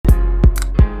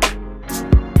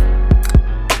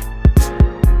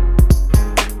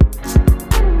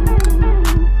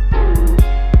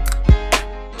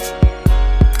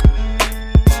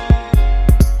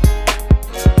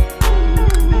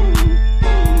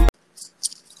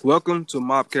Welcome to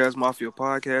Mobcast Mafia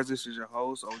Podcast. This is your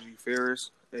host, OG Ferris,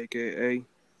 aka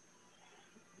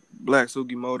Black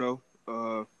Sugimoto.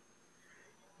 I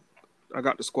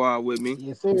got the squad with me.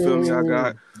 Yes, You feel me? I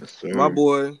got Yes, my sir.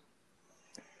 boy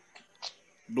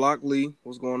Block Lee.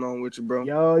 What's going on with you, bro?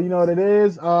 Yo, you know what it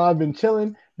is? I've been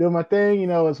chilling, doing my thing. You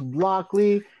know, it's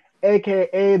Blockley,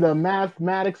 aka the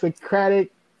Mathematics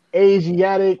Socratic,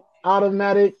 Asiatic,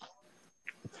 Automatic,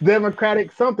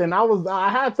 Democratic something. I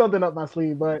had something up my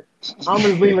sleeve, but I'm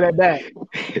just leaving it at that.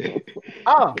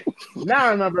 Oh, now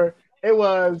I remember. It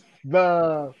was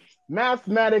the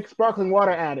Mathematic Sparkling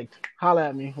Water Addict. Holla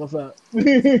at me. What's up?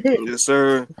 Yes,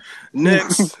 sir.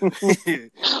 Next,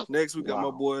 next we got my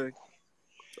Wow.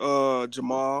 boy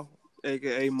Jamal,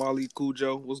 aka Molly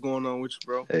Cujo. What's going on with you,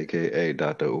 bro? AKA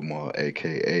Dr. Umar,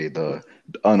 AKA the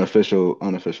unofficial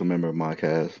member of my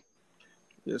cast.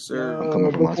 Yes, sir. I'm coming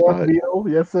from The my fourth spot. Beatle.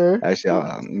 Yes, sir.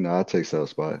 Actually, I'll take cell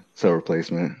spot, cell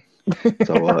replacement.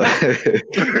 So,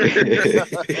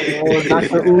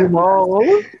 Dr. Umar.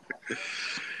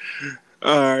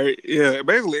 All right, yeah.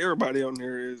 Basically, everybody on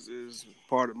here is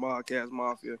part of Modcast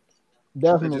Mafia.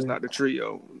 They're just Definitely. not the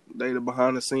trio. They the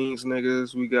behind the scenes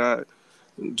niggas. We got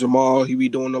Jamal. He be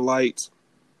doing the lights.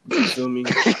 You feel me?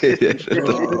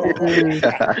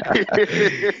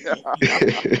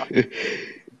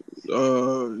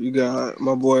 You got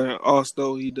my boy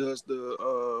Austo. He does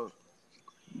the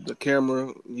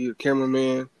camera. He a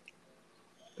cameraman.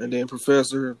 And then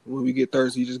Professor, when we get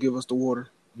thirsty, he just give us the water.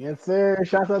 Yes, sir.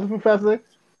 Shout out to the professor.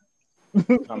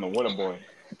 I'm the water boy.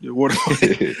 The water.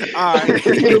 All right.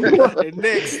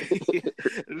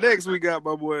 And next we got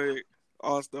my boy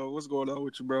Austo. What's going on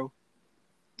with you, bro?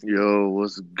 Yo,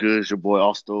 what's good? It's your boy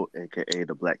Austo, aka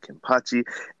the Black Kenpachi,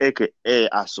 aka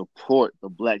I support the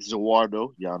Black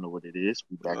Zawardo. Y'all know what it is.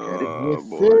 We back at it. Yes,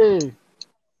 Boy. sir.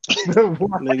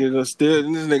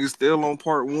 This nigga still on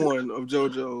part 1 of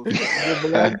JoJo's.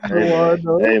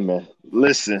 Hey man,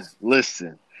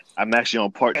 listen. I'm actually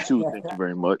on part 2. Thank you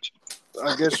very much.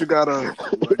 I guess you gotta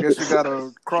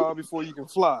crawl before you can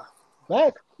fly.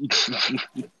 Back.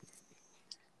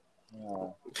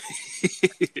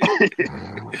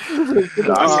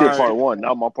 I skipped part 1.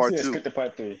 Now I'm on part 2. Skip to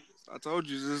part 3. I told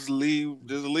you just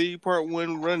leave part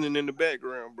 1 running in the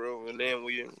background, bro, and then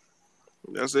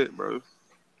that's it, bro.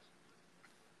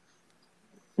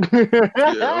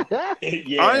 Yeah. I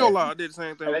ain't gonna lie, I did the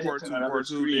same thing with part 2. Part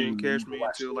 2 didn't catch me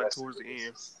until like towards the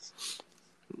end.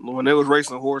 When they was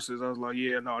racing horses, I was like,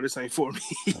 yeah, no, this ain't for me.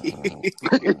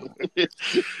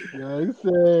 Yeah, he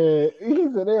said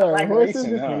they are like horses.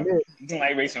 racing, huh? This You don't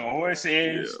like racing horses.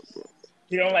 Yeah, bro.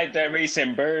 You don't like that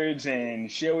racing birds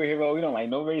and show hero. You don't like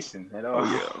no racing at all. Oh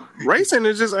yeah, racing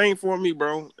it just ain't for me,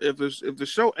 bro. If the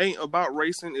show ain't about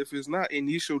racing, if it's not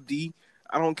Initial D,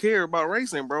 I don't care about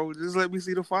racing, bro. Just let me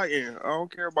see the fighting. I don't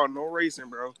care about no racing,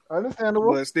 bro.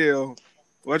 Understandable. But still,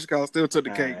 still took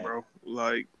the cake, bro.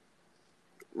 Like,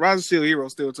 Rise of Shield Hero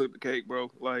still took the cake, bro.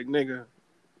 Like, nigga,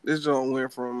 this joint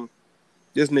went from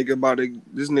this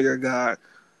nigga got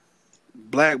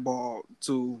blackballed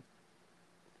to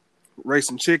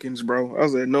racing chickens, bro. I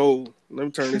was like, no, let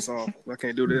me turn this off. I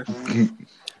can't do this.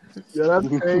 Yeah, that's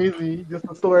crazy. Just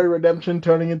the story redemption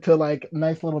turning into like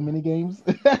nice little mini games.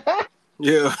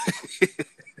 Yeah.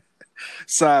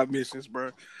 Side missions,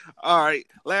 bro. All right.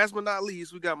 Last but not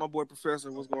least, we got my boy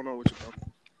Professor. What's going on with you, bro?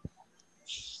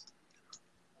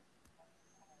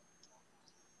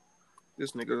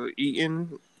 This nigga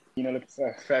eating. You know the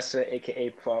professor,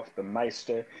 aka Prof, the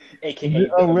Meister, aka The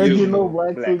the original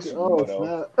Black Black Suit. Oh,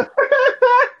 Supermoto. snap.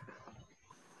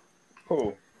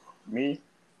 Who? Me?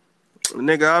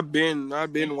 Nigga, I've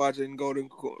been watching Golden,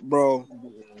 bro.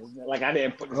 Like I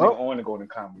didn't put this nigga on the Golden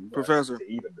Comedy. Professor.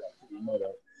 Either Black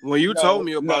Supermoto. When you told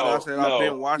me about it, I said I've no,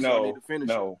 been watching. I need to finish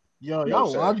it. No, Yo, No,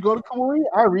 y'all sir. watch Go to Kamui?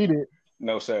 I read it.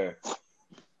 no, sir.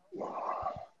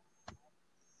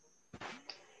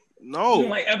 No, You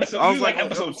like episode? I was You like on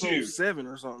episode 2? 7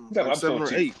 or something, You like 7 or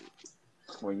episode 8.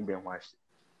 Well, you been watched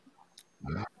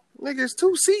it. Nigga, it's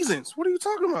 2 seasons. What are you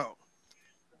talking about?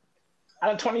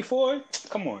 Out of 24?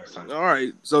 Come on, son. All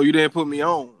right, so you didn't put me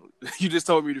on. You just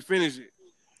told me to finish it.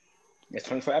 It's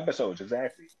 24 episodes,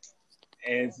 exactly.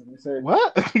 And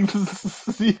What?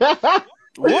 Yeah.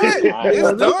 What?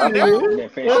 It's done now.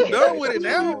 I'm done with it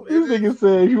now. This nigga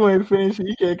said if you ain't finished it,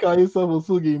 you can't call yourself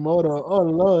a Sugimoto. Oh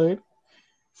Lord.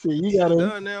 See, you It's gotta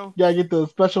done now. get the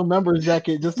special members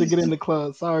jacket just to get in the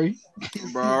club. Sorry.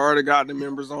 Bro, I already got the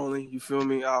members only. You feel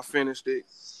me? I finished it.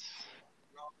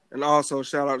 And also,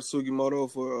 shout out to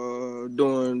Sugimoto for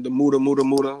doing the Muda.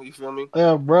 You feel me?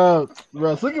 Yeah, bro.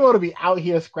 Sugimoto be out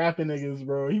here scrapping niggas,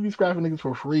 bro. He be scrapping niggas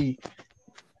for free.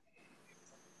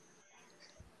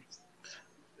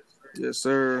 Yes,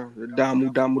 sir. The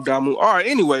Damu. All right,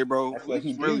 anyway, bro. That's what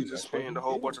he Really do. just That's what spend he a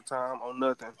whole do. bunch of time on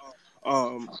nothing.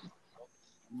 Um,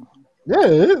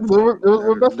 Yeah,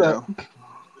 we're best at.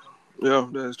 yeah,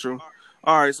 that's true.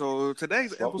 All right, so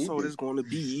today's What we episode do. is going to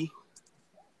be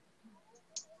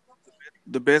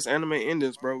the best anime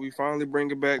endings, bro. We finally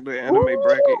bringing back the anime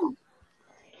bracket, Woo!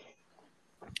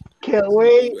 Can't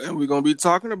wait. and we're gonna be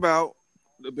talking about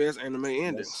the best anime Yes,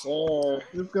 endings. sir.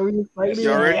 It's gonna be exciting.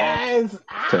 Y'all ready? Yes.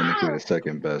 Technically the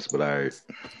second best, but all right.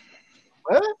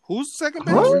 What? Who's second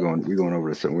No, best? we're going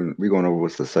over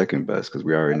what's the second best because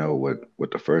we already know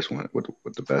what the first one what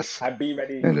the best I be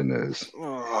ready. ending is.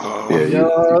 Oh, Yeah,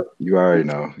 Yo, you already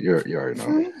know. You already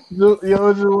know.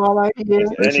 yo, Jamal, I hear. Any,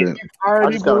 Listen, I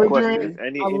Already just got a belligerent. question.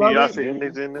 Any I love Inuyasha it.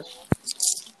 endings in this?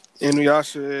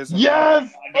 Inuyasha is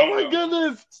Yes. I Oh don't my know.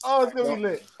 goodness. Oh, it's gonna be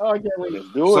lit. Oh, I can't wait. Let's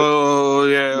do it. So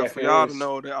yeah, Yes, for it y'all to is.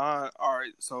 know that all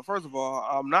right. So first of all,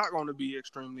 I'm not going to be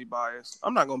extremely biased.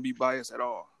 I'm not going to be biased at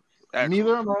all. Actually.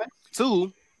 Neither am I.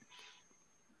 Two.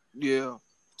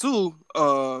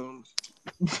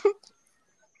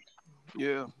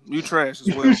 Yeah, you trash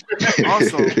as well.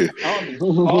 Also,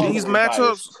 these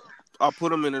matchups, I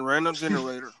put them in a random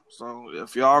generator. So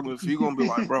if you gonna be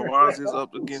like, bro, why is this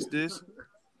up against this?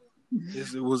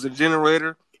 It was a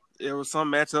generator. There was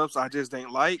some matchups I just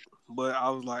didn't like, but I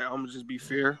was like, I'm gonna just be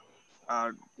fair.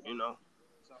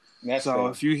 That's So fair.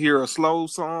 if you hear a slow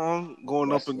song going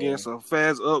That's up against a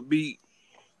fast upbeat,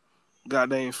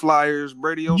 goddamn Flyers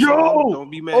radio Yo! song,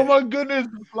 don't be mad. Oh my goodness,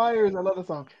 Flyers! I love the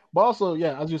song. But also,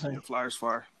 yeah, as you're saying, Yeah, Flyers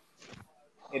fire.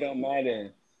 It don't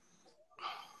matter.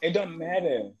 It don't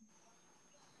matter.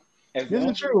 As this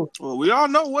long is true. Well, we all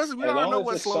know what as long as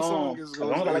the slow song song, is as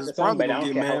long as I like the song, probably but I gonna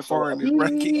don't get care how mad far slow in this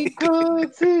bracket. Equal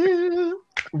to,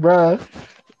 bruh.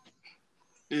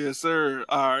 Yes, sir.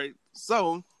 All right.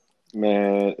 So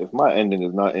Man, if my ending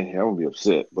is not in here, I'm gonna be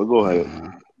upset. But go ahead.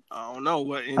 I don't know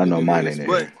what I know ending mine it is, ain't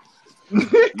but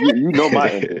You know my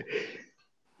ending.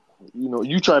 You know,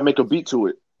 you try to make a beat to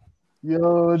it.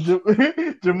 Yo,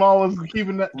 Jamal was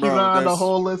keeping an Bro, eye on the that's-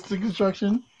 whole list of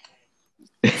construction.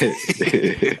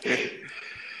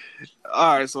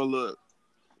 all right. So look.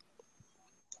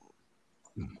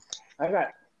 I got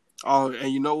Oh,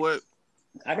 and you know what?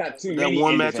 too That many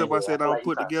one endings in matchup I here. said feel I'll like you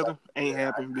put trying to together suck. ain't Yeah,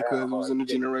 happened I because got it was in the hard.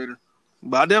 generator.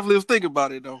 But I definitely was thinking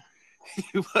about it though.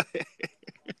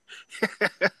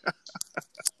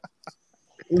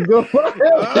 Go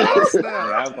Oh, snap.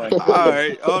 Yeah, I'm going. All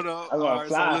right, hold on. I'm All gonna right,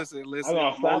 fly. so listen. I'm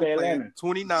gonna I'm fly only to playing Atlanta.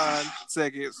 29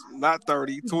 seconds, not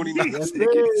 30. 29 Yes,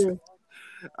 seconds. sir.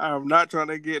 I'm not trying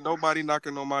to get nobody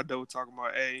knocking on my door talking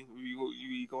about, hey,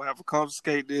 you gonna have to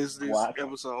confiscate this Watch.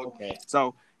 episode. Okay.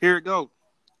 So here it go.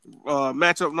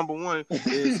 Matchup number one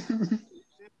is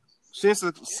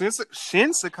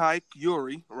Shinsekai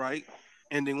Yuri, right?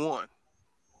 Ending one.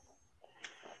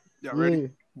 Y'all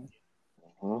ready? Yeah.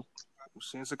 Huh?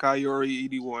 Shinsekai Yuri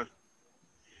ED1.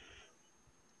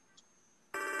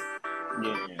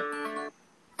 Yeah.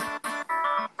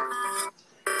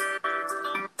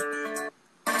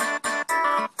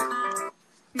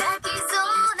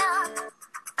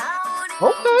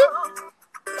 Okay.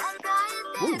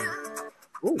 Ooh.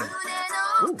 Ooh.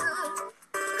 Ooh.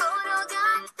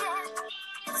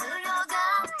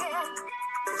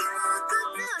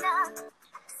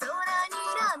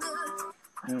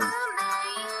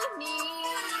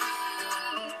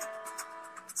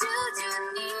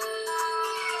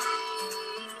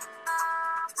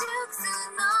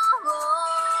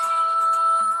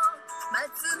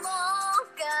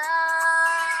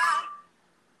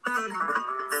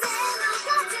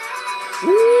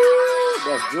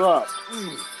 That's drop.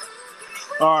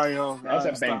 All right, yo. That's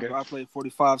a stop. banger. I played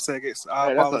 45 seconds. I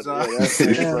Hey, apologize.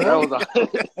 that was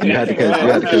a. You had to catch I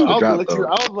the was drop let you. though. I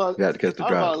was about. You had to catch the I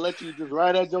was about to drop. let you just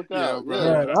ride that joke Yeah, out. bro. Yeah,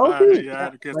 Yeah. that was Alright, heat. yeah, I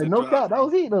had to catch Like the no drop, cap, that bro.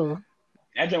 was heat though.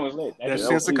 That joint was lit. That's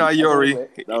that was Shinsekai heat. Yuri, That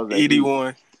was that heat.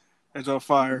 ED1. That's on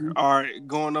fire. Mhm. All right,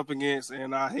 going up against,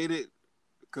 and I hate it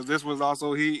because this was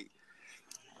also heat.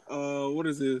 What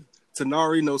is it?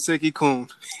 Tanari no Seki Kun.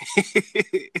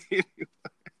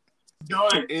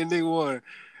 Ending one.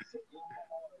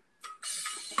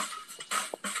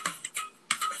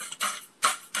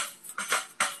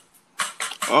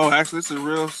 Oh, actually, it's a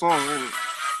real song, isn't it?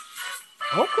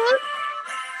 Okay.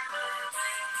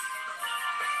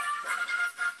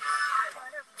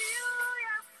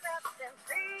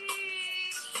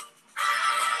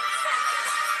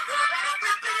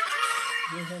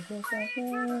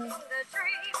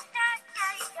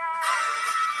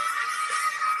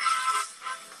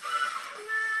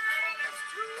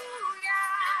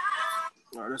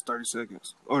 All right, that's 30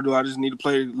 seconds. Or do I just need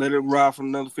to let it ride for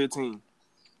another 15?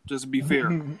 Just to be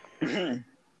fair.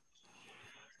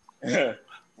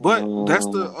 But that's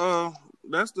the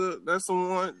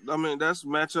one. I mean, that's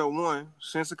matchup one.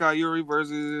 Shinsekai Yuri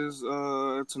versus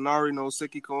Tonari no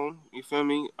Sekikun. You feel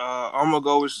me? I'm gonna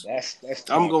go with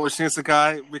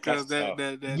Shinsekai because that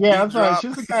Yeah, I'm beat sorry. drop.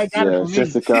 Shinsekai got it for me.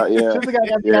 Shinsekai, Shinsekai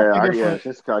got the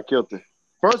Shinsekai killed it.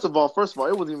 First of all, it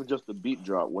wasn't even just the beat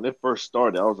drop. When it first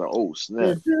started, I was like, "Oh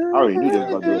snap!" I already knew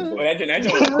this was Oh, about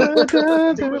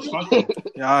that joint was funky.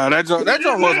 Yeah, that joint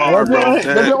was hard, bro.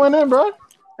 That joint went in, bro.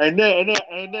 And then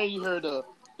you heard the.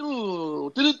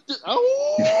 Oh. Yes,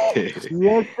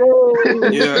 sir.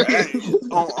 Yeah,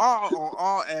 on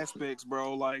all aspects,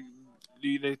 bro. Like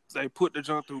they put the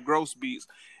junk through gross beats.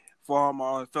 For all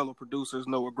my fellow producers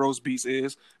know what gross beats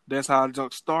is. That's how the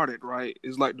junk started, right?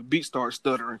 It's like the beat started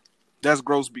stuttering. That's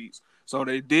gross beats. So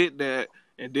they did that,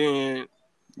 and then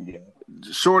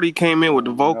Shorty came in with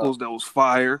the vocals that was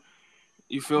fire.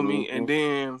 You feel me? And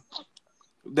then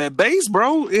that bass,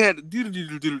 bro, it had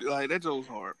like that joke was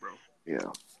hard, bro. Yeah,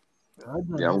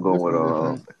 I'm going with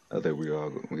I think we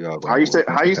all. How you say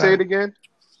it again?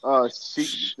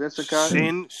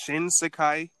 Shinsekai.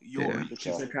 Shinsekai Yori.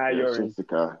 Shinsekai Yori.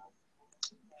 Shinsekai.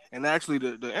 And actually,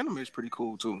 the anime is pretty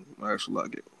cool too. I actually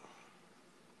like it.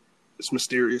 It's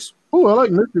mysterious. Oh, I like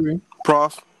mystery.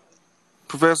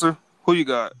 Professor, who you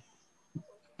got?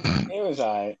 It was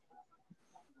alright.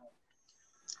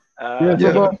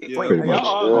 pretty much.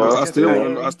 I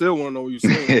still want to know what you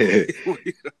saying.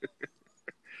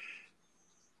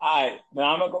 Alright,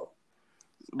 now I'm gonna go.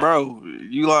 Bro,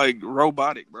 you like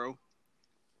robotic, bro.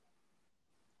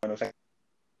 Just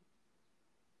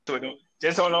so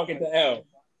I don't get the L.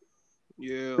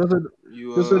 Yeah.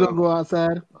 Just so don't go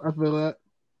outside. I feel that.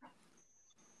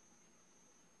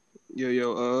 Yeah, he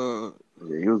was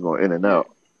going in and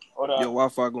out. Hold up. Your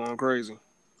Wi-Fi going crazy.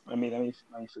 Let me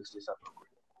fix this up real quick.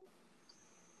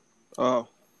 Oh.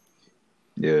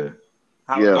 Yeah.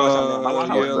 My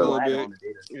Wi-Fi was a little bit.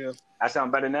 Yeah. I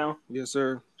sound better now? Yes,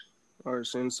 sir. All right,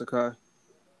 Shinsekai.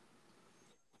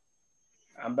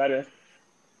 I'm better.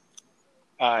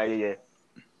 Yeah.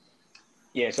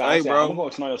 Yeah, so Hey, bro. I'm going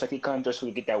to Tonari no Sekikun just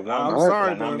to get that one. I'm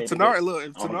sorry, bro. Tonari, look,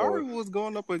 if Tonari was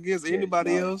going up against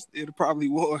anybody else, it'd probably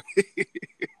won.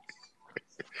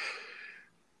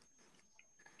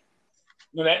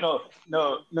 No.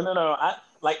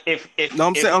 If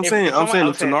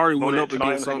Tonari went up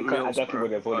against something else. I definitely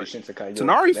would have voted Shinsekai.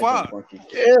 Tonari fought.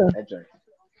 Yeah.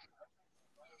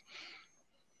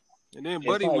 And then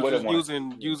Buddy was just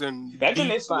using that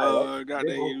beats,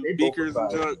 goddamn beakers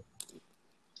and junk.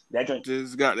 That joint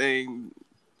just goddamn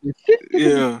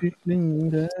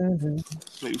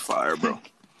maybe fire, bro.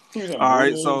 All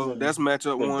right, so that's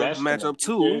matchup one. Matchup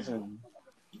two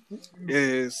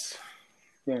is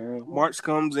March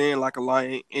comes in like a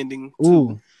lion, ending two.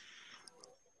 Ooh.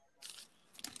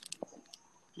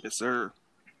 Yes, sir.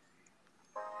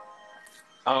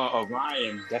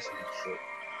 Orion, that's some shit.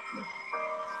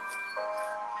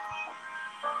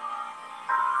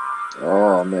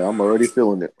 Oh man, I'm already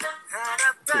feeling it.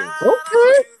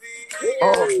 Okay.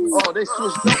 Oh, they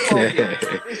switched up on me.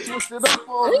 They switched it up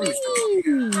on me.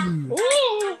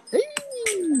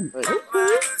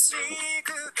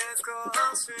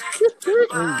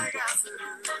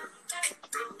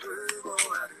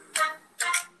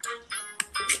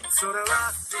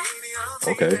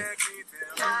 Okay.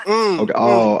 Okay.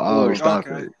 Oh, he stopped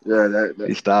it. Yeah,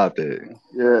 he stopped it.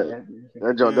 Yeah,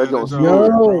 that joint.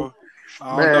 Yo.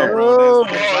 Oh, man, no, bro.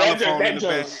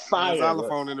 There's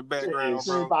xylophone in the background,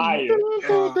 bro. Fire.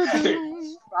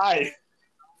 Fire.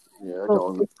 Yeah,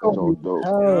 that joint dope.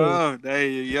 Oh, there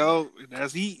you go.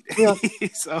 That's heat. Yeah.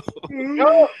 So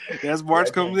that's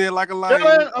March comes in like a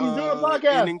lion. I'm doing a podcast.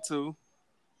 Ending two.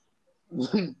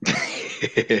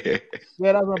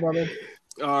 Yeah, that's my brother.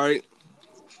 All right.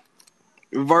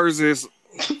 Versus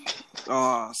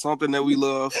something that we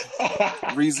love.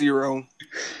 ReZero.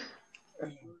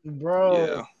 Bro.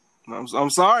 Yeah. I'm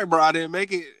sorry, bro. I didn't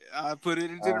make it. I put it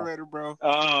in the generator, bro.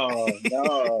 Oh,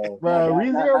 no. Bro,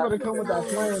 ReZero gonna come with that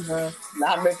flame, bro.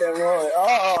 Not make that noise.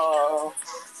 Oh.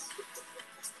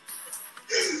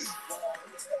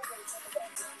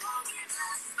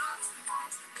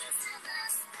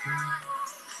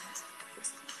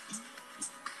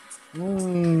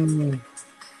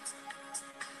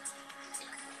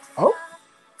 Oh.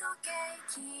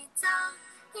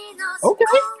 Okay.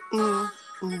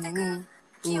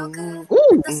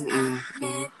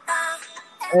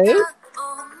 Hey.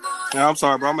 Yeah, I'm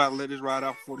sorry, bro. I'm about to let this ride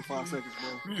out for 45 seconds,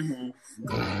 bro.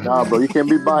 Nah, bro, you can't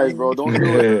be biased, bro. Don't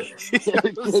do it. You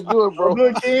can't do it, bro.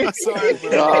 Sorry,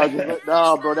 bro.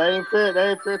 Nah, bro, that ain't fair. That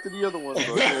ain't fair to the other ones,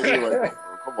 bro. Can't do it, bro.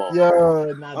 Come on.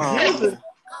 Yo,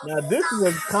 now this is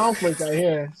a conflict right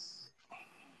here.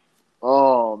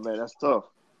 Oh man, that's tough.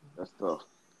 That's tough.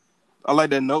 I like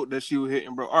that note that she was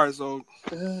hitting, bro. All right, so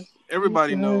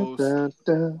everybody knows. Bro.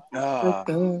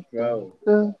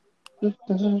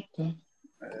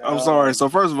 I'm sorry. So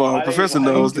first of all, Why they- Professor why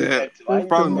they knows do that Why you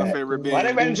probably do my that? favorite Why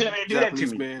they band, do that to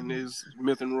Japanese me? band, is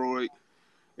Myth and Roy,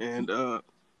 and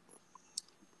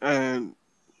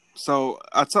so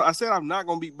I said I'm not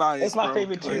gonna be biased. It's my bro.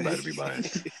 favorite Oh, you too. better be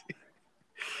biased.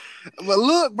 But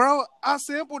look, bro, I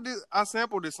sampled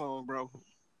this song, bro.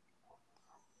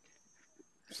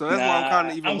 So that's why I'm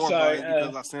kind of even I'm more sorry. biased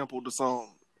because I sampled the song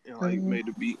and like made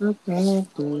the beat.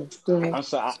 I'm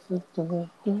sorry.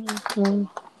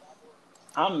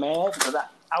 I'm mad because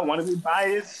I want to be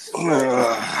biased.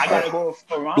 I gotta go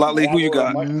for Ron. Block Lee, who you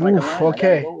got?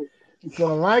 Okay.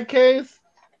 So in my case,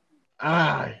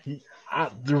 I'm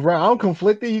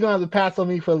conflicted. You're gonna have to pass on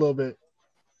me for a little bit,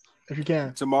 if you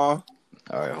can. Jamal.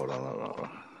 All right, hold on.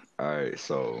 All right,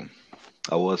 so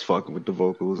I was fucking with the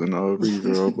vocals and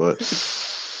ReZero, but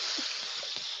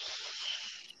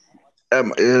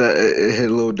it hit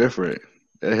a little different.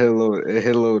 It hit a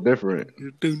little different.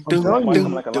 I'm telling you.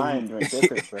 I'm like a lion doing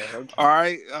different, bro. All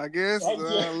right, I guess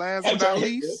last but not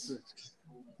least,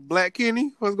 Black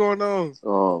Kenny, what's going on?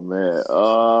 Oh man.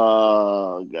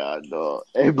 Oh god, no.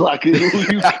 Hey, Block, who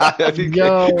you got?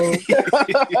 Yo,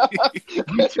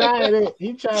 he tried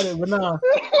it, but nah.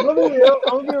 I'm gonna be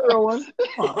real one.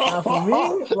 Now for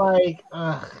me, like,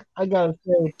 I gotta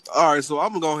say, All right, so I'm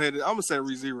gonna go ahead and I'm gonna say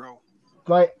ReZero.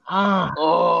 like,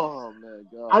 Oh man,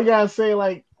 God. I gotta say,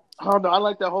 like, I don't know. I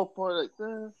like that whole part. Like,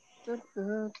 man, it's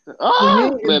that's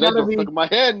gotta stuck in my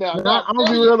head now. nah, I'm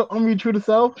gonna be real. I'm gonna be true to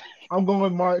self. I'm going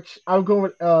with March. I'm going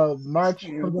with March.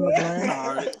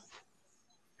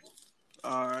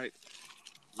 All right.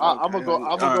 I'm gonna go.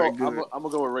 All right, good. I'm gonna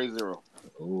go with ReZero.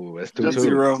 Ooh, that's Just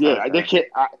 2-0. Yeah, they can't.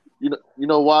 You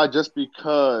know why? Just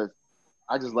because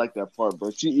I just like that part, bro.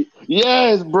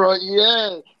 Yes, bro.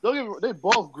 Yes. Don't get me wrong, they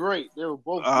both great. They were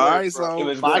both All great. right, so It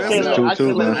was But I can't let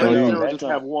 2-2, man. ReZero just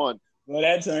have one. Well,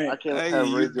 that's right. I can't hey, have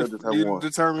you ReZero just have the one.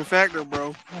 determined factor,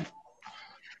 bro.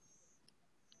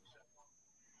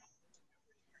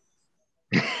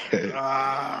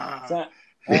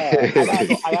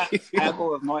 I gotta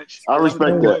go with March. I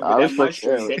respect that. I respect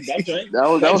that.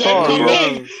 that. That was hard, bro.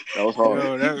 That was hard.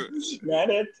 Yo,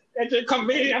 Man, that just come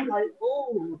in. I'm like,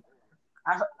 ooh.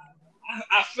 I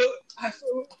feel.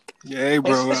 yeah, hey,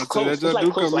 bro. It's close. That It's just like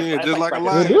do close, come in like- just like like- a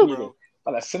like lion, they do. bro.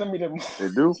 Like a centimeter more. They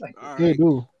do. All They right.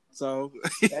 do. So,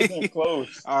 That's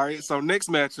close. all right. So next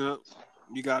matchup,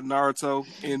 you got Naruto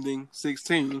ending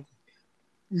 16.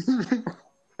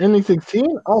 Ending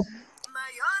 16. Oh,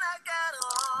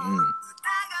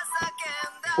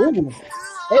 ooh.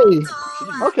 Hey.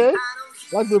 Okay.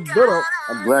 Like the build up.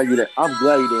 I'm glad you didn't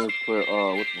put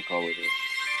whatchamacallit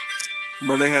in.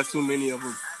 Bro, they had too many of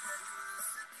them.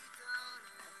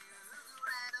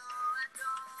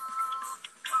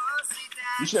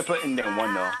 You should have put in there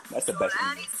one though. That's the best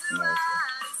ending.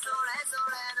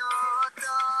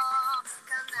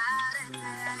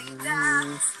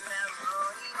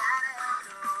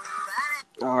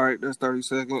 All right, that's 30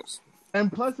 seconds. And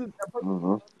plus,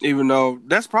 Even though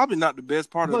that's probably not the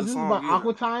best part of plus the this is song. about either.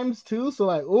 Aqua Times too. So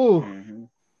like, ooh. Mm-hmm.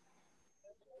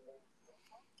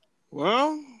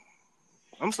 Well,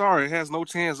 I'm sorry, it has no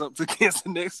chance up against the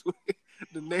next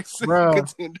Bruh.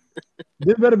 contender.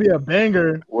 This better be a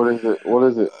banger. What is it?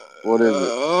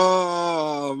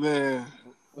 Oh man.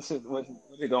 What's it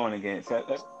going against?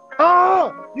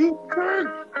 Oh, you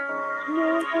Kirk.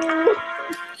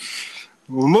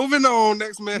 Well, moving on.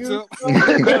 Next matchup. Cut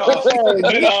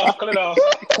it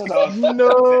off.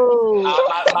 No.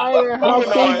 How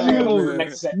Moving could on. you?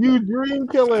 Next set. You dream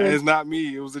killer. It's not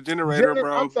me. It was a generator,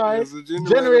 bro. I'm sorry. It was a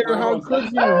Generator, bro. how could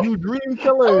you? You dream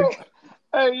killer.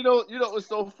 Hey, you know what's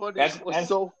so funny? What's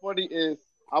so funny is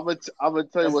I'm gonna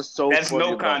tell you what's so funny. That's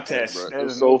no about contest. That, bro. That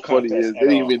What's is so no funny contest is at they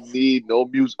didn't all. even need no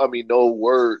music. No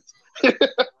words.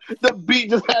 The beat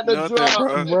just had to Nothing, drop.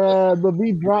 bro. Bruh, the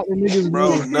beat dropped and niggas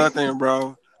Bro, knew. nothing,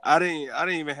 bro. I didn't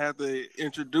even have to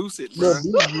introduce it, bro. The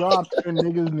beat dropped and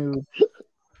niggas knew.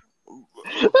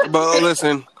 But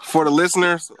listen, for the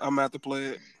listeners, I'm gonna have to play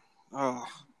it. Oh.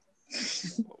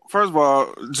 First of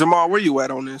all, Jamal, where you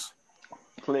at on this?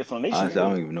 Play Foundation. Honestly, I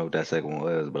don't even know what that second one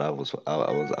was, but I was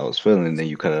feeling it, and then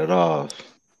you cut it off.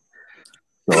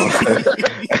 So,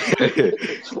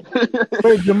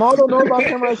 Wait, Jamal don't know about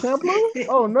Samurai Champloo?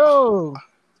 Oh no.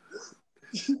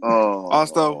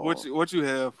 Also, what you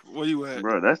have? Where you at?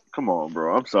 Bro, come on,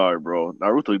 bro. I'm sorry, bro.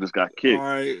 Naruto just got kicked. All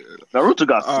right. Naruto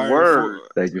got All right, swerved.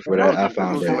 thank you for that. I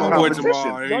found For my that. boy out.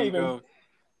 Jamal, here you go.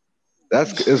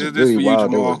 It's This really for you, wild.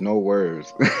 There Jamal. was no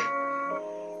words.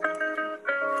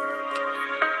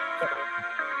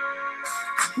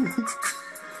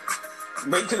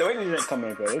 Wait till the drink come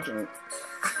in, cause drink.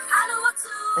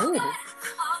 Hold on.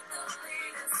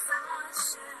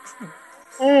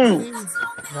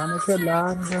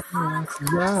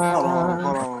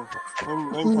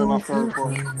 Let me play my favorite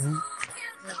part.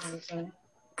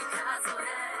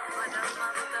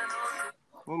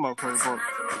 What's my favorite part?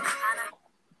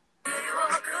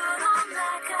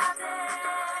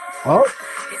 Oh,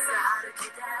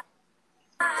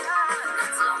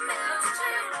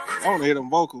 I want to hear them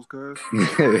vocals, cuz.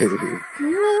 yes.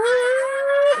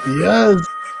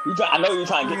 I know you're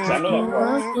trying to get to. I know that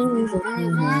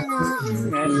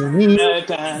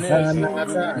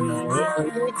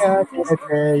part.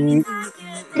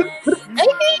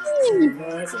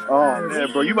 Oh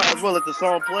man, bro, you might as well let the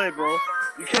song play, bro.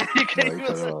 You can't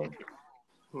do it.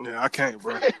 Yeah, I can't,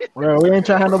 bro. Bro, we ain't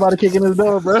trying to have nobody kicking his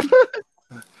door, bro.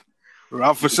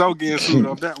 I'm for sure getting sued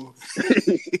off that one.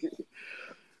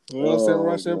 Well, Saint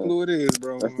Russian Blue it is,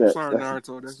 bro. I'm sorry,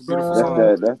 Naruto. That's a beautiful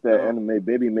song. That's that anime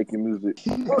baby making music.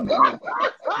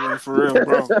 Yeah, for real,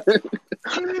 bro.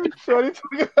 Shorty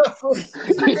took it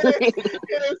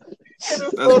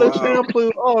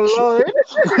shampoo. Oh, Lord.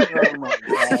 Oh my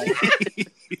god.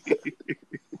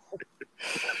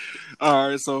 All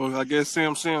right, so I guess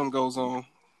Sam goes on.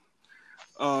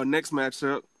 Next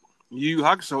matchup, Yu Yu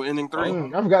Hakusho ending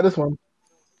 3. I forgot this one.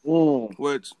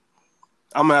 Which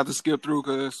I'm gonna have to skip through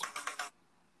because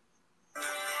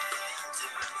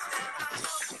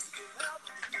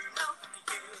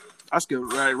I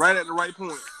skipped right at the right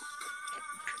point.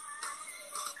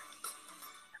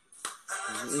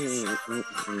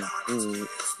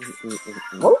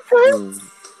 Okay.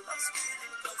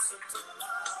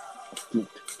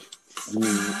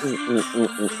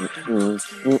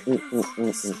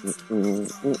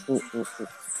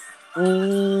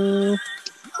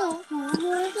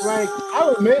 Like,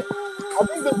 I'll admit, I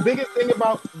think the biggest thing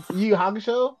about Yu Yu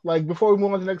Hakusho, like before we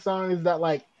move on to the next song, is that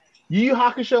like Yu Yu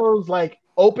Hakusho's like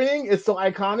opening is so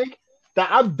iconic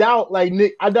that I doubt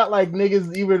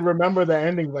niggas even remember the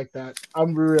endings like that.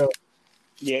 I'm real.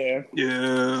 Yeah.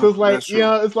 Yeah. So it's like, you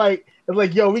know, it's like,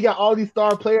 yo, we got all these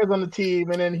star players on the team,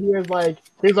 and then here's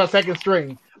our second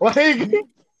string. Like, yeah.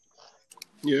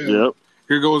 Yep.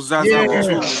 Here goes Zaza. Yeah.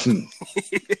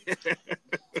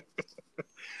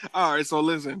 All right, so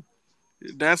listen,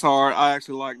 that's hard. I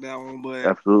actually like that one, but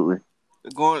Absolutely.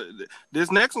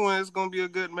 This next one is gonna be a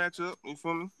good matchup. You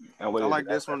feel me? I like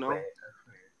this one though.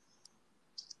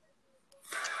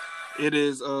 It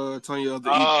is Tonya of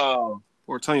the Evil.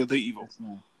 Or Tonya the Evil.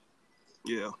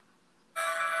 Yeah.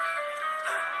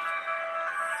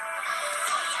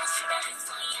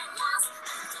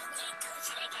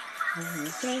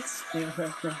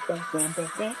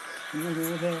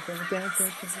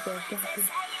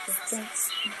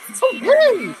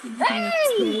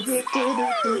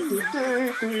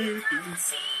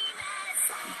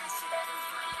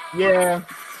 Yeah,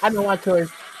 I know my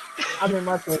choice. I made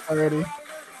my choice already.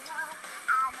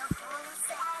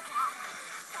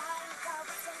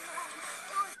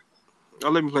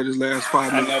 Let me play this last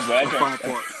 5 minutes.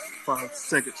 5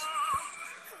 seconds.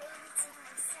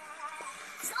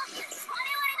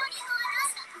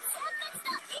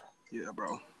 Yeah,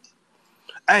 bro.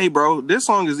 Hey, bro, this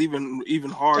song is even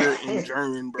harder in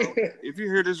German, bro. If you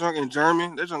hear this song in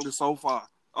German, that song is so far.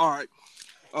 All right.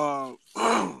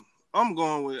 I'm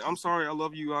going with I'm Sorry, I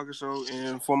Love You, Hakusho,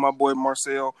 and for my boy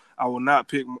Marcel, I will not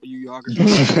pick Yu Yu Hakusho.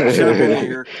 He should have been in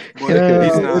here, but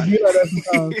he's not.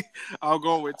 I'll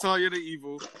go with Tonya the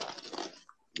Evil.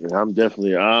 Yeah, I'm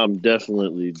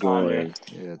definitely going.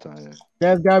 Yeah, Tanya.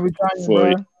 That's gotta be Tanya,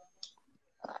 bro.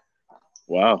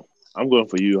 Wow, I'm going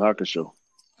for Yu Yu Hakusho.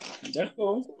 That's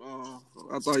cool.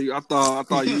 I thought Yu Yu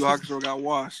Hakusho got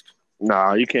washed.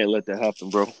 Nah, you can't let that happen,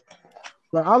 bro.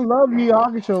 But I love Yu Yu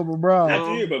Hakusho, but bro. That's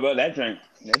you, but that drink.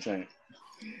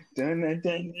 Don't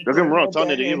get me wrong,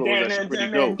 Tonya the Evil was actually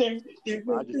pretty dope. I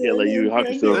just can't let Yu Yu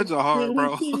Hakusho. That's hard,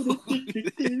 bro.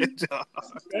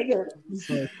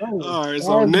 All right,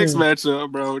 so next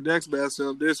matchup, bro. Next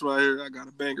matchup, this right here, I got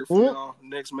a banger for y'all.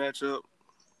 Next matchup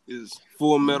is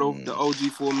Full Metal, the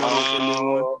OG Full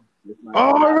Metal.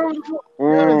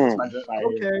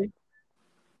 Okay.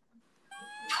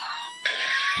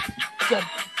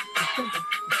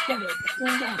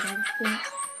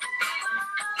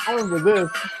 I remember this.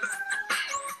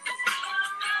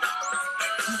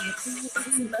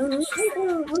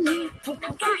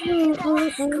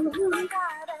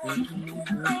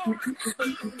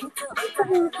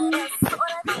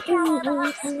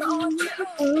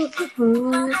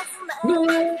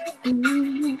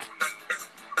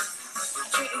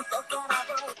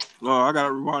 Oh, I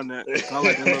gotta rewind that. I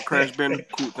like that little Crash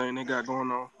Bandicoot thing they got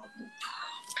going on.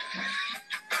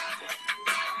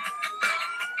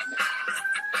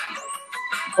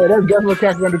 Oh, that's definitely a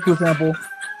Crash Bandicoot sample.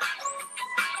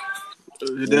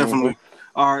 Definitely.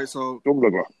 All right, so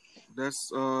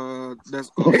that's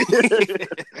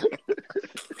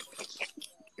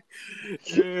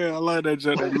yeah, I like that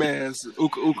joke. That mask,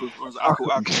 uka uka, or is it aku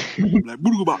aku? Like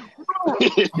boo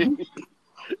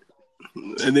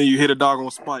and then you hit a dog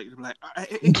on spike. Like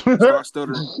hey, start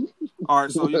stuttering. All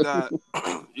right, so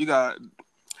you got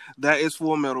that is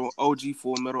Full Metal, OG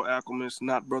Full Metal Alchemist,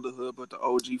 not Brotherhood, but the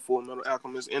OG Full Metal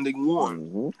Alchemist ending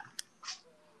 1.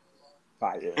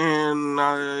 Fire. And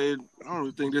I don't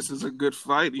really think this is a good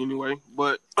fight anyway.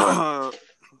 But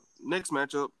next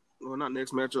matchup, well, not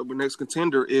next matchup, but next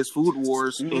contender is Food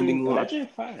Wars ending 1. Legend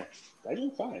fire.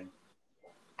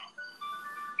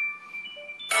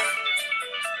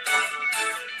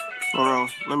 Hold on,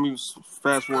 let me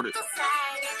fast forward it.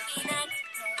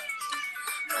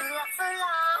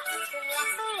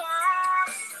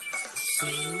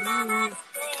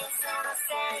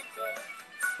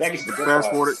 That is the good Fast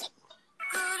part. forward it.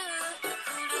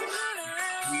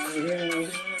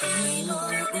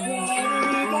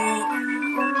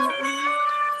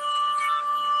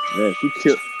 Man,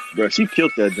 she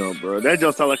killed that jump, bro. That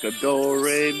jump sound like a do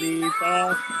re mi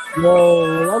fa.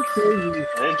 Yo, that's crazy.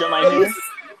 That jump right here.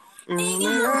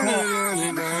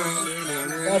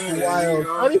 That's wild.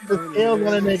 I need to scale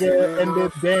on a nigga and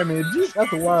did damage.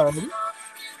 That's wild.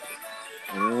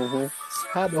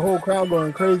 Had the whole crowd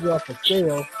going crazy off the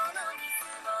scale.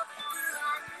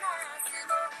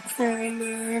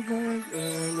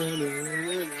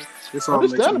 It's all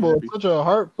understandable. It's such a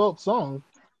heartfelt song.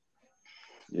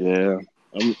 Yeah.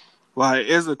 Like,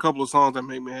 there's a couple of songs that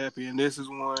make me happy, and this is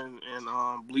one, and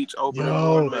Bleach opening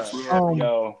one makes me happy.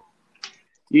 Yo.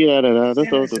 Yeah, I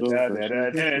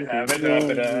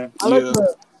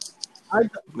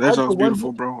like that song's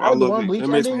beautiful, bro. I love it. Bleach It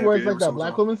makes me ending where it's happy like that every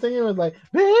black song. woman singing. It was like,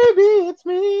 "Baby, it's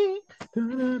me."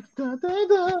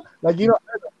 Like, you know,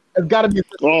 it's got to be.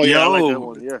 Oh yeah, I like Yo. that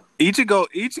one. Yeah. Ichigo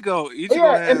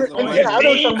Yeah, has and a I know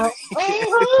what you're talking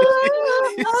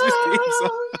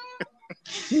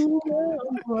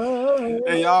about.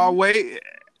 And y'all wait.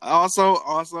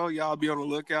 Also, y'all be on the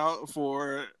lookout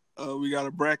for. We got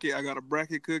a bracket. I got a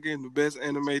bracket cooking. The best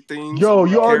anime themes. Yo,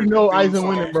 you already know character Aizen theme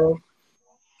winning, songs. bro.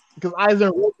 Because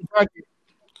Aizen wrote the bracket.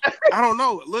 I don't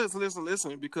know.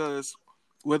 Listen. Because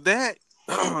with that,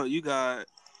 you got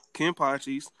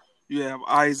Kenpachi's, you have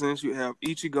Aizen's, you have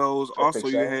Ichigo's. Also,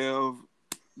 you have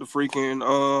the freaking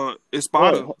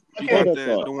Espada. You got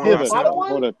that. The one I said.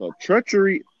 Hold up.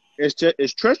 Treachery. Is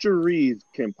Treachery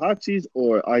Kenpachi's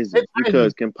or Aizen's?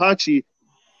 Because Kenpachi.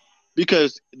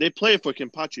 Because they play for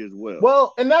Kenpachi as well.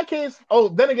 Well, in that case,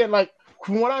 then again, like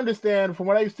from what I understand, from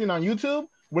what I've seen on YouTube,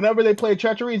 whenever they play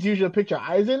Treachery, it's usually a picture of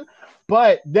Aizen.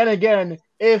 But then again,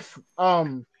 if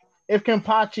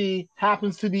Kenpachi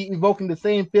happens to be evoking the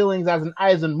same feelings as an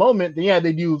Aizen moment, then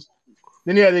they'd use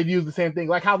the same thing.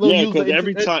 Like how they'll use because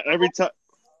every time.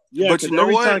 Yeah, but you know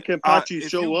every what? time Kenpachi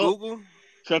show up, Google,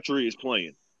 Treachery is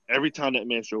playing. Every time that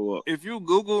man show up. If you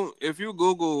Google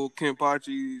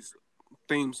Kenpachi's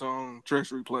theme song,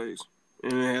 Treachery plays,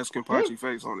 and it has Kenpachi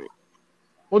face on it.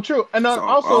 Well, true, and then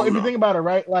also if you think about it,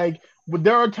 right, like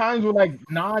there are times where like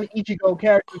non-Ichigo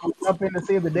characters will jump in to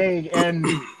save the day, and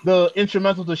the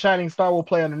instrumental to Shining Star will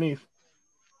play underneath.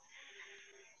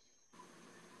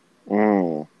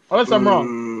 Unless I'm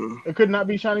wrong, it could not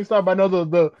be Shining Star, but I know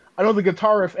the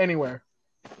guitar riff anywhere.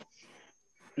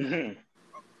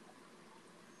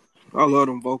 I love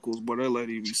them vocals, but that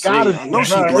lady be singing. I know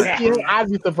she black. I'd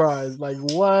be surprised. Like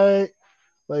what?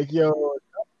 Like yo.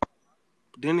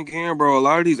 Then again, bro, a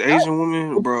lot of these Asian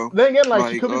women, bro. Then again,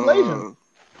 like she could be Malaysian.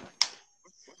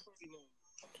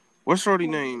 What's shorty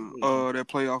name? That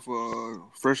play off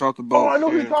Fresh Off the Boat. Oh, I know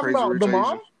who you're talking about. The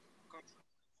mom.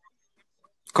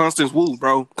 Constance Wu,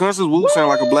 bro. Constance Wu sound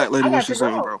like a black lady when she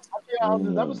sing, bro. I checked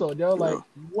this episode, yo. Like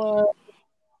what?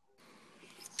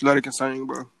 Lady can sing,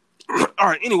 bro. All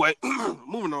right. Anyway,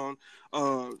 moving on.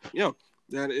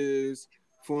 That is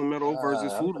Full Metal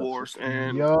versus Food Wars,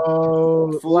 and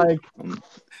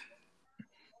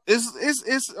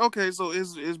it's okay. So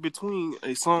it's between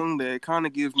a song that kind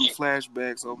of gives me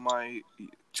flashbacks of my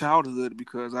childhood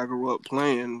because I grew up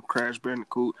playing Crash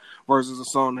Bandicoot versus a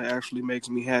song that actually makes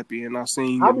me happy, and I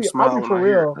seen them smile when I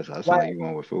hear it. That's how you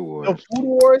going with Food Wars. The Food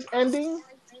Wars ending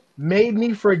made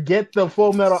me forget the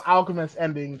Full Metal Alchemist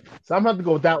ending, so I'm gonna have to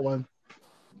go with that one.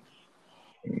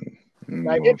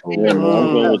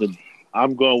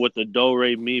 I'm going with the do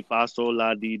re mi fa sol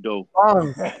la di do.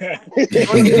 Much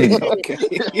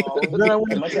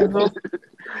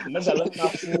I love my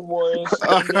Food Wars.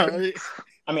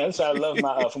 I'm sorry, I love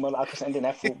my Full Metal Alchemist ending.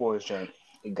 That Food Wars joint,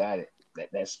 you got it.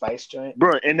 That spice joint,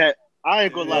 bro. And that I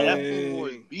ain't gonna lie, that Hey. Food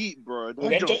Wars beat, bro. Oh, That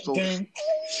that joint joint. so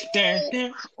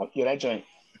Oh, yeah, that joint.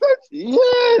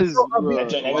 yes, bro. That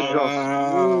joint.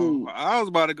 Wow. I was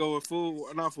about to go with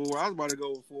not Full. I was about to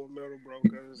go with Full Metal, bro,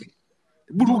 because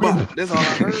that's all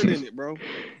I heard in it, bro.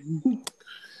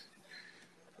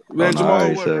 Man, I Jamal,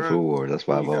 already what, said bro? Food Wars. That's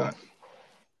What you 5-0. got?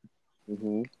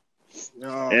 Mhm.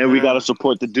 Oh, And we man. gotta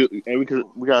support the dude, and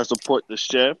we gotta support the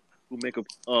chef who make a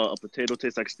potato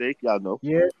taste like steak. Y'all know.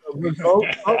 Yeah.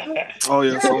 Oh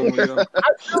yeah, so yeah.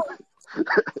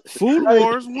 Food Like,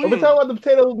 Wars we're win. talking about the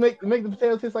potatoes make the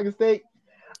potatoes taste like a steak.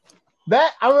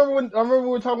 That I remember we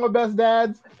were talking about best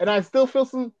dads, and I still feel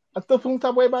some type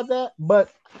of way about that.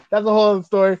 But that's a whole other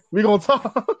story. We gonna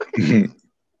talk. I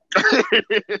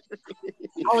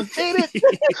was hated.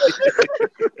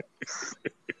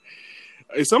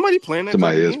 Is somebody playing that?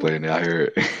 Somebody joint is again? playing it. I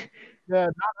heard. Yeah,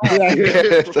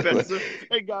 Professor,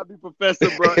 it gotta be Professor,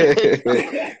 bro.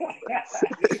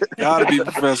 Gotta be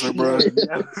Professor, bro.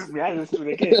 I listen to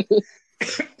it again.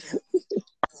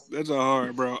 That's a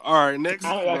hard, bro. All right, next,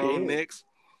 I don't like bro. it. Next.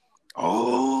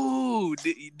 Oh,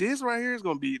 this right here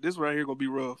gonna be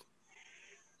rough.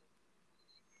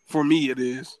 For me, it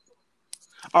is.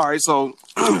 All right, so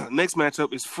next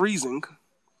matchup is Freezing.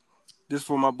 This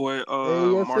for my boy yes,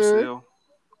 sir. Marcel.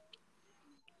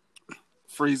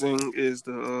 Freezing is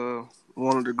the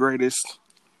one of the greatest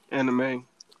anime.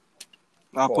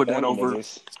 I'll put that over.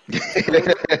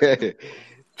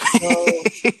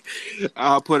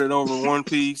 I'll put it over One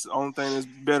Piece. Only thing that's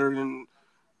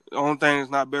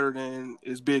not better than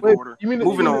is Big Wait, Order. you mean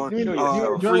Moving on. Kill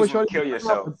yourself. Freezing. Kill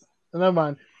yourself. Never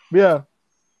mind. Yeah.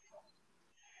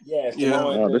 Yes, the Yeah.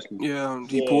 one. Oh, this, Yeah,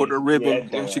 he pulled the ribbon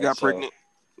yeah, and she got so- pregnant.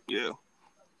 Yeah.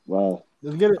 wow.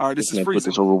 Let's get it. All right, this This is man put Freezing.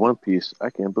 this over One Piece. I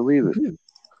can't believe it.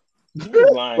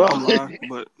 You lying. I'm lying,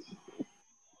 but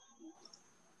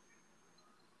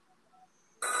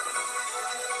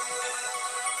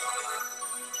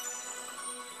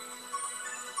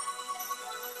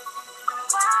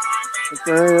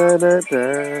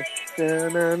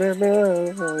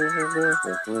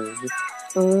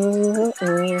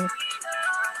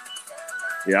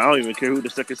Yeah, I don't even care who the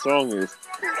second song is.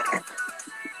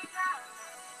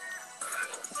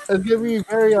 It's gonna be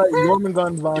very Norman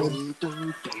Gunn vibe.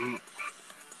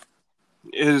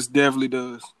 it definitely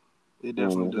does. It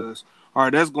definitely does. All right,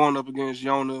 that's going up against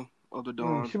Yona of the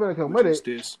Dawn. She better come which with is it.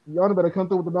 this. Y'all better come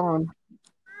through with the Dawn.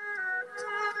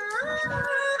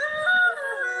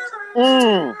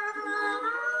 Oh,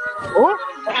 Oh,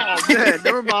 man,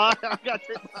 never mind. I got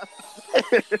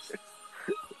to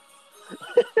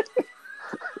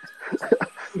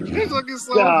This look is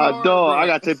so God, hard, dog. bro. I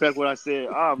gotta take back what I said.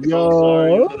 I'm Yo. so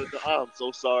sorry. I'm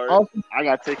so sorry. Also, I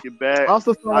gotta take it back.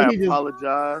 also sound I like he just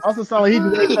apologize. ate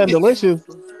something delicious.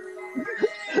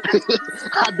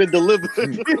 I've been delivered.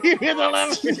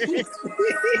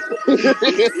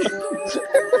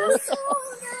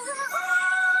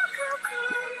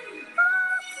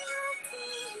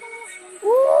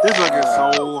 This look is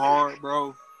so hard,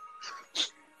 bro.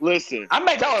 Listen, I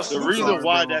met y'all. the reason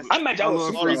why that's I met I y'all.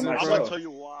 love hold on, Freezing, I'm bro. gonna tell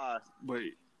you why. But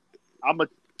I'm a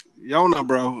Yona,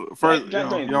 bro. First,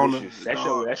 Yona.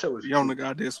 That show was Yona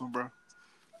got this one, bro.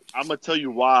 I'm gonna tell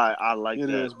you why I like It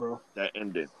that is, bro. that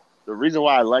ending. The reason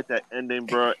why I like that ending,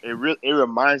 bro, it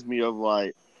reminds me of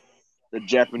like the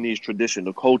Japanese tradition,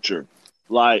 the culture.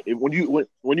 Like when you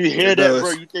hear It that, does.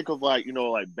 bro, you think of like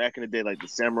like back in the day, like the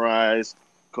samurais,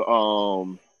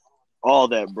 all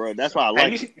that, bro. That's why I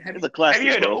like it. It's a classic, Have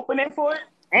you heard the bro. opening for it?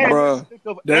 And Bruh,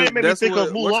 it made me think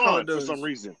of what you call it Mulan for does. some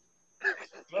reason.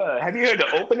 Have you heard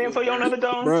the opening for Yona the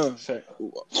Dawn? Bro.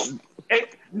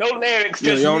 No lyrics,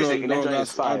 Yeah, just y'all music. know, And that joint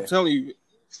is fire. I'm telling you,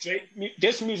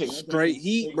 Just music. straight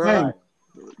heat, bro. Man.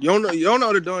 Y'all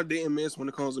know the Dawn didn't miss when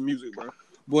it comes to music, bro.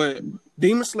 But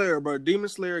Demon Slayer, bro. Demon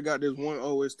Slayer got this one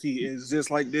OST. It's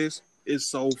just like this. It's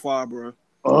so far, bro.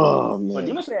 Oh But man,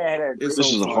 Demon Slayer had a It's this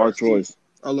so is a far. hard choice,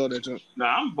 I love that jump. Nah,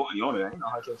 I'm born Yona. That ain't no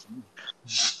hard choice for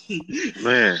me.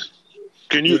 man.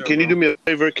 Can you Yeah, do me a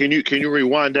favor? Can you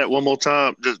rewind that one more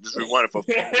time? Just rewind it for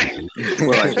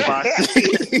like 5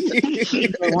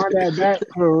 seconds. I want that back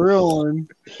for a real one.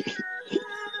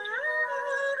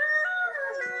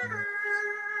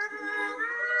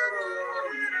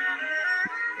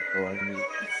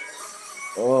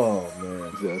 Oh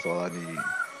man, that's all I need.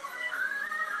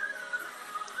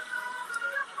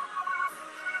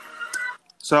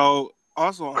 So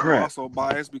also, I'm Crap. also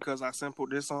biased because I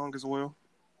sampled this song as well.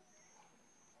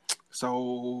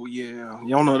 So yeah,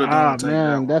 y'all know the Dawn take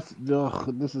Man, that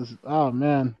this is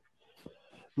man.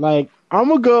 Like I'm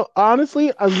gonna go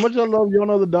honestly. As much as I love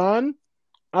Yona the Dawn,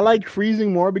 I like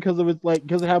Freezing more because of its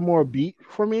because it had more beat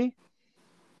for me.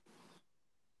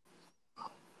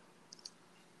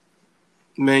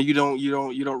 Man, you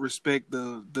don't respect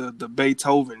the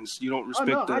Beethovens. You don't Oh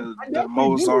no, respect I the definitely do.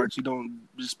 Mozarts. You don't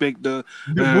respect the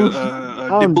Debussy.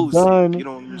 I'm Debussy. done. You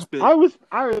don't respect.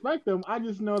 I respect them. I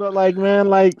just know that, like, man,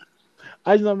 like,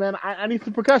 I just know, man, I need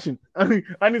some percussion. I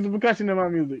need some percussion in my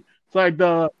music. It's like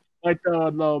the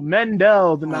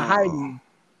Mendels and the Haydn.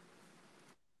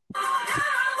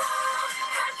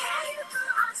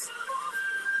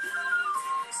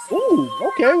 Ooh,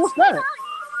 okay, what's that?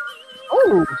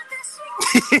 Oh,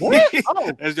 what? Oh,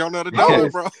 As y'all know the oh,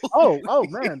 dog, bro. oh,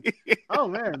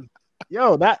 man,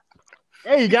 yo, that.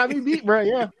 Hey, you got me beat, bro.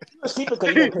 Yeah, Let's keep it because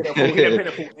he didn't pay the full. He didn't pay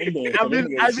the full ending. So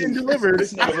I've been delivered.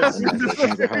 This nigga That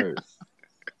kind of hurt.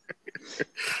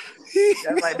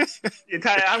 That's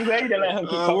like, I'm glad you didn't let him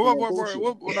keep talking that bullshit.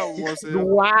 What that one said?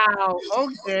 Wow.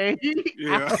 Okay.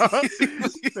 Yeah.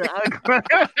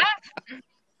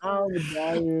 I'm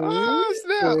dying. Oh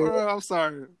snap! I'm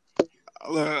sorry.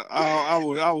 Look, I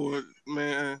would,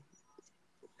 man.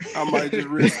 I might just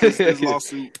risk this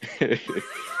lawsuit.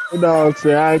 No,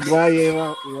 sir. I'm glad you ain't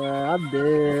out. Yeah, I'm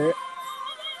dead.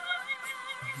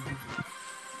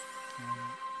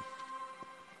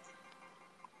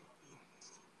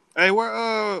 Hey,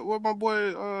 where my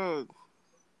boy?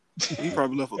 He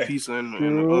probably left a pizza in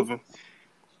the oven.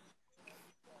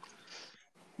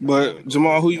 But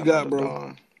Jamal, who you got,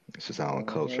 bro? It's just our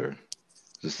culture.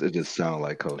 It just sounds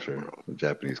like culture,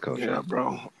 Japanese culture. Yeah,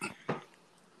 bro.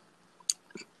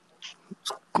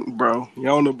 Bro, you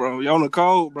on the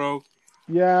code, bro.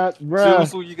 Yeah, bro.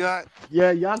 Juice, who you got? Yeah,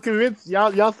 y'all convinced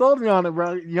y'all sold me on it,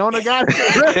 bro. Yona got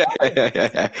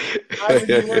it.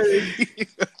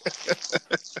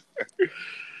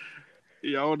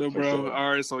 Yona, bro. Sure.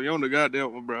 All right, so Yona got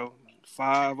that one, bro.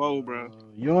 5-0, bro.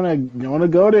 Yona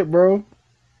got it, bro.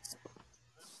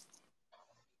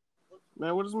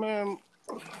 Man, what is man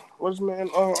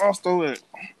Austin at?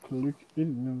 Oh,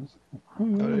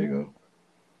 there you go.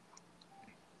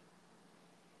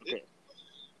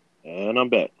 And I'm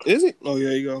back. Is it? Oh,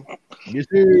 yeah, you go. Yes,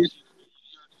 it is.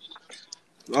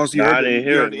 Oh, so I didn't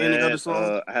hear it, man. I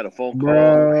had a phone call.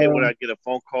 I hate when I get a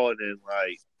phone call and then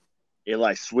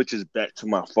it switches back to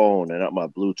my phone and not my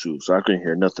Bluetooth, so I couldn't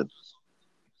hear nothing.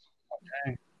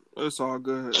 Okay. It's all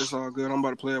good. I'm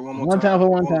about to play it one more time.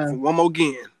 One time. For one more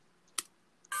again.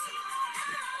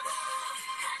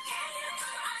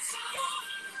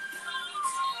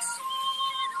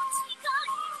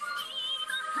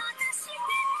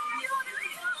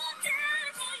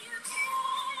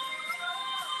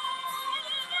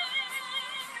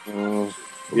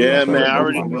 Yeah, man. I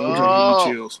already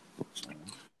chills.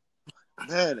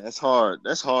 Man, that's hard.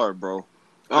 That's hard, bro.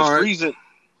 All right.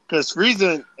 Because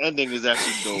Frieza ending is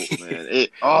actually dope, man.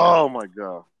 Oh my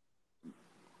god.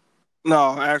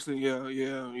 No, actually, yeah.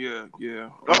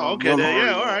 Oh, okay, then,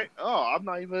 yeah, all right. Oh, I'm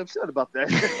not even upset about that.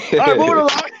 All right, moving along.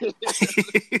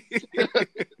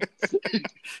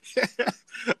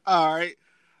 All right.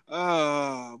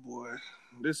 Oh boy,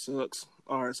 this sucks.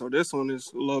 All right, so this one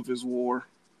is Love is War.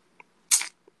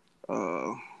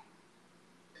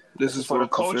 This is for the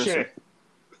culture.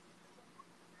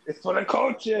 It's for the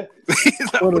culture.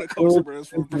 It's not for the culture, bro. It's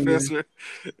for the professor.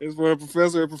 It's for the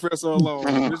professor and Professor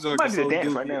alone. This might be the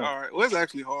dance right now. All right. Well, it's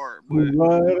actually hard, but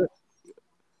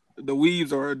the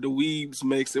weebs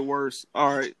makes it worse.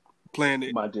 All right. Playing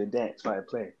it. Might do a dance. Might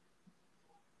play.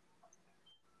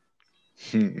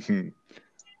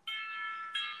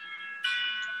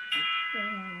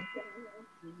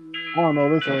 I don't know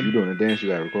this one. If you're doing a dance, you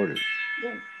gotta record it.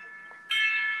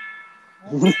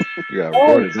 You gotta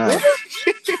record it now.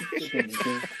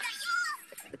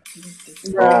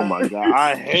 Oh my god,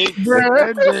 I hate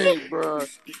the ending, bro.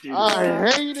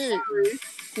 I hate it.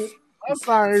 I'm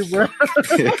sorry, bro.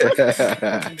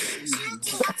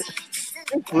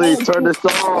 Please turn this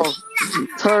off.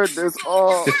 Turn this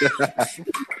off.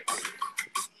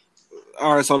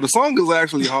 All right, so the song is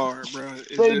actually hard, bro.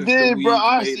 They did, bro.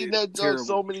 I've seen that joke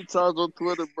so many times on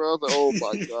Twitter, bro. Like, oh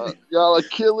my god, y'all are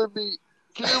killing me.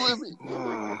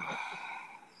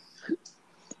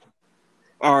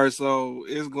 All right, so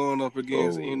it's going up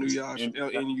against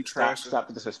Inuyasha. Stop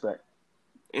the disrespect.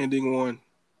 Ending one.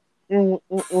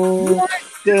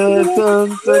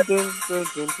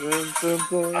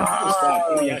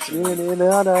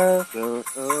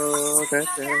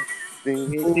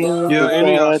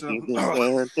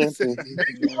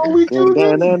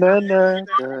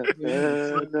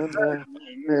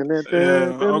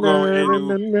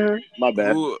 My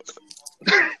bad.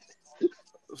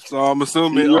 So I'm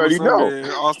assuming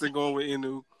Austin going with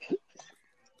Inu.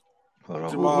 Hold on,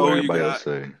 Jamal, what everybody else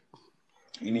say?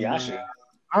 Inuyasha.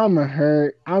 I'm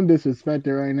hurt. I'm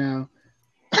disrespected right now.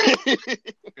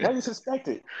 Why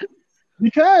disrespected?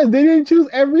 Because they didn't choose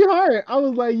Every Heart. I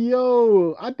was like,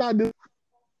 yo, I thought this.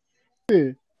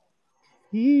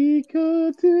 He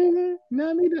could too,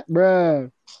 not me that,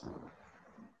 bruh.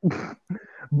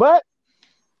 But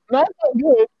that's not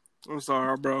good. I'm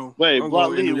sorry, bro. Wait, I'm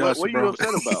Block going Lee, Inuyasha, what you bro.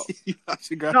 upset about?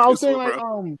 Yashi got No, I was this saying one, like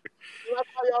bro. that's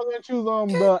how y'all gonna choose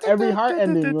the Every Heart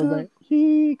ending. It was like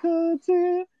he could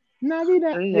too, not me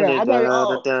that. Yeah, I thought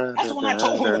Oh, that's the one I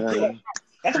told him to pick.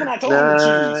 That's the one I told him to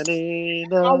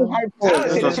choose. I was hyped for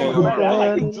Honestly, it. this one's better. I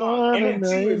like the drunk.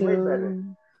 NN2 is way better.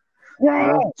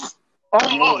 Yeah,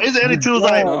 Oh, is it any tunes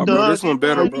like Nah, bro, this one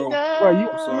better, bro. bro, you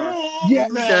I'm sorry. yeah.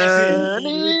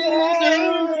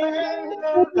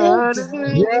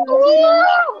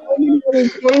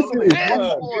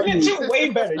 NN2 way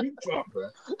better. You drunk, bro.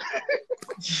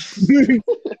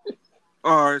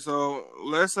 All right, so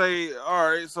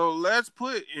let's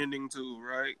put ending 2,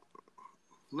 right?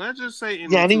 Let's just say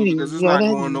ending 2 because it's not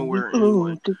going nowhere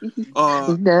anyway.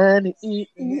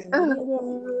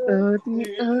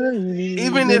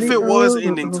 Even if it was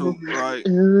ending 2, right?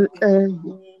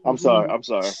 I'm sorry.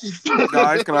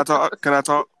 Guys, can I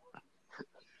talk?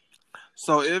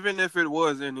 So even if it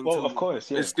was ending 2, Of course,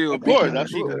 yeah. it's still Of course, beating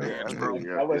absolutely. Chica ass, bro.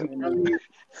 Yeah. That wasn't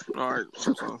All right,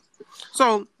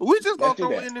 so we just gonna Let's do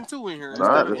throw that. ending 2 in here All instead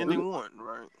right, of let's do ending 1,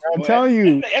 right? I'm telling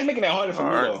you. That's making it harder for me,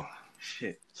 All right. though.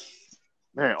 Shit.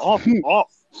 Man,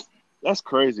 that's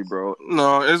crazy, bro.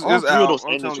 No, it's All three out. of those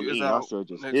I'm endings telling from you, it's Inuyasha out. are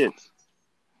just Next hits.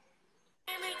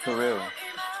 For real.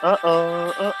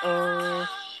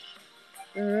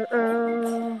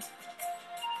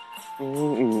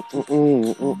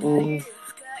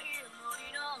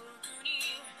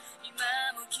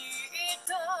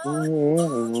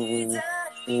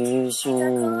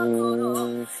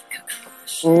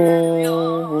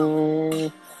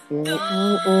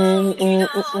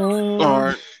 All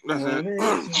right, that's it.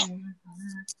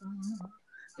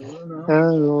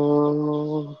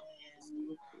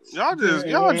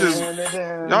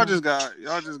 Y'all just got.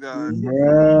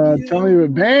 Bruh, tell me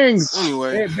it bangs.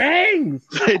 Anyway, It bangs.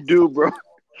 They do, bro.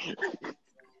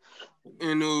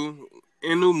 Inu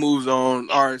moves on.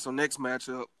 All right, so next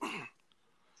matchup.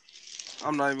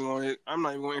 I'm not even going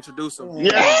to introduce him.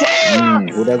 Yeah.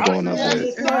 What that's going up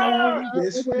with?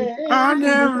 I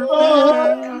never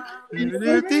felt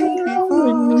anything before,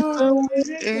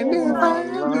 and if I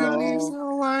ever need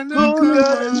someone to come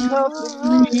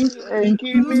on, And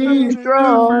keep who's me gonna comfort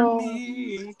strong.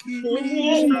 me and keep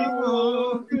me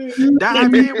strong? Die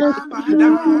me while I die.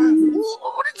 Ooh,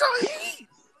 did y'all hear?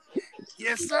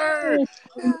 Yes, sir.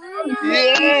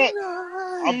 Yeah.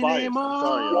 I'm biased. I'm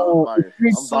sorry, y'all. I'm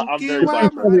biased. I'm very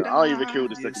biased. I don't even care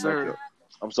with the second matchup.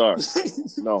 I'm sorry.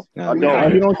 No, I we don't.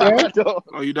 got You don't care? I don't.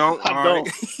 Oh, you don't? I All don't.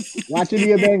 right. Watch it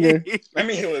be a banger. Let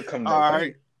me hear what comes All up.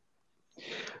 right.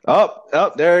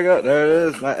 Up, there you go. There it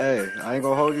is. Hey, I ain't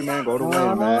gonna hold you, man. Go to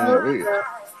win, man.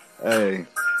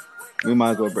 We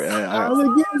might as well break.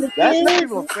 That's not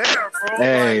even fair, bro.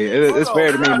 Hey, it's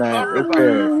fair to me, man. It's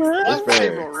fair. That's not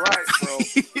even right, bro.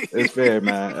 It's fair,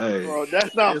 man. Hey, Bro,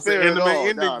 that's not It's fair an at anime all.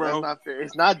 ending, Nah, bro. that's not fair.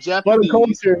 It's not For Japanese. the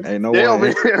culture. hey, no They one, over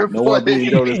here no one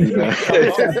beating Jodeci, man.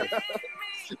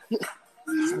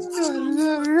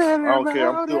 I don't care.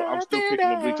 I'm still picking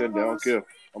the Bleach ending. I don't care.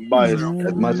 I'm biased.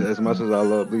 As much as I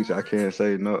love Bleach, I can't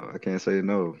say no. I can't say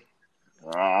no.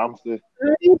 I'm still.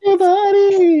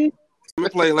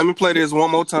 Let me play this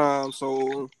one more time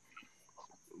so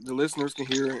the listeners can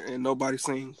hear it and nobody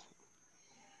sings.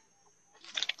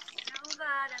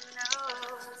 Nobody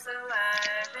knows who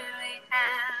I really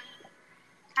am.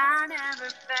 I never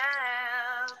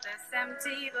felt this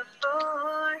empty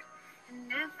before.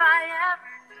 And if I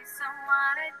ever need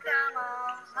someone to come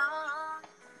along,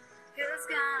 who's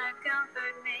gonna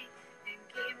comfort me and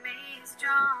keep me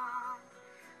strong?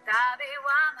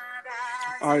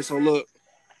 All right, so look.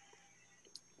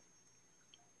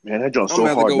 Man, that joint's I'm so gonna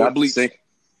have to hard go not with to Bleach. sing.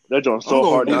 That joint's so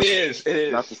hard It not is.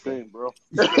 not to sing, bro.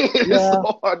 It's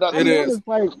so hard not It to is. It's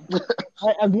like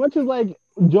as much as like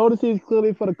Jodeci is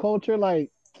clearly for the culture,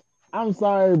 like I'm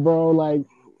sorry, bro. Like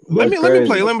Let me play That's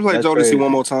Jodeci crazy.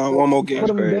 one more time, one more game.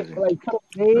 That's crazy. cut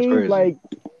That's days, crazy. like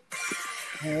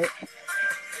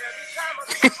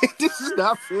This is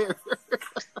not fair.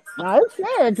 nah, it's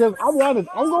fair because I'll be honest,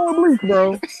 I'm going Bleach,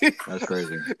 bro. That's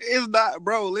crazy. It's not,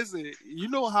 bro. Listen, you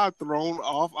know how thrown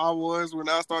off I was when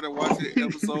I started watching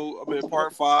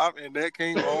part 5, and that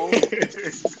came on.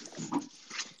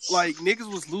 Like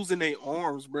niggas was losing their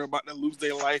arms, bro, about to lose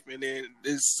their life, and then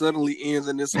it suddenly ends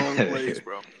and this song plays,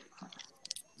 bro.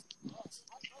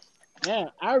 Yeah,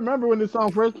 I remember when this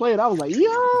song first played, I was like,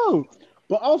 yo.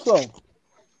 But also,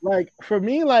 like for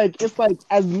me, like it's like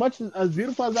as much as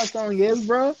beautiful as that song is,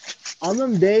 bro. On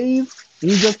them days,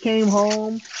 you just came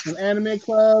home from anime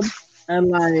club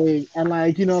and that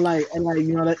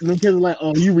the kids are like,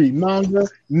 oh, you read manga,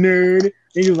 nerd.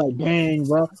 And you're like, dang,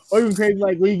 bro. Or even crazy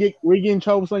like when you get in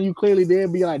trouble for something you clearly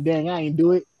did, but you're like, dang, I ain't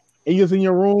do it. And you're just in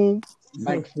your room,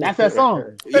 like that's that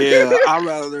song. Yeah, I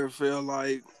rather feel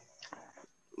like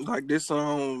this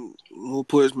song will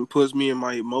puts me in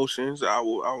my emotions. I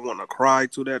want to cry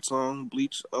to that song.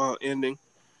 Bleach ending.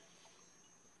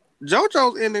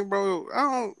 JoJo's ending, bro.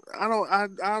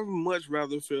 I much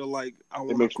rather feel like I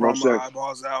want to cry my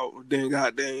eyeballs out than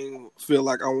goddamn feel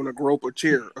like I want to grope a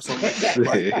chair or something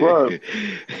like that.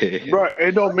 Like, bro,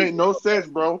 it don't make no sense,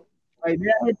 bro. Like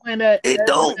they're playing that. It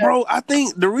don't, bro. I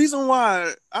think the reason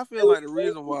why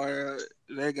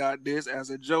they got this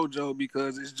as a JoJo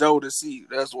because it's Jodeci.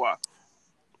 That's why.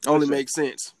 Only makes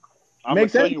sense. I'm gonna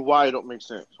tell you why it don't make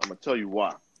sense. I'm gonna tell you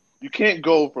why. You can't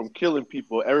go from killing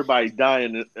people, everybody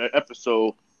dying in an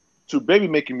episode, to baby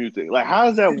making music. Like, how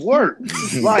does that work?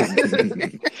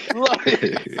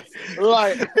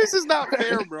 like, this is not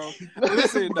fair, bro.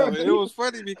 Listen, though, it was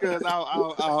funny because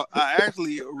I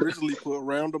actually originally put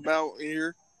Roundabout in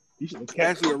here.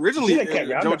 Originally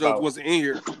JoJo's wasn't in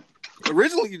here.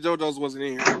 Originally JoJo's wasn't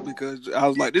in here because I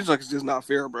was like, this is just not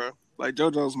fair, bro. Like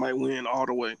JoJo's might win all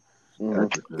the way,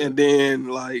 and then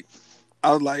like.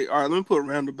 I was like, all right, let me put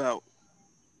Roundabout.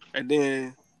 And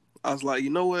then I was like, you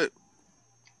know what?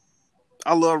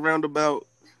 I love Roundabout,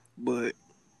 but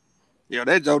yeah,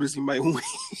 that Jodeci might win.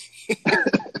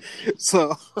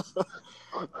 So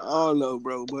I don't know,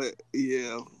 bro, but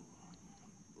yeah.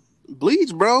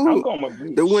 Bleach, bro. I'm going with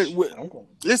Bleach.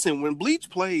 Listen, when Bleach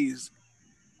plays,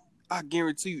 I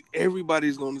guarantee you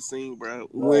everybody's gonna sing, bro.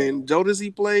 When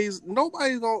Jodeci plays, who's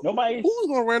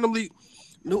gonna randomly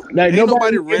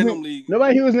nobody randomly.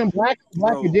 Nobody who was in black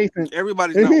adjacent.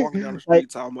 Everybody's not walking down the street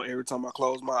talking about every time I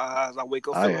close my eyes, I wake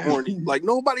up feeling horny. Like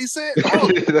nobody said, "Oh,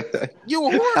 you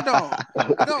a horn dog."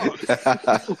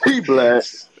 He black.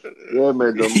 Yeah,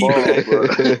 man, the ball, bro.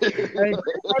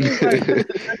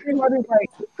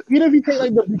 Even if you take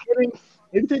like the beginning,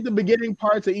 if you take the beginning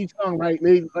parts of each song, right?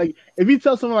 Like if you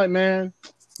tell someone like, man.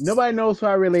 Nobody knows who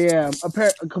I really am.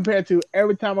 Compared to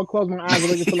every time I close my eyes, I'm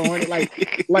looking for the hornet.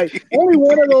 Like only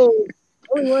one of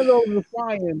those is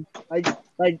flying. Like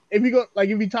if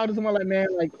you talk to someone like man,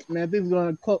 things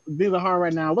are hard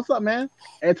right now. What's up, man?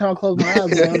 Every time I close my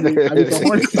eyes, I be the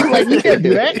hornet. Like you can't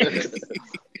do that.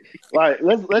 Like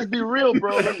let's be real,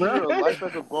 bro. Let's be real. Life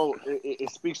as a boat, it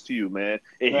speaks to you, man.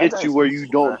 It hits you where you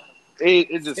don't.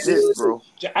 It just hits, bro.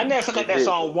 I never forgot that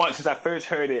song once since I first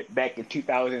heard it back in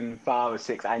 2005 or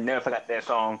 6. I never forgot that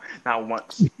song not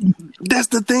once. That's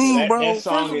the thing, bro. That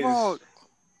song First of all,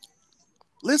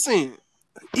 listen,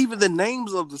 even the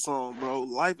names of the song, bro.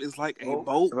 Life is like a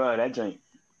boat. Bro, that drink.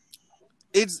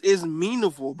 It's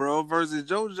meaningful, bro. Versus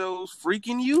JoJo's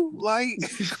freaking you. Like,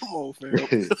 come on, fam.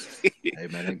 Hey,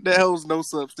 man, that holds no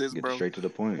substance, bro. Straight to the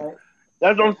point.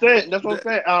 That's what I'm saying.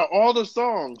 Out of all the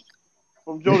songs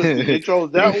from Jodeci, they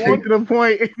chose that one. To the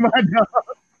point, my dog.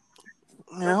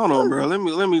 Man, hold on, bro. Let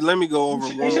me go over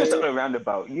one. You should start a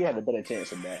Roundabout. You had a better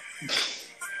chance of that.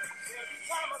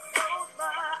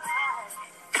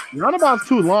 Roundabout's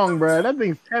too long, bro. That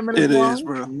thing's 10 minutes long. It is,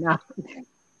 bro. Nah.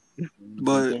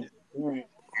 But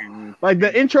like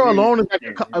the intro alone is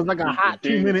like a hot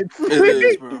 2 minutes. It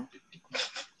is, bro.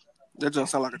 That doesn't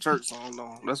sound like a church song,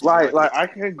 though. That's like I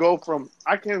can go from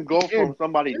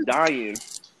somebody dying.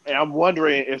 And I'm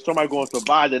wondering if somebody going to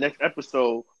survive the next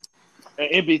episode. And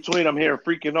in between, I'm hearing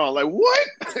freaking on. Like, what?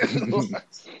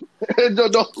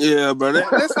 Yeah, bro.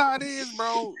 That's how it is,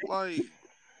 bro. Like,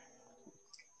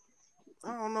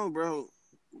 I don't know, bro.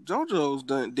 JoJo's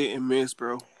didn't miss,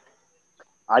 bro.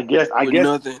 I guess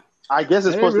nothing. I guess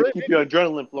it's supposed to keep your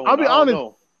adrenaline flowing. I'll be honest.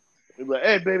 Know. Like,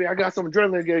 hey, baby, I got some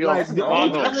adrenaline getting on. That's the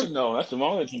wrong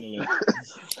adrenaline.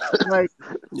 Like,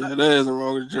 yeah, that isn't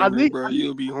wrong with adrenaline, bro.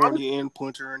 You'll be horny and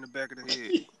punch her in the back of the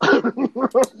head.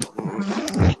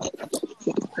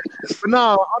 But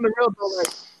no, on the real though,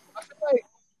 I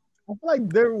feel like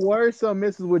there were some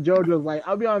misses with JoJo's. Like,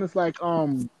 I'll be honest, like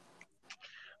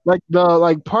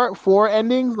the part 4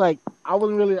 endings, like I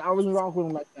wasn't wrong with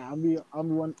them like that.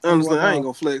 Honestly, I ain't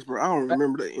gonna flex, bro. I don't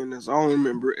remember the endings. I don't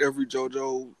remember every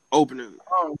JoJo opening.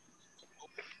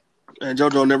 And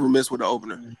JoJo never missed with the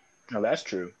opener. No, that's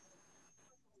true.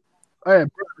 Oh, yeah,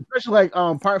 bro, especially like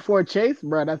part 4 Chase,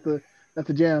 bro. That's the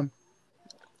jam.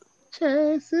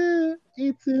 Chase it,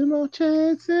 no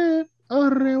chase it. Nah,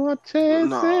 bro.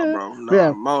 Nah.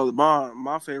 Yeah.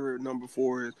 My favorite number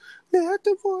 4 is Let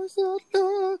the Voice of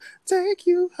Love Take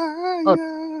You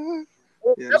Higher.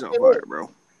 Yeah, jump fire, bro.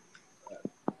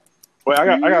 Wait, I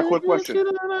got a quick question. Is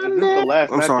this the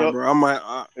last I'm sorry, matchup? bro. I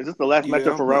might. Is this the last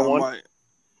matchup for but round I one? might.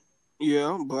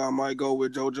 Yeah, but I might go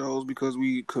with JoJo's because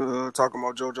we talking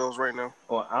about JoJo's right now.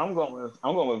 Well, I'm going with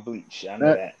Bleach. I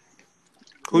know that.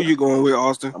 Who you going with,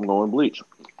 Austin? I'm going Bleach.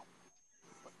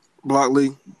 Block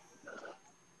Lee.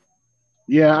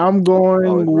 Yeah, I'm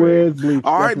going with Bleach.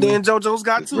 All right, definitely. then JoJo's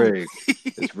got It's two. rigged.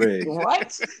 It's rigged.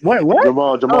 What? Wait, what?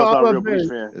 Jamal's Oh, not a I real was Bleach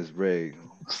saying. fan. It's rigged.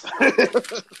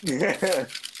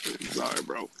 Sorry,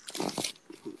 bro.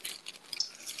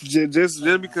 Just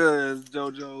because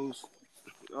JoJo's,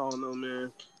 I don't know,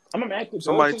 man. I'm gonna ask you.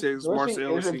 Somebody takes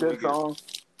Marcel is a and good see what song,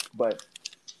 but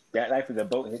that life is a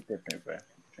boat hit different, bro.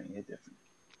 Hit different.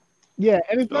 Yeah,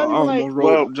 and it's I not even like almost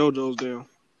wrote JoJo's down.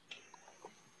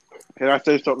 Can I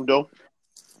say something though?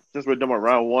 Since we're done with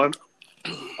round one,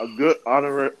 a good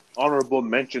honorable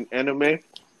mention anime.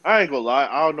 I ain't gonna lie,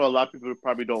 I don't know, a lot of people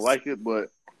probably don't like it, but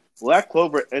Black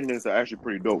Clover endings are actually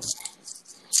pretty dope.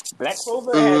 Black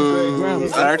Clover has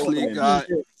good. I actually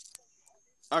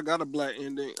I got a black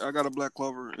ending. I got a Black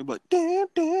Clover. It's like damn.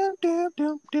 I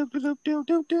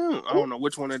don't know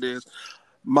which one it is.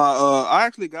 I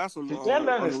actually got some. You have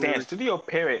to understand, Studio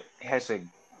Parrot has they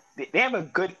have a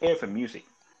good ear for music.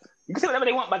 You can say whatever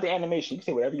they want about the animation. You can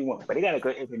say whatever you want, but they got a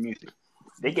good ear for music.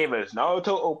 They gave us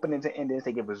Naruto openings and endings.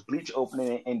 They gave us Bleach opening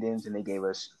and endings, and they gave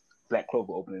us Black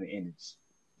Clover opening and endings.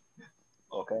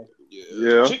 Okay.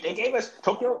 Yeah. They gave us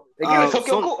Tokyo. They gave us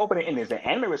Tokyo Ghoul opening endings. The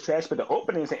anime was trash, but the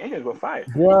openings and endings were fire.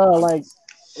 Bruh, like,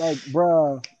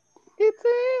 bruh. It's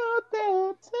out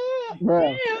there,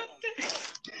 bruh.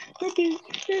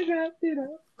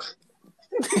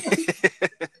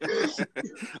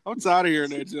 I'm tired of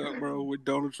hearing that joke, bro, with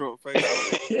Donald Trump face.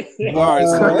 All right,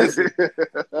 so listen.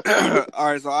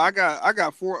 All right, so I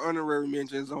got 4 honorary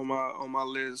mentions on my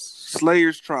list.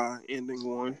 Slayer's Try ending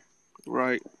 1,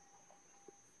 right?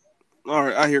 All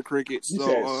right, I hear crickets,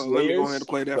 so let me go ahead and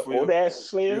play that for you. Old ass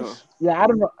Slayers. Yeah, I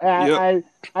don't know.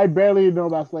 I barely know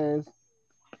about Slayers.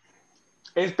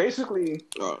 It's basically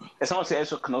it's on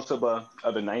Tetsuya Konosuba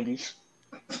of the 90s.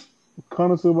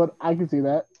 Konosuba, I can see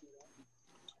that.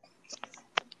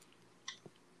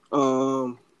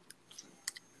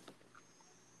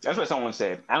 That's what someone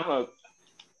said. I don't know.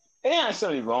 It ain't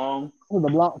necessarily wrong. The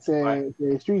block said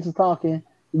the streets is talking.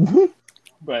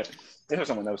 But that's what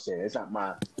someone else said. It's not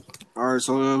mine. All right,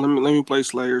 so let me play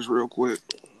Slayers real quick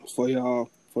for y'all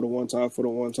for the one time.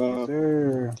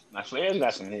 Sure. My Slayers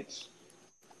got some hits.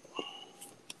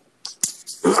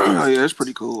 Yeah, it's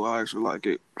pretty cool. I actually like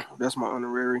it. That's my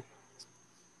honorary.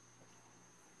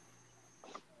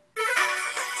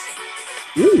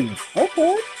 Ooh,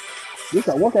 okay. This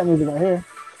got workout music right here.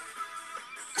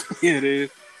 Yeah, it is.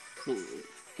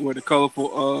 With the colorful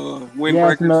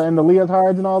windbreakers. Yes, and the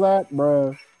leotards and all that,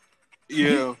 bro.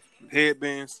 Yeah,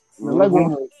 headbands. The leg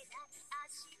warmers.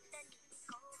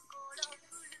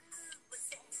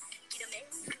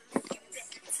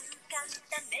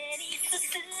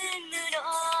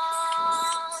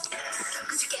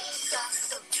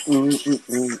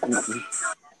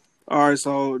 All right,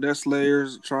 so that's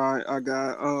Slayers. Try. I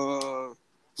got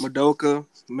Madoka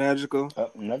Magical.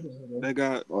 They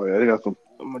got they got some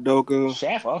Madoka.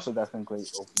 Shaft also got some great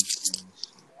openings.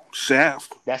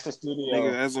 Shaft. That's the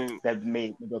studio that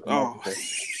made Madoka Magical.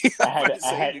 I had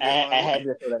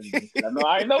to throw that.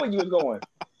 I know where you was going.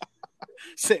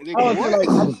 I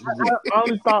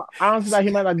honestly thought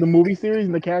he meant like the movie series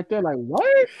and the character. Like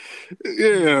what?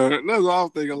 Yeah, that's what I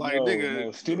was thinking. Like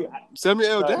nigga,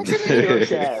 Samuel Jackson. Studio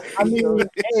Shaft. I mean,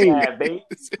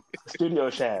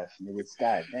 Studio Shaft. Nigga,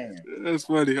 God damn. That's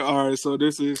funny. All right, so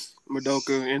this is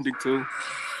Madoka ending 2.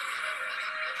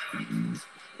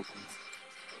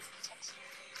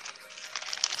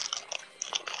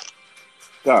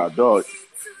 God, dog.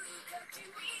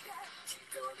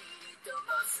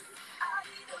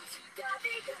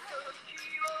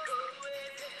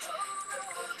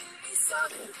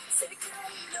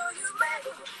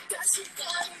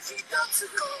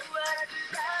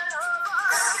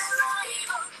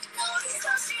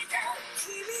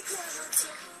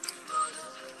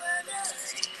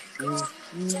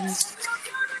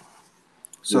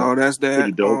 So that's that.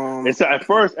 Pretty dope. It's at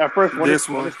first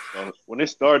when it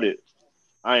started,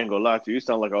 I ain't gonna lie to you. It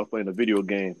sounded like I was playing a video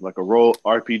game, like a role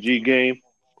RPG game,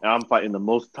 and I'm fighting the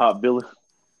most top villain.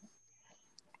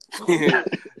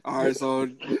 All right, so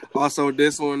also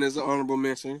this one is an honorable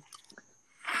mention.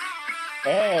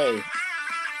 Hey.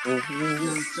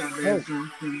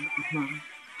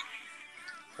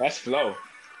 That's flow.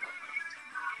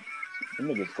 Them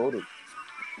niggas quoted.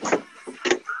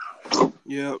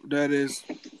 Yep, that is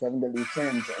 7 Deadly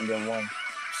Sins and then 1.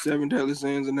 7 Deadly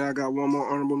Sins, and now I got one more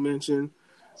honorable mention.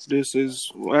 This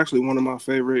is actually one of my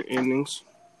favorite endings.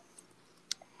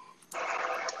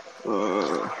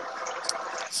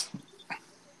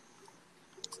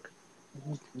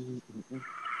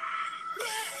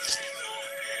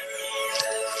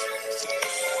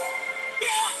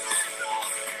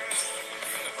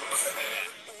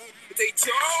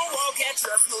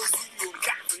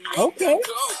 Okay.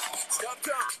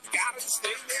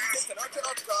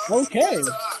 Okay.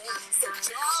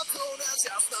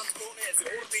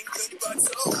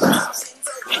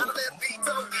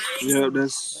 Yeah,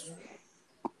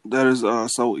 that is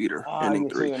Soul Eater ending you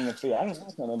 3. see in the tree. I don't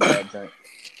remember that joint.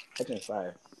 That joint's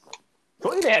fire.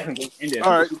 So he had some good endings.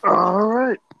 All right, All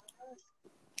right.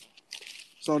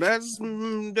 so that's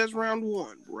round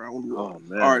 1. Round 1. Oh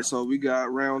man. All right, so we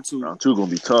got round 2. Round 2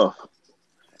 gonna be tough.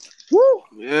 Woo!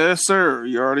 Yes, sir.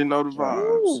 You already know the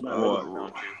vibes.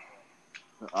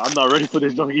 I'm not ready for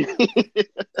this donkey.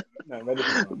 Not ready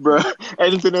for that. Bro,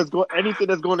 anything that's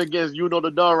going against you know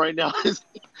the Don right now is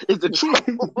the truth.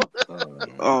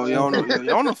 Oh, y'all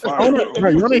on the fire. Bro,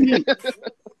 you wanna hear?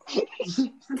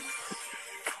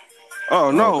 Oh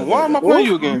no, why am I playing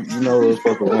you again? You know who's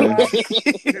supposed to win.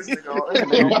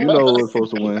 You know who's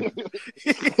supposed to win.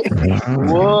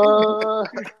 What?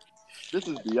 This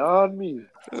is beyond me.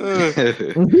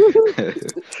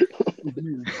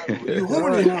 You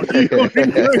horny.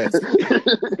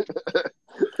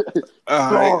 All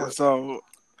right, so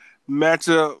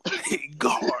matchup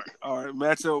guard. All right,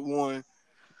 matchup 1.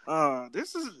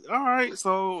 This is all right.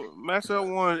 So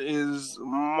matchup 1 is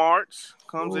March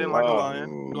comes in like a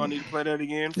lion. Do I need to play that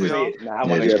again for y'all? Nah, I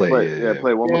want just to play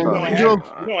play one more time.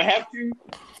 You don't have to,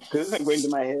 because it's not going to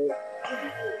my head.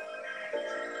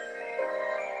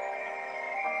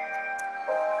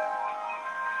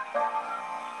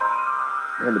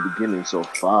 Man, the beginning so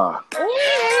far.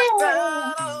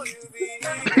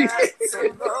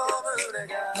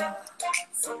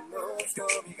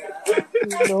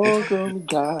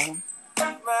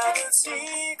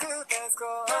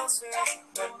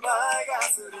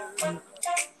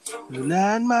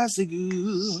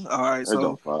 All right, That's so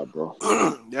on fire, bro.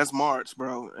 that's March,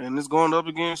 bro, and it's going up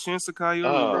against Shinsekai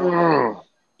Yori, bro.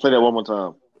 Play that one more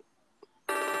time.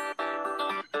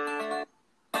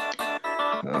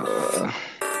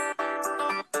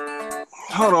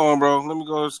 Hold on, bro. Let me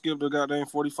go skip the goddamn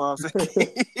 45 seconds.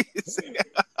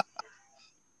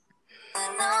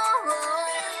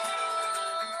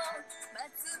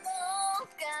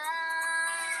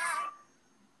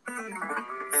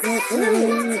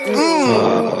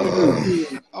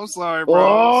 I'm sorry,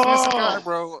 bro. Oh. Shinsekai,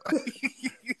 bro.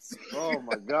 Oh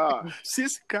my god.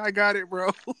 Shinsekai got it,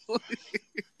 bro.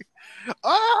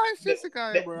 Oh,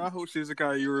 Shinsekai, bro. I hope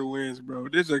Shinsekai Yuri wins, bro.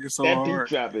 This nigga so That beat hard.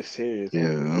 drop is serious.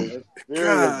 Yeah.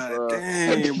 God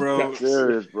dang, bro.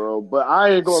 Serious, bro. But I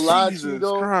ain't gonna lie to you Jesus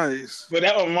though. Christ. But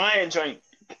that Lion joint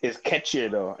is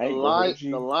catchier though. I The ain't gonna hold the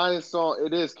you. Lion song,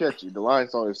 it is catchy. The Lion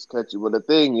song is catchy, but the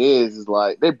thing is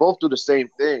like they both do the same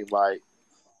thing. Like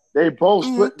they both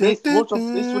they switch up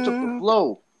the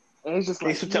flow, and it's just They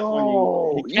like switch up on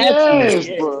you. yes,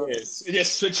 Yeah, bro. yes. They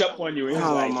just switch up on you. It's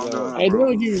Oh like, my yo. God. Hey, they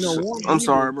don't give you no warning. I'm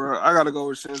sorry, bro. I gotta go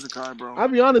with Shinsekai, bro. I'll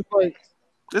be honest, like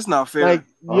It's not fair.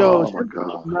 yo, Oh my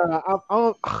god.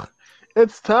 nah,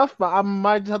 it's tough, but I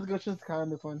might just have to go Shinsekai on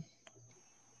this one.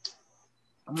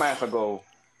 I might have to go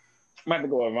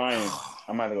with Ryan.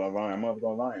 I'm gonna go with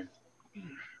Ryan.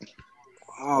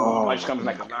 Oh, March comes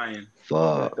like a lion.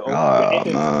 Fuck. The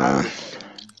Man.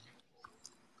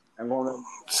 I'm going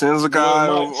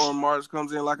Shinsekai or March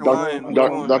comes in like a lion. Which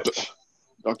one?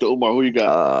 Dr. Umar, who you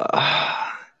got?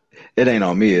 It ain't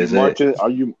on me, is it? Marching? Are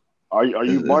you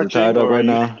Is it marching tied up or right are you-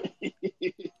 now?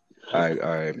 All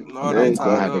right. No, I'm they gonna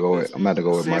tied have to up. go with. I'm gonna have to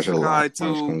go with Marshall. Shinsekai March to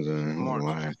comes in. March.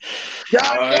 Lion.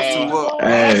 That's 2 up.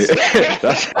 Hey,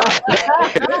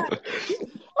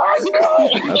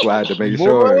 that's why I had to make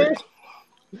sure.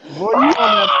 Boy, you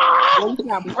on that? Boy, you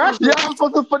got pressure. Yeah, I'm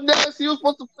supposed to finesse. You was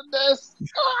supposed to finesse.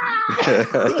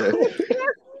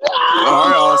 All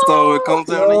right, Austo, it comes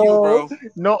down to you, bro.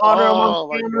 No honor Oh among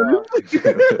my family.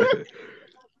 god.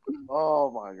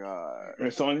 Oh my god.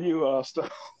 It's on you,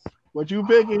 stuff. What you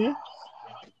picking?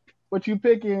 What you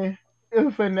picking?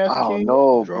 Finesse I don't King.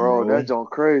 know, Drum bro. roll. That joint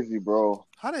crazy, bro.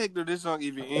 How the heck did this song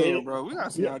even end, bro? We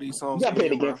gotta see how these You songs gotta play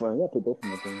the end, game bro. for him. You gotta play both of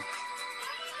them. Thing.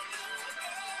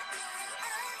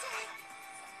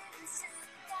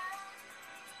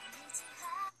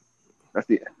 That's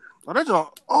the Oh, that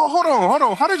y'all. Oh, hold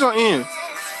on. How did y'all end?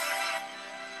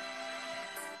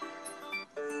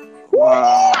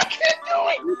 Wow.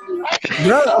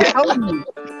 Bro, I'm telling you.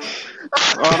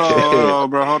 Hold on,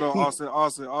 bro. Hold on,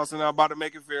 Austin. I'm about to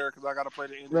make it fair because I gotta play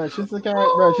the end. Bro,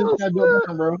 Shinsekai do it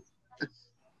different, bro.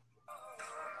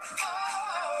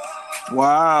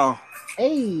 Wow.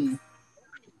 Hey,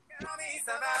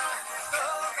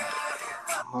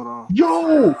 Hold on.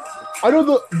 yo, I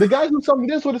know the guy who sung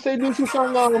this were the same dudes who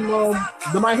sung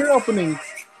the My Hero opening.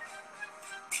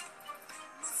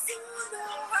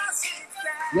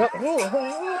 Yep.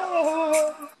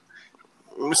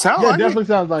 Sound Yeah, like definitely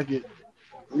sounds like it.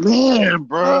 Man,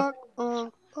 bro. it.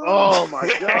 Oh my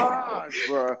gosh,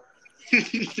 bro.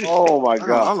 Oh my I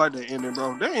god. like that ending,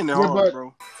 bro. That ending Yeah, hard,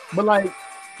 bro. But like,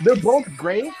 they're both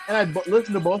great, and I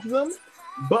listen to both of them.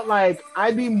 But like,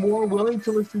 I'd be more willing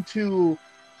to listen to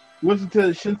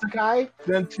Shinsekai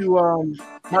than to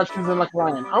Martians and Like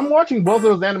Lion. I'm watching both of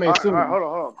those animes All right, soon. hold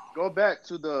on. Go back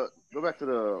to the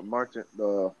Martin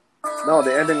the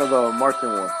ending of the Martin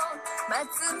one.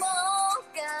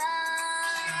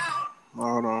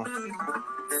 Hold on.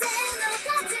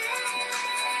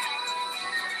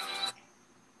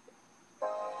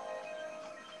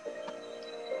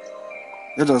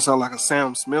 It doesn't sound like a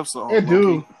Sam Smith song. It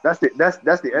do. That's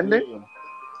the ending?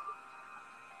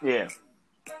 Yeah.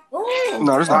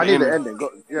 No, that's Oh, not I the need ending. the ending. Go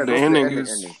The to ending ending.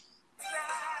 is-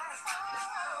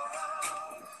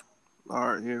 All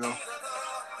right, here you go.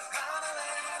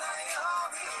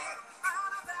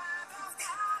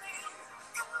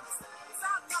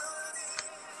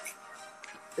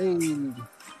 Hey.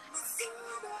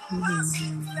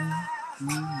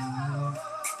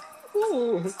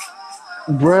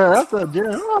 Bruh, that's a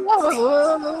jam.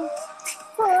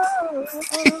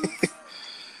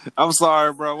 I'm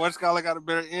sorry, bro. What's Scholar got a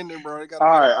better ending, bro? They got a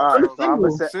All better right. outro. So I'm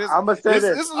gonna say This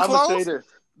this. is I'm gonna say close. this.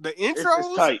 The It's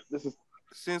intros, tight. This is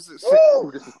since this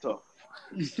is tough.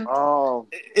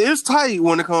 it's tight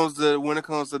when it comes to the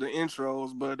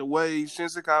intros, but the way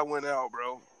Shinsekai went out,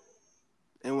 bro,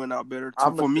 it went out better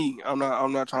for me. I'm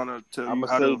not trying to tell I'm you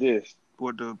gonna how say to this.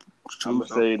 what to choose. I'm gonna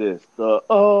say this. The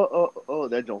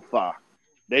that don't fire.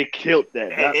 They killed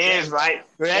that. It is, right?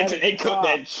 They killed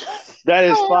that. That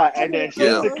is fire. And then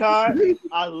Yeah. Shinsekai,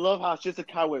 I love how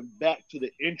Shinsekai went back to the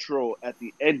intro at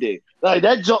the ending. Like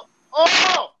that jump.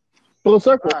 Oh! Full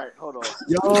circle. All right, hold on.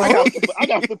 Yo, I got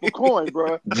to flip a coin,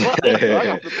 bro. I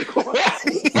got to flip a coin.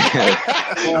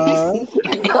 Oh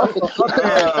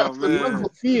man, love to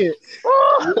see it.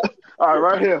 All right,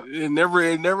 right here. it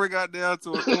never got down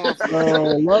to a coin flip.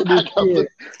 Love to see it.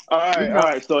 All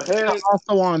right. So heads.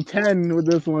 Also on 10 with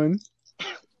this one.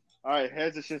 All right,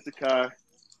 heads is Shinsekai,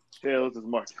 tails is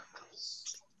Martin.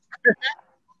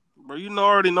 Bro, you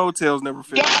already know Tails never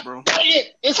fails, bro.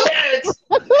 It's heads.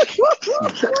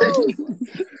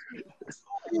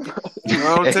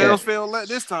 Well, Tails failed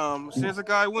this time.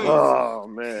 Shinsekai wins. Oh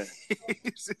man.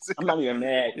 I'm not even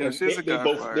mad. Yeah, they Shinsekai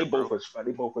both fire,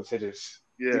 was hitters.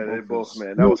 Yeah, they both,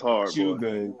 man. That was hard, Too boy.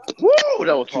 good. Woo,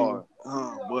 that was hard.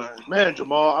 Oh boy. Man,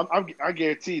 Jamal, I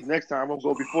guarantee next time I'm gonna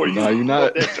go before you. No, you're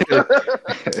not.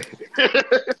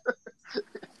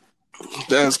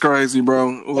 That's crazy,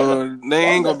 bro. Well, they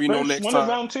ain't gonna be no next one of time.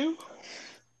 round two?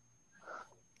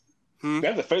 Hmm?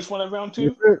 That's the first one of round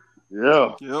two?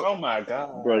 Yeah. Yep. Oh my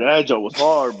god. Bro, that joke was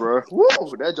hard, bro.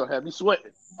 Woo, that joke had me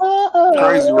sweating.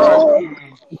 Crazy, right?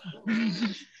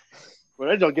 Bro,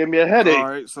 that joke gave me a headache. All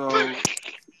right, so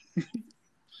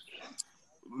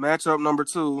matchup number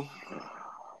 2.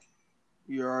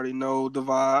 You already know the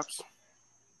vibes.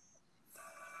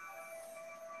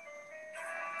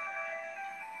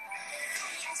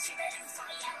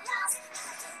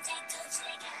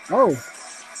 Oh,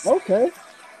 okay.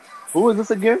 Who is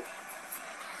this again?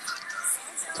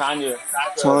 Tanya.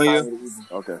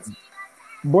 Okay.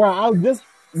 Bro, this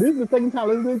is the second time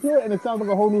listening to it, and it sounds like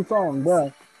a whole new song,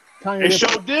 bro. Tanya, It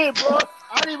sure did, bro.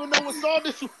 I didn't even know what song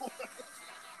this was.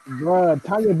 bro.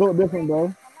 Tanya built different,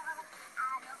 bro.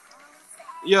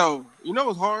 Yo, you know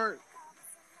what's hard?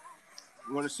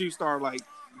 When she started like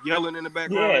yelling in the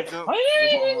background. Yeah. and jump,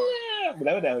 it's hard.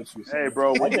 Whatever that was. Hey,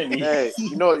 bro. Hey,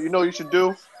 you know what you should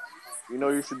do? You know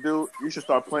what you should do? You should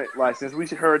start playing, like, since we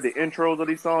heard the intros of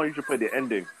these songs, you should play the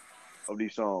ending of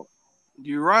these songs.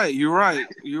 You're right.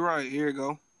 Here you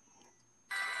go.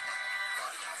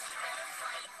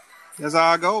 That's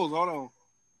how it goes. Hold on.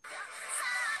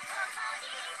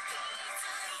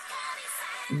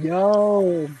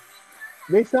 Yo,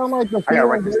 they sound like the. I gotta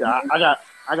write this down.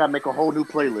 I gotta make a whole new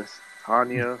playlist.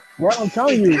 Tanya. Bro, I'm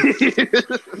telling you.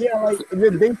 Yeah, like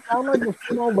they sound like the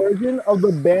female version of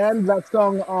the band that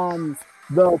sung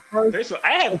the first.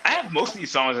 I have most of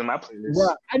these songs in my playlist. Bro,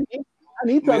 I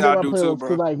need to Yeah, I update my do too, playlist bro.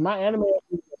 because like my anime.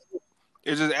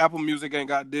 It's just Apple Music ain't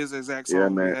got this exact song. Yeah,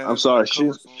 man. It has I'm sorry.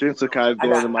 cover songs. Shinsekai's I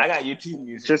going to my got YouTube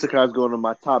music. Shinsekai's going to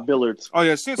my top billards. Oh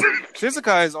yeah,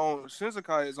 Shinsekai is on.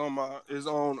 Shinsekai is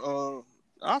on.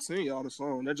 I'll send y'all the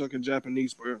song. That's like in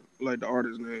Japanese, but like the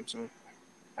artist name. So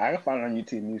I can find it on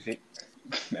YouTube Music.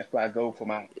 That's why I go for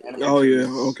my anime. Oh yeah,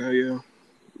 tunes. okay,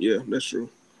 yeah, that's true.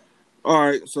 All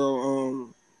right, so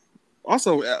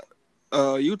also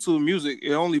YouTube Music,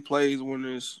 it only plays when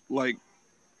it's like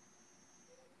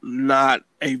not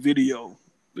a video,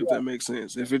 if that makes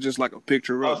sense. If it's just like a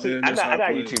picture Oh, up see, there, I that's how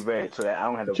got it plays. YouTube Red, so that I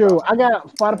don't have to. True. browse. I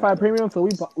got Spotify Premium, so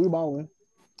we balling.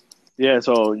 Yeah,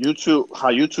 so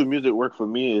how YouTube Music work for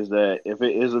me is that if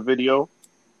it is a video,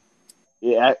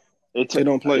 it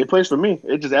don't play. it plays for me.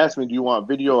 It just asks me, do you want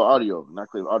video or audio? Not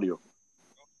click audio.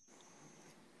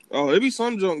 Oh, it be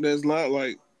some junk that's not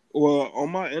like. Well, on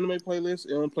my anime playlist, it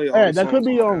don't play all Yeah, the that could songs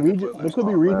be on on there. region. But, There could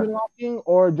be Oh, man. region locking,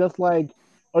 or just like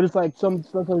some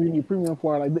stuff that you need premium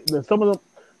for. Like some of them,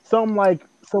 some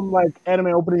anime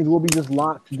openings will be just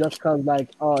locked just because like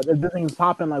if this thing's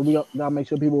popping, like we gotta make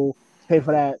sure people pay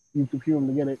for that YouTube Premium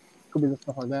to get it. Could be just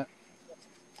stuff like that.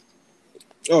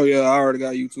 oh yeah, I already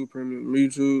got YouTube Premium.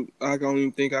 YouTube, I don't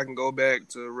even think I can go back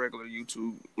to regular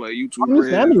YouTube. Like YouTube Red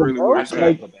is Understandable, really bro. where I it's can't at.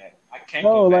 Like, go back. I can't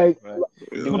no, go back. like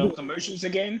Bro. Doing those commercials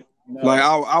again? No. Like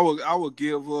I would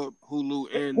give up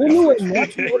Hulu and Hulu Netflix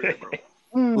and for YouTube Red, bro.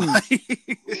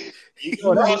 you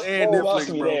Oh, that's- lost, and you lost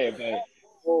Netflix, me bro. there,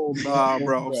 but Nah,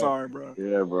 bro, I'm Bro. sorry, bro.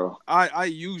 Yeah, bro. I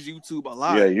use YouTube a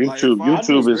lot. Yeah, Like, YouTube. if I-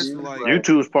 YouTube is especially, like,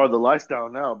 YouTube is part of the lifestyle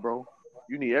now, bro.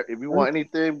 You need if you want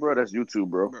anything, bro. That's YouTube,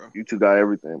 bro. Bro. YouTube got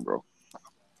everything, bro.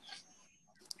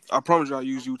 I promise you, I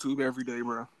use YouTube every day,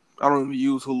 bro. I don't even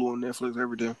use Hulu and Netflix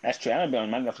every day. that's true. I haven't been on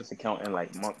my Netflix account in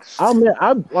like months.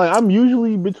 I'm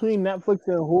usually between Netflix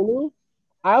and Hulu.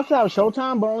 I also have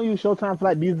Showtime, but I only use Showtime for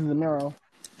like Deez and Zamero.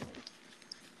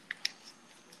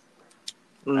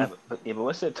 Mm. But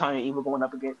what's the Tanya Evil going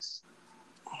up against?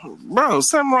 Bro,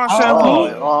 Samurai Oh,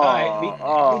 Champloo. All right,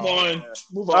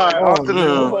 move on. All right, on to the Yeah.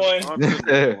 next Move one. on. On to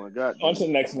the next one. God On to the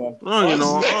damn. next one. I don't even know.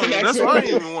 On to the next That's why I one.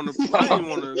 didn't even want to. I didn't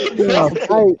want to. Yeah,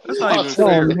 That's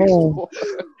not even oh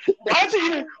fair.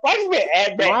 man, Why you been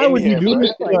add back why in would you here, do bro?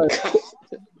 this to us?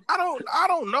 I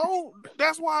don't know.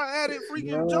 That's why I added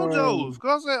freaking Bro. JoJo's.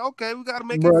 Cause I said, okay, we gotta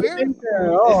make Bro, it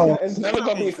fair. It's never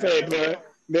gonna be fair, bro.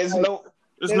 There's no.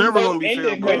 It's there's never no gonna be fair,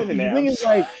 ending bro. better than The that. thing is,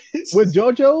 like with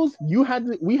JoJo's,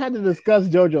 we had to discuss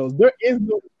JoJo's. There is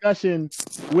no discussion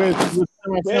with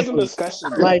Samurai There's no Champloo. discussion.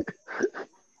 Like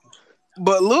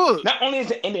But look, Not only is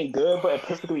the ending good, but it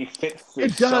perfectly fits the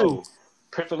It does. show.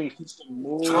 Perfectly fits the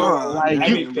mood. Like, you-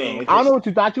 everything. I don't know what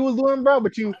you thought you was doing, bro,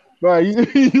 but you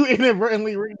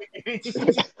inadvertently read the game.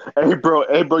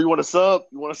 Hey, bro, you want a sub?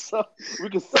 You want a sub? We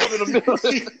can sub in the middle.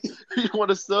 You want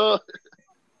a sub?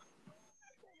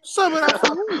 sub it out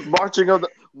for who? Marching of the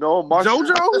marching.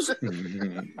 JoJo's?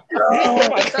 Oh,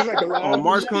 Oh,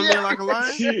 March comes in like a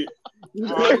lion. Shit. You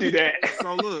could do that.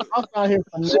 So look, I'm out here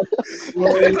for nothing.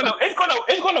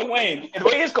 It's gonna win. The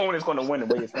way it's going, it's gonna win.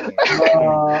 The way it's going.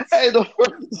 Hey, the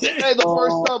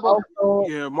first sub. Also,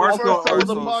 yeah, March First comes.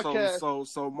 time on the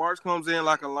So March comes in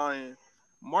like a lion.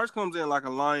 March comes in like a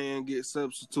lion, gets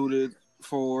substituted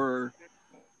for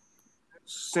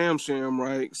Sam Sham,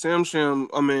 right? Sam Sham.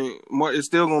 I mean, it's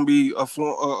still gonna be a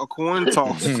coin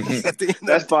toss. At the end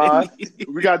That's of the day.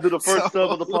 fine. We gotta do the first So-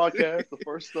 sub of the podcast. The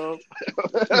first sub.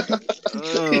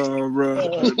 Oh,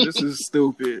 bro, this is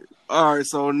stupid. All right,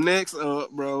 so next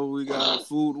up, bro, we got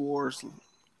Food Wars.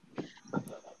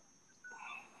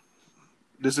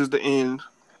 This is the end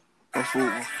of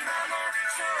Food Wars.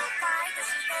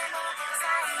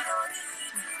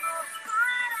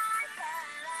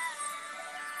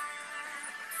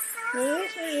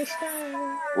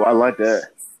 Well, I like that.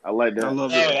 I like that. I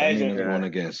love Oh, it. that is I'm it. going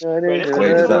against. Wait, it's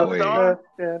Wait, is that way? I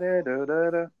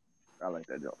like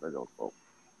that joke. That joke's dope.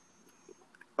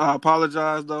 I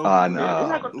apologize though.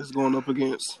 Nah. It's going up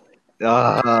against.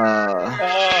 Ah.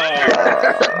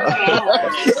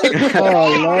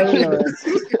 oh Lord.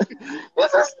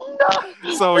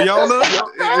 So Yona, is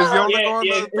Yona going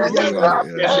Yeah, up? it's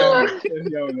Yona. It's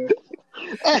Yona.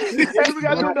 Hey, we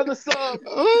gotta do another sub.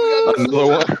 Another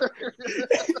one.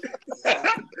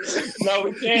 No,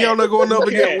 we can't. Yona going up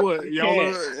We against can't. what? We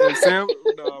Yona and Sam?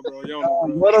 Nah, bro. Yona. Bro.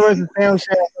 What versus Sam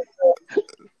Sham?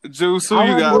 Juice, who I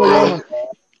you wanna got, do bro? Yona.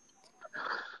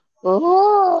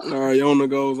 Oh, All right, Yona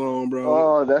goes on,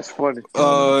 bro. that's funny.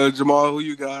 Jamal, who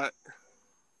you got?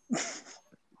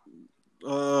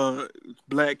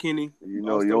 Black Kenny. You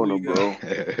know Austin, who Yona, you got?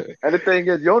 bro. And the thing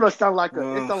is, Yona sound like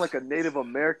a Native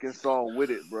American song with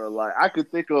it, bro. Like I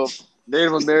could think of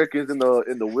Native Americans in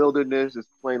the wilderness just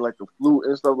playing like the flute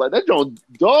and stuff like that. Joint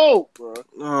dope, bro.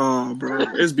 Oh, bro,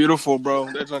 it's beautiful,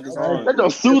 bro. That junk is hard. That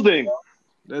joint soothing.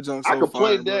 That junk's so I could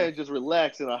play fire, that bro. and just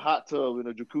relax in a hot tub in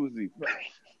a jacuzzi.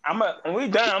 When we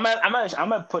done, I'm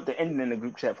gonna put the ending in the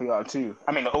group chat for y'all too.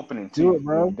 I mean the opening too. Do it,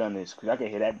 bro. When we done this because I can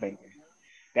hear that banging.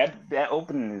 That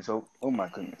opening is oh my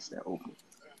goodness, that opening.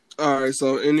 All right,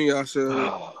 so Inuyasha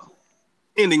Oh.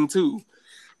 ending 2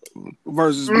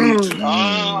 versus Bleach.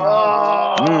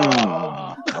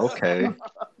 Okay.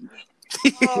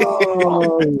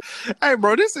 Oh, Hey,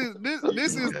 bro, this has been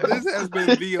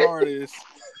the hardest.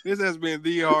 This has been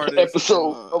the hardest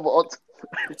Episode of all.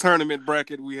 tournament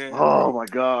bracket we had. Oh my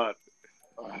god.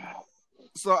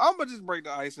 So I'm gonna just break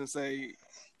the ice and say,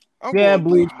 I'm Yeah, going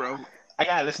Bleach, bro. I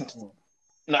gotta listen to him.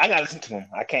 No, I gotta listen to him.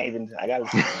 I can't even. I gotta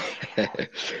listen to him.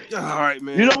 All right,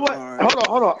 man. You know what? All right.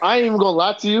 Hold on. I ain't even gonna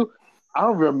lie to you. I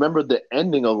don't remember the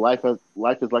ending of Life is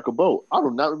Like a Boat. I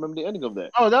do not remember the ending of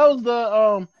that. that was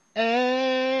the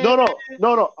No.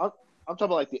 I'm talking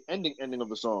about like the ending of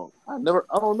the song. I don't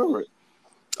remember it.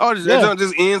 Oh, that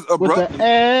just ends with abruptly.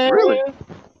 the Really?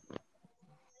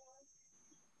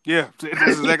 Yeah,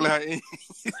 that's exactly how it ends.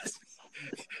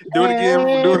 Do it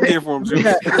again for him, Juice.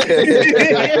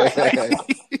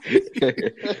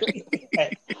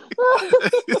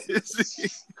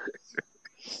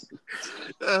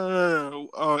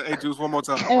 Hey, Juice, one more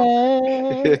time.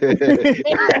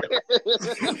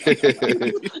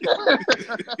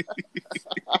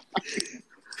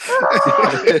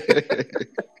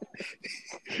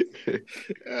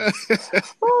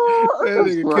 That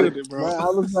nigga killed it, bro. Man, I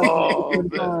was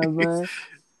like, times, man.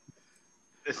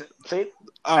 Listen, see,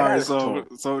 All I right,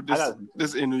 gotta so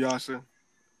this is Inuyasha.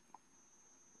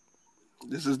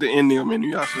 This is the ending of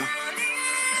Inuyasha.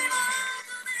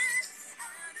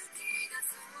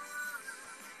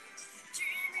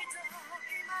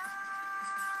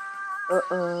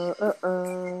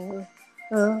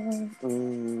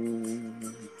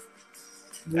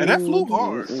 And that flew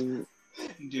hard.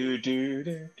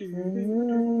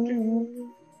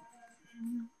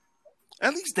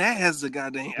 At least that has the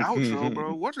goddamn outro,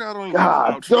 bro. What y'all don't even have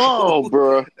an God, outro? no,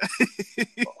 bro.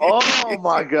 Oh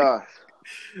my gosh.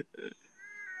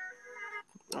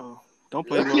 Oh, don't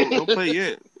play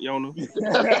yet, Yona.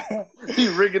 He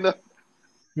rigging up.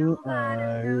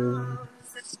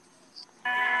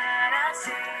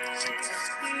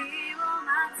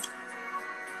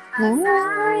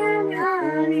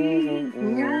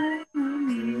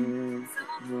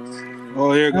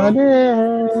 Oh, here you go.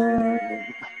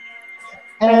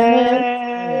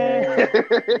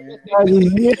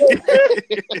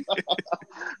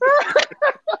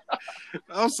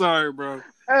 I'm sorry, bro.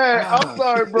 Hey, I'm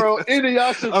sorry, bro.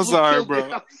 Inuyasha. I'm sorry,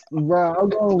 bro. Bro, I'm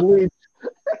going Bleach.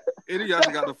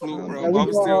 Inuyasha got the flu, bro. Yeah, I'm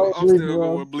we still go Bleach, going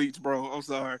bro. with Bleach, bro. I'm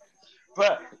sorry.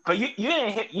 But you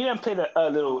didn't play the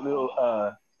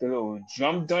little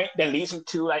drum joint that leads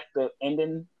into like the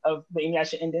ending of the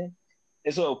Inuyasha ending.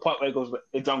 This little part where it goes,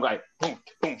 the drum like boom,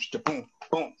 boom, boom,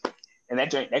 boom, and that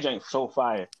joint so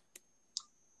fire.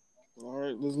 All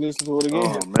right, let's listen to it again.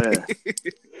 Oh man.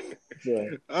 Yeah,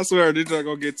 I swear this joint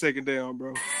gonna get taken down,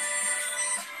 bro.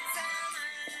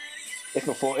 it's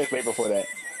way before that.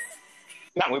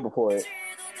 Not way before it.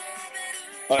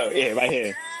 Oh yeah, right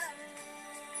here.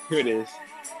 Here it is.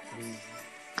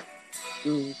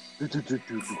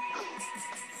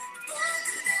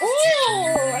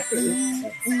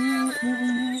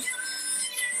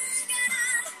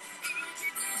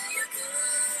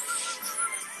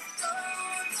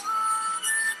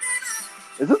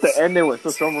 Is this the ending when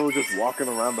Susumu was just walking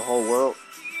around the whole world?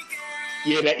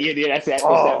 Yeah, that's that.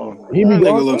 Oh, That one. He be That nigga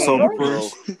going looks so through it,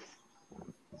 depressed.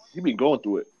 He be going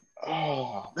through it.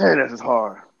 Oh, Man, this is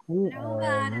hard. Nobody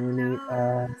knows,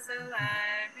 so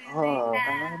I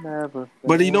really am. never.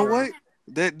 But you know what?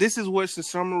 This is what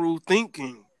Susumu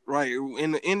thinking, right?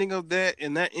 In the ending of that,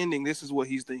 in that ending, this is what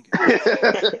he's thinking.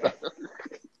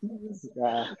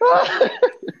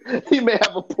 He may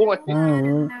have a point.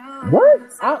 What?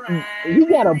 You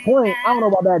got a point. I don't know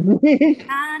about that.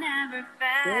 I never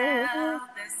felt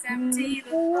this empty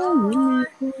before.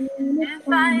 If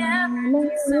I ever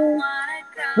need someone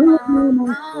to come home,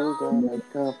 who's gonna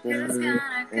comfort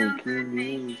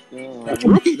me?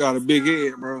 Rookie got a big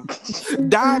head, bro.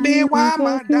 Die, man, why am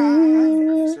I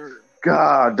die? Sure.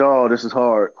 God, dog, this is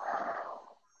hard.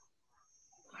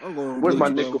 I'm going Where's my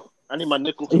Bleach, bro. nickel? I need my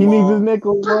nickel He needs his tomorrow.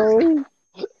 nickel, bro.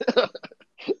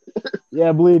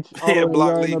 Yeah, Bleach. Yeah,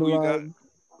 block You league, already we know the got.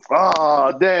 vibe.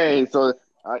 Oh, dang. So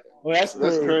well, that's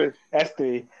three. crazy. That's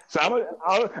three. So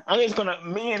I'm just gonna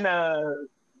me and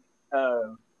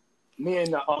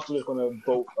Austin is gonna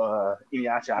vote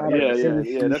Inuyasha out of it.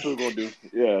 Yeah. That's what we're gonna do.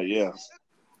 Yeah.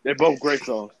 They're both great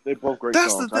songs.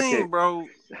 That's the thing, bro.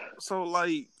 So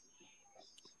like,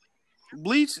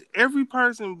 Bleach. Every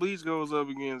person Bleach goes up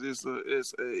against is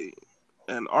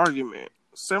an argument.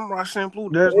 Samurai Champloo,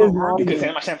 there's There is no no argument. Because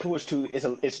Samurai Shampoo is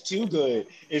too good.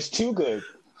 It's too good.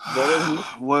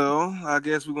 Well, I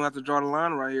guess we're gonna have to draw the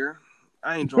line right here.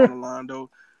 I ain't drawing the line though.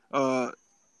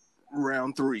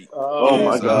 Round 3. Oh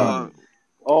my Is, god.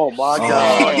 Oh my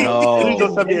god. no. Please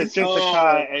don't tell me it's No.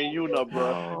 Shinsekai and Yuna,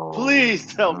 bro. No. Please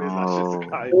tell me it's not No.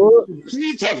 Shinsekai.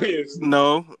 Please tell me it's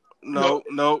no,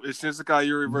 it's Shinsekai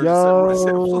Yuri versus Samurai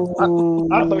Champloo. Yo.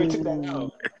 I thought you took that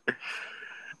out.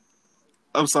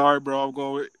 I'm sorry, bro. I'm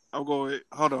going with.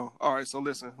 Hold on. All right. So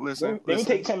listen. Then we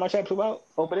take Samurai Champloo out.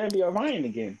 Oh, but then be Orion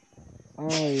again.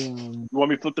 You want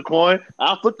me to flip the coin?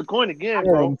 I'll flip the coin again,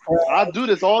 bro. I'll do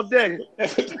this all day.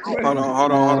 Hold on.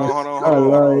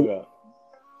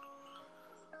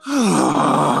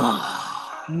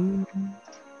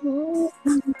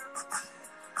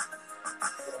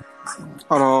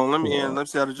 Hold on. Let me in.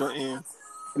 Let's see how to jump in.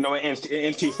 No, it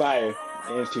ends too fire. It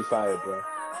ends too fire, bro.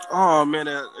 Oh man,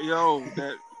 that.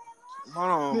 Hold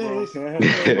on, bro.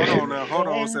 Hold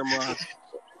on, Samurai.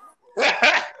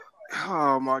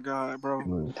 Oh my god,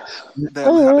 bro.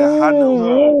 That high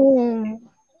note.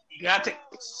 You gotta take.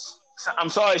 I'm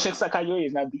sorry, Shinsekai Yuri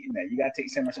is not beating that. You gotta take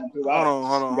Samurai Champloo out.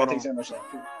 Hold on. Take Samurai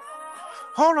Champloo.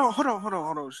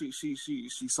 Hold on. She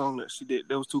sung that. She did.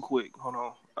 That was too quick. Hold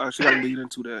on. She got to lead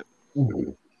into that.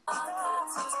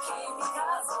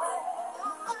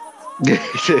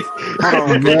 Hold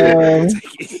on, man.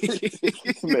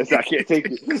 Man, I can't take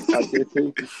it.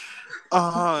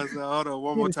 So hold on.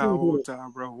 One more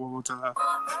time, bro. One more time.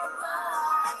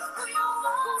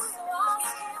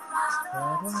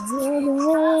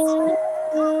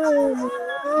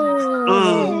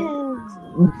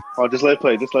 Oh, just let it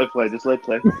play. Just let it play.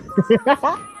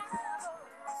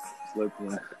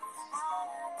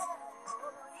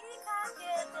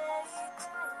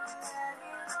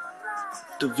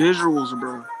 The visuals,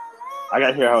 bro. I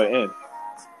gotta hear how it ends.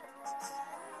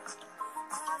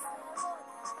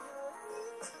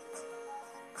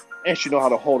 And she know how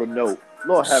to hold a note.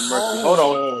 Lord have mercy. Hold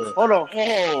on.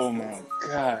 Oh my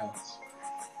god,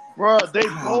 Bro, they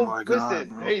Oh both my God, listen.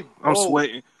 bro. They I'm both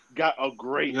sweating. got a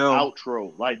great Yo.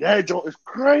 outro. Like that joint is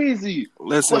crazy.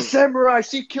 Listen, But Samurai,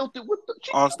 she killed it with the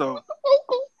also,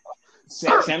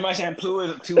 Samurai Champloo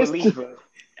is too elite, bro.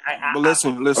 but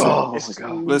listen. Oh my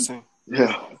god. Listen.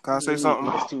 Yeah. Can I say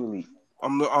something? It's too elite.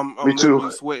 I'm Me too.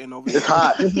 literally sweating over It's here.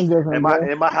 hot. This is different, In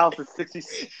bro. my house is 60.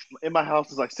 In my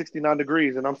house is like 69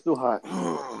 degrees, and I'm still hot.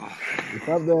 It's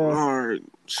up there. All right,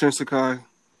 Shinsekai.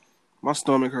 My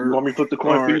stomach You hurt. want me to flip the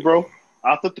coin All for you, right. bro?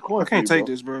 I'll flip the coin. I can't for you, take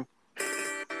this, bro.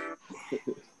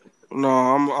 No,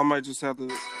 I might just have to.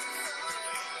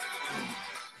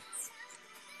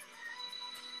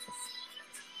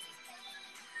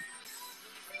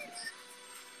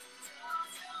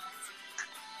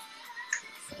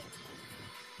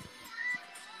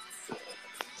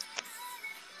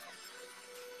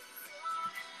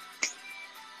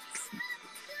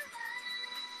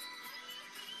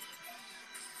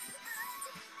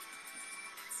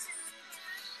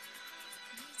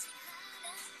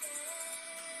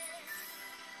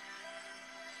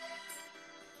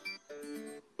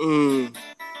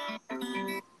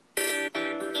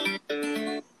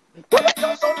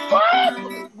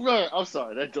 Bro, I'm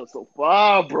sorry, that joke's so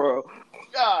far, bro.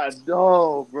 God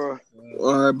no, bro.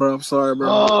 All right, bro. I'm sorry, bro.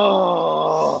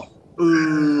 Oh.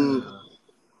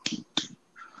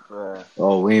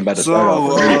 Oh, we ain't about to start off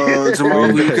with me. Jamal,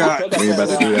 who you got? We ain't about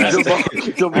to do that.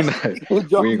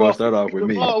 We ain't gonna start off with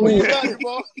me. Jamal, what you got,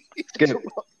 Jamal? Skip.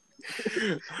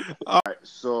 All right,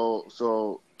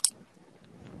 so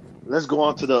let's go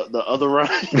on to the other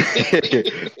round.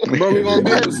 Bro, we're gonna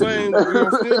be at the same. We're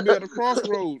gonna still be at the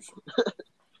crossroads.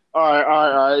 All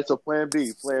right. So plan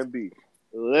B.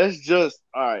 Let's just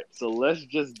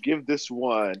give this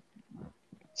one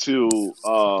to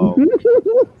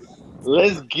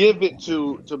let's give it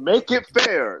to make it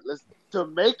fair. Let's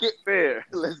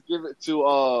give it to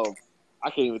I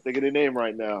can't even think of the name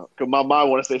right now because my mind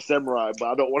want to say Samurai, but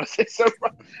I don't want to say Samurai.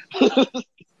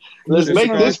 Let's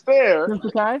make this fair.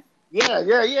 Shinsekai? Yeah,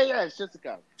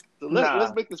 Shinsekai. So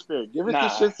let's make this fair. Give it to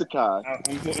Shinsekai.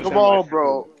 Come on,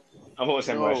 bro. I'm voting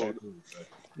Samurai Champloo.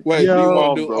 Wait, Yo, do you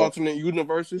want to do bro. alternate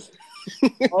universes?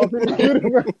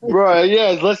 Bro,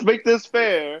 yes, let's make this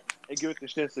fair and give it to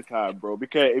Shinsekai, bro.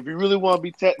 Because if you really want to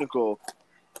be technical,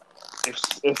 if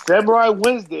Samurai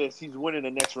wins this, he's winning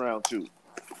the next round too.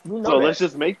 So let's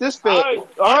just make this fair. All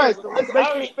right, so let's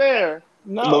make this fair.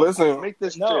 But No, listen, Make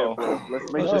this No. fair, bro.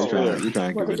 Let's make No. this You fair.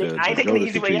 trying to give it I ain't to taking the Jodeci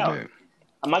easy way out. treatment.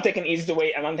 I'm not taking the easy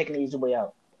way. I'm not taking the easy way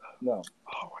out. No.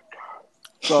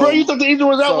 so, Bro, you took the easy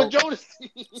ones out with Jonas.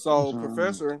 so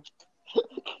Professor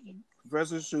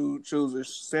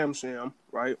chooses Sam Sham,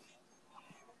 right?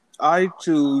 I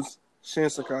choose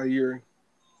Shinsekai Yuri.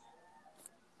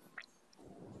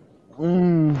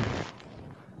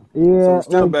 So we're Yeah,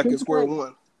 still like back at square Shinsekai,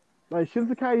 one. like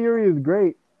Shinsekai Yuri is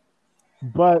great,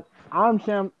 but I'm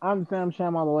Sam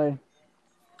Sham all the way.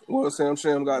 Well, Sam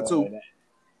Sham got two.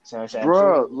 Sunshine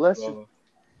Bro, too. let's.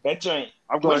 That joint.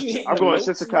 I'm going. Was you hitting I'm the going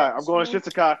notes? Shizukai. I'm going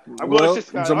Shizukai. I'm going Well,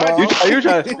 Shizukai. Jamal- You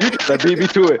try to beat me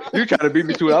to it. You try to beat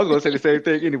me to it. I was gonna say the same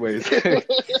thing anyways. So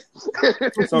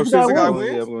Shinsekai Shinsekai wins. Yeah,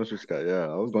 wins. I'm going to Sky. Yeah,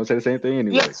 I was gonna say the same thing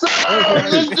anyway. Yes, sir.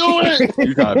 Let's do it.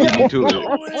 You try to beat me to it.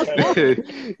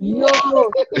 Yo,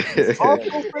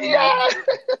 also finesse.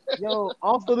 Yo,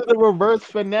 also did a reverse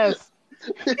finesse.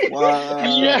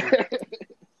 Wow. Yeah.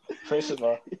 First of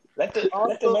all, let the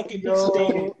Also, record be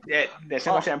yo. stated that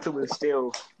Sunshine 2 is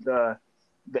still the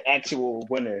actual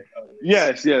winner.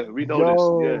 Yes. We know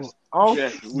Yo, this. also,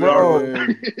 Yes. We bro, are.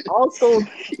 Man, also,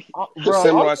 the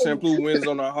Samurai also, Shampoo wins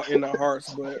in our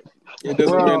hearts, but it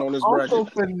doesn't bro, win on this also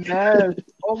bracket. finesse.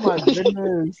 Oh my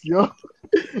goodness,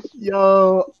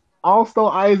 yo, also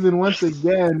Eisen once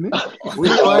again. We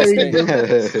playing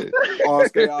this.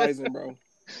 Oscar Eisen, bro.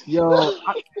 Yo,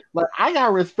 I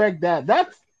gotta respect that. That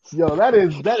is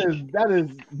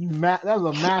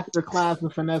a master class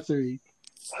of finessery.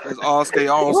 It's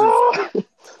Oscar Eisen.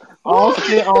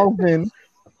 Alvin.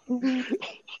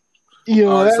 Yo,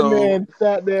 Alright, that so- man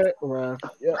sat there. Bruh.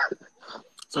 Yeah.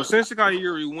 So Shinsekai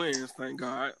Yuri wins, thank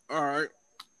God. All right.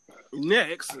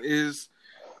 Next is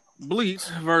Bleach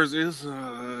versus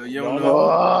Yono.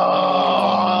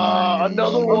 Oh,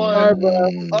 another I'm one. sorry, bro.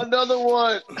 Another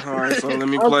one. All right, so let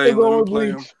me I'm play. still going Let me with play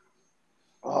him. Bleach.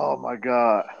 Oh my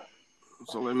God.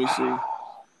 So let me see.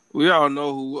 We all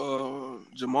know who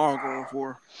Jamal going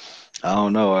for. I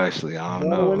don't know actually. I don't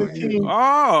Yono know. with his team.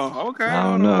 Oh, okay. I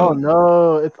don't hold on. know.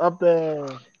 Oh no, it's up there.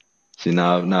 See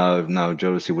now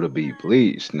Jodeci would have beat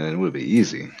Bleach, then it would be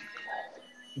easy.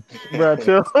 Bro,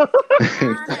 chill.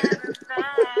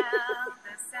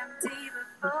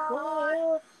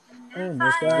 And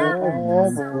if I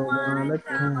ever wanna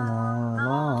come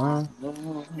along,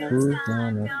 who's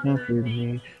gonna comfort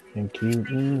me and keep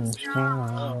me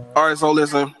strong? All right, so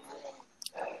listen.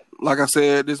 Like I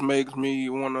said, this makes me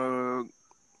want to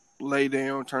lay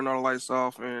down, turn all the lights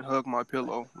off, and hug my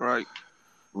pillow, right?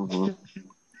 Mhm.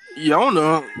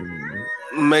 Yona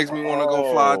makes me want to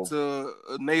go fly Oh. to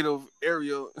a native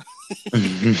area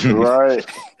Right.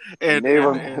 and, Name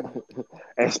and, him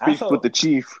and speak thought- with the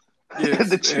chief. yes,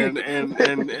 The chief. and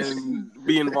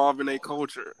be involved in a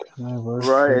culture.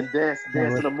 Right, and dance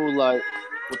in the moonlight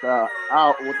with the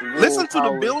wolf Listen to the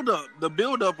howling.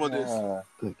 build up of this.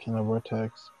 The Killer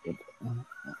Vortex.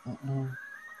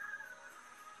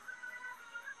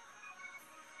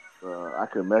 I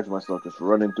can imagine myself just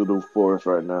running through the forest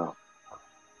right now.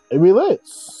 It be lit.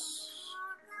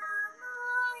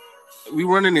 We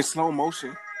running in slow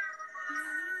motion.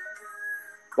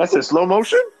 That's in slow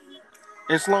motion?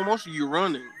 In slow motion, you're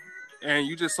running, and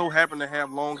you just so happen to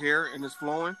have long hair and it's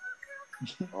flowing.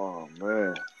 Oh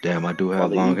man! Damn, I do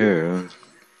have the long eagle. hair. Huh?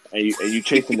 And you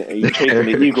chasing the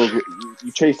eagles.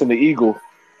 You chasing the eagle.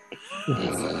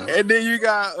 And then you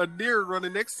got a deer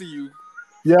running next to you.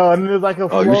 Yo, and there's like a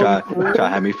Oh, you try floating to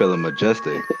have me feeling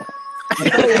majestic.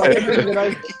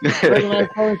 And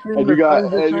you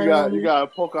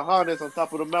got Pocahontas on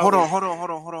top of the mountain. Hold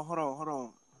on.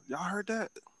 Y'all heard that?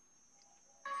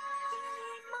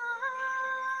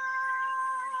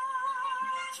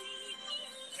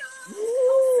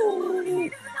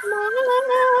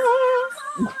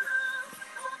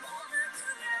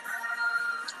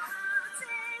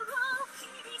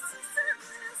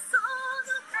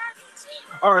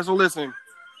 All right, so listen.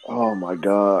 Oh my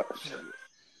God!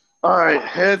 All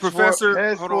right, Professor,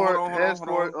 heads hold on.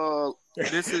 for.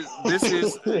 This is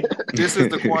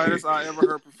the quietest I ever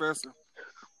heard Professor.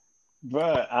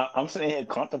 Bruh, I'm sitting here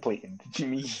contemplating. What you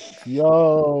mean?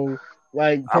 Yo,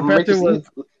 like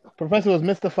Professor was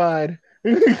mystified.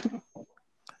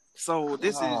 So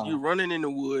this is you running in the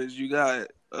woods. You got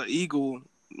an eagle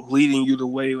leading you the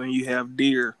way when you have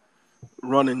deer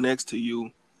running next to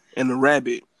you, and a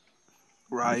rabbit,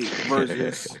 right?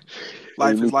 Versus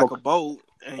life is like a boat,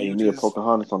 and you you need a just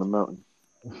Pocahontas on the mountain.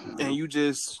 and you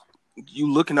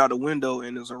looking out the window,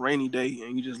 and it's a rainy day,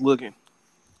 and you just looking,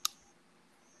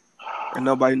 and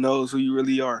nobody knows who you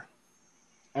really are.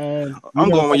 And I'm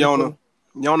going with Yona.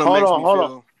 Yona makes me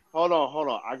feel. Hold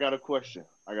on. I got a question.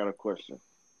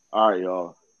 All right,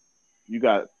 y'all. You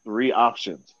got three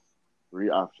options.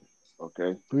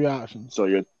 Okay. 3 options. So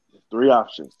you're 3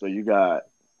 options. So you got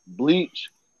Bleach,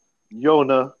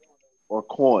 Yona, or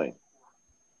Coin.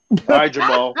 All right,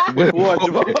 Jamal. Which one,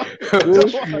 Jamal?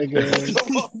 This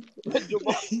nigga.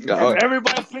 If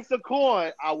everybody picks a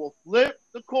coin, I will flip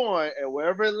the coin, and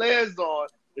wherever it lands on,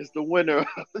 is the winner.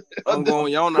 I'm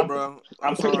going Yona, bro.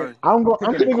 I'm picking- sorry. I'm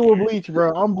Picking sticking with Bleach,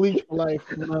 bro. I'm Bleach for life.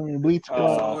 You know what I mean? Bleach for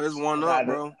life. So it's one up,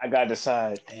 bro. I gotta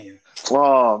decide. Damn.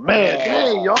 Oh man,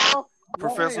 dang y'all.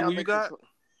 Professor, Dang, who I you make got?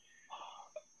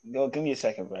 Go, give me a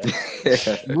second, bro.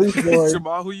 Bleach boy.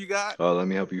 Jamal, who you got? Oh, let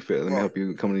me help you. Let me help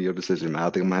you come to your decision, man. I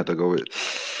think I'm gonna have to go with.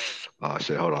 Oh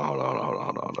shit! Hold on.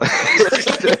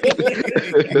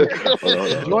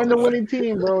 Join the winning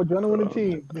team, bro. Join the winning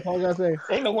team. That's all I gotta say.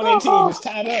 Ain't no winning team. It's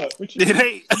tied up. What you It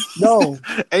ain't. No,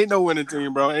 Ain't no winning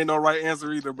team, bro. Ain't no right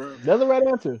answer either, bro. that's the right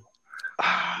answer.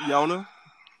 Yona.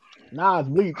 Nah, it's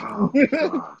Bleach.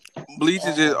 Bleach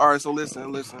is just all right. So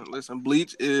listen.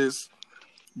 Bleach just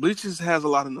has a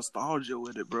lot of nostalgia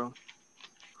with it, bro.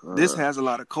 This has a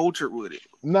lot of culture with it.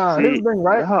 Nah, here's the thing,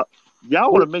 right?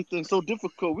 Y'all want to make things so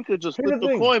difficult. We could just Here's flip the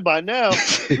the thing. coin by now.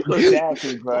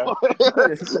 exactly, bro.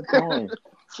 It's the coin.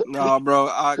 Nah, bro,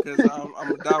 cause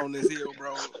I'm down on this hill,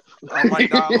 bro. I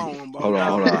might die alone, but Hold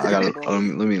I'm on. down I on this got. hill, Let bro.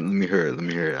 me hear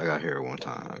it. I got to hear it one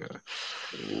time.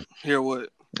 Hear what?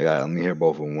 Let me hear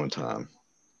both of them one time.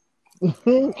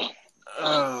 Okay.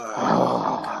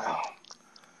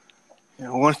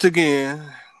 And once again,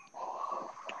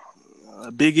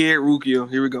 Big Ed Rukia.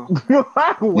 Here we go.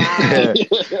 Wow.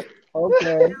 Okay.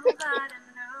 Nobody knows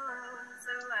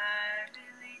who I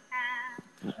really am.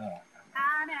 I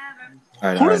never All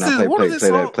right. Who does Now this- what does this play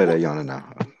song- that Yana now.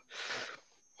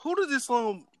 Who does this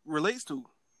song relates to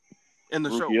in the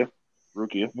show?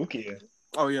 Rukia.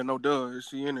 Oh yeah, no duh. Is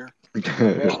she in there?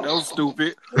 That was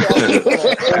stupid.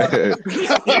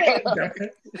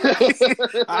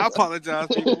 I apologize,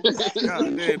 people.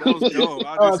 God damn, that was dumb.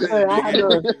 I Oh, just say, said I Big had Ed to-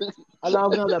 Rukia. I thought I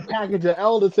was gonna have to package an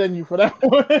L to send you for that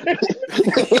one.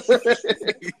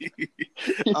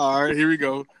 All right, here we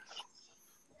go.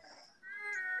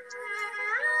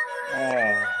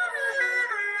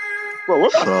 Bro,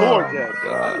 where's my Oh, sword my at?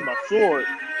 God. I need my sword.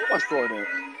 Where's my sword at?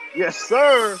 Yes,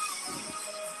 sir.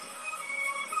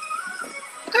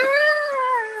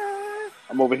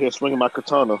 I'm over here swinging my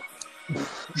katana. Yo,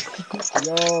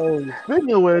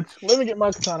 speaking of which, let me get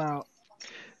my katana out.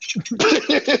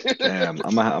 Damn,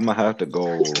 I'm gonna have to go.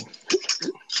 I'm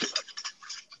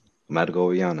gonna have to go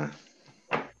with Yana.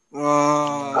 Bleach.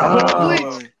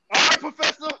 boy. All right,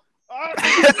 Professor. All right.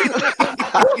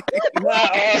 Nah,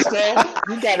 Austin.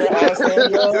 You got it,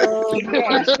 Austin.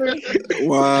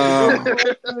 Wow.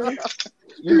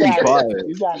 You got Quiet. it.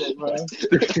 You got it, bro.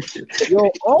 Yo,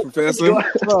 also, Professor.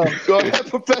 bro, Go ahead,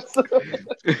 Professor. bro,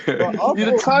 also You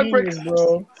the tiebreaker. genius,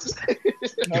 bro.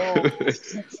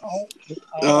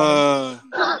 No.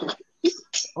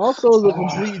 Also is a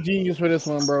complete genius for this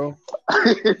one, bro.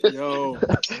 Yo.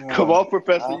 Come on,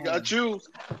 Professor. You got to choose.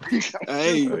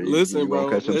 Hey, You listen, bro.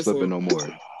 won't catch him slipping no more.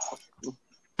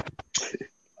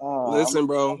 Listen,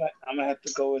 bro. I'm gonna have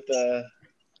to go with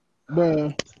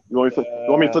Man, You want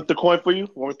me to flip the coin for you?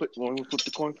 Want me to flip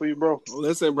the coin for you, bro?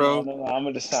 Listen, bro. No, I'm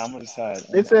gonna decide. it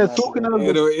says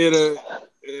Sukuna.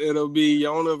 It'll be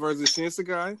Yona versus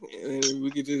Shinsekai, and we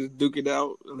could just duke it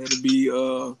out, and it'll be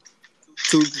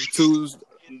two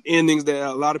endings that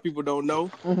a lot of people don't know.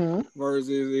 Mm-hmm. Versus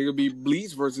it'll be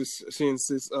Bleach versus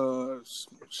Shinsekai.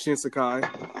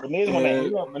 But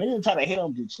niggas trying to hit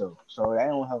on Bleach though, so that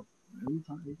don't help.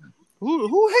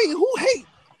 Who hate?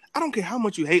 I don't care how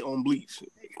much you hate on Bleach.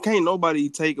 Can't nobody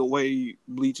take away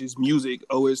Bleach's music,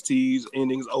 OSTs,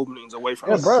 endings, openings away from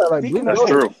Yeah, us. bro, like Speaking Bleach of-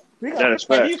 That's true. That is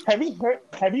fact.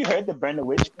 Have you heard the Brenda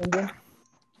Witch ending?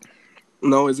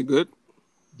 No, is it good?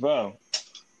 Bro,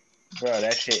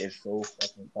 that shit is so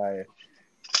fucking fire.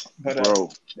 But Bro,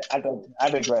 I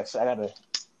digress. I'm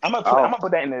gonna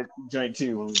put that in the joint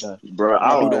too when we're done. bro, I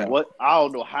I'll don't do know that. what. I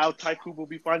don't know how Tycoon will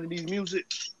be finding these music,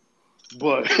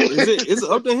 but Is it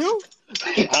up to him?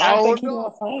 I don't think know.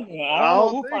 he's gonna find it. I know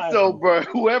who don't think finds so, it. bro.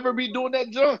 Whoever be doing that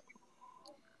junk.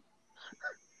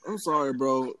 I'm sorry,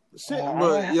 bro. Shit, I'm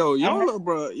but gonna- yo, I'm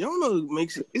Yona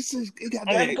makes it. It's just it got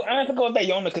I that. have to go with that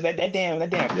Yona because that damn.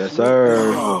 Yes,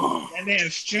 sir. That damn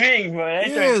string, bro. That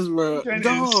Yes, joint- bro. that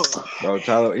Dog. Bro,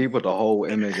 Tyler, he put the whole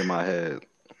image in my head.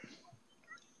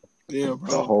 Yeah, The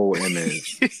bro. whole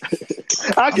image.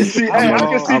 I can see. I'm I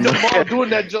can see I'm- Jamal doing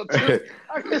that junk too.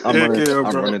 I'm Heck running, yeah,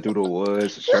 I'm bro. running through the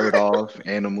woods, shirt off,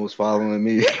 animals following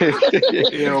me.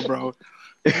 Yeah, bro.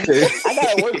 I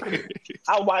gotta work.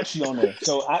 I watch Yona,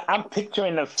 so I'm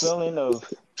picturing the feeling of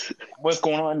what's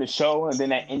going on in the show, and then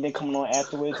that ending coming on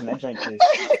afterwards, and that drink is.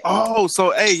 Oh,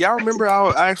 so hey, y'all remember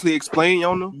I actually explained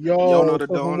Yona? Yo, Yona the so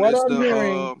from Dawn what is I'm the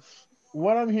hearing-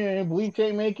 What I'm hearing, Bleach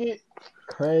ain't make it.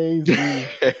 Crazy.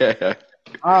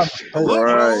 I'm Look,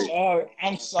 Right.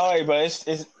 I'm sorry, but it's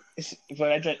but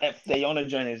that drink, that Yona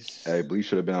joint is. Hey, Bleach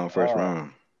should have been on first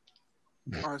round.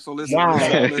 All right, so listen. Wow.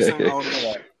 Listen.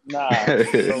 Nah. All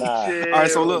right,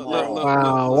 so look.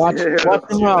 Wow, watch Yeah.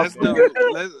 them out.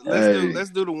 Let's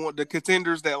do the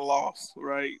contenders that lost,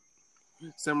 right?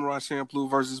 Samurai Champloo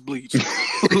versus Bleach.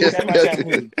 Samurai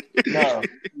Champloo. No.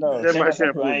 Samurai Champloo, I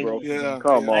Champloo, ain't bro. doing Yeah.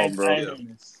 Come yeah. on, bro. I ain't doing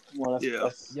this. Come on, Yeah.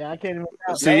 let's Yeah, I can't even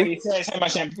count. See? we already said Samurai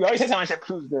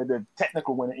Champloo is the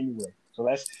technical winner anyway. So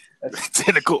let's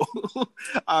Technical. All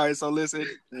right, so listen.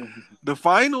 The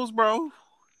finals, bro.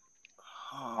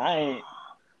 I ain't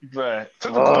bruh.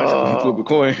 Flip Flip a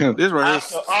coin. This right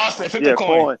here. Austin, flip Yeah, the coin.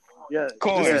 coin. Yeah,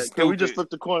 Coin. yeah. This is Can we stupid. just flip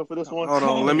the coin for this one? Hold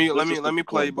on, let me Let's just flip the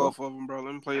play coin, bro. both of them, bro.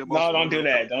 Let me play both. No, of don't them, do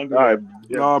bro. that. Don't do All right. that.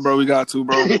 Yeah. No, bro, we got to,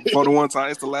 bro. For the one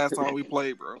time, it's the last time we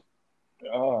played, bro.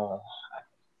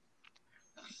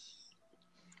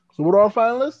 So what are our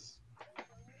finalists?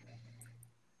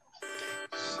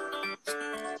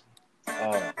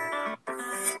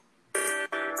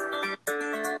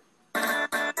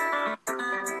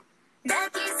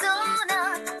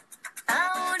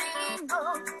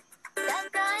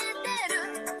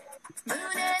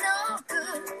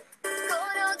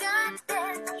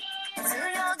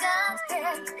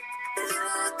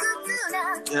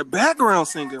 Yeah, background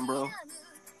singing, bro.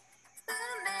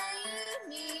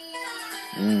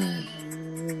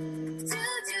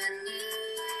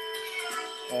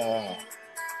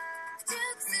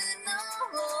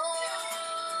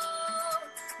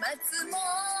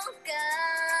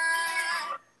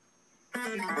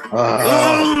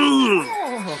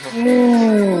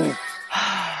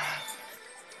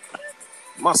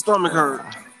 My stomach hurt.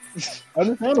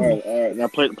 Understandable. All right. Now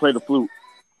play the flute.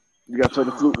 You gotta play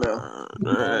the flute now.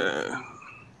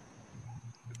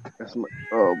 That's my.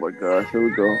 Oh my gosh. Here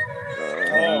we go.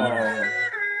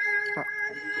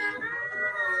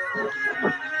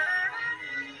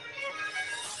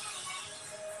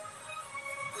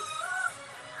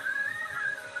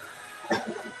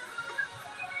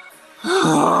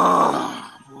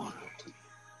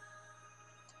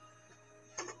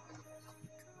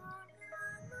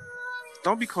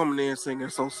 Don't be coming in singing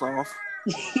so soft.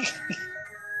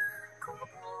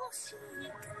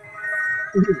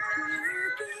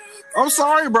 I'm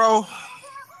sorry, bro.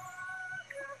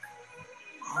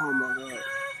 Oh my god.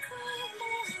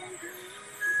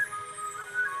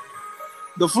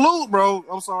 The flute, bro.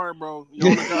 I'm sorry, bro. You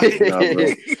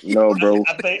No, bro.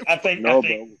 I think No,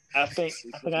 I have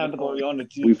to go Yona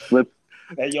too. We flip,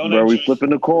 That Yona bro. We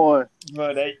flipping the coin.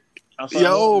 Bro, I'm sorry,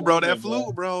 Yo, bro, Yona, that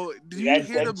flute, bro. Do you That-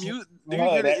 hear the that- music? Do bro,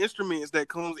 you hear that- the instruments that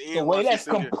comes in? the way while that's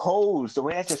she's singing?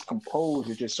 composed,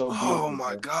 is just so beautiful. Oh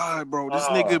my bro. god, bro! This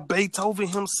Oh. nigga Beethoven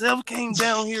himself came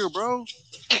down here, bro.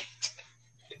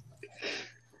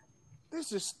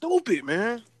 This is stupid,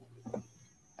 man.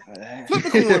 Flip the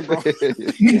coin, bro.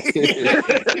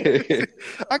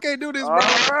 I can't do this, bro.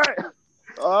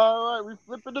 All right. We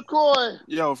flipping the coin.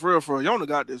 Yo, for real, Yona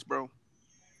got this, bro.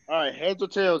 All right. Heads or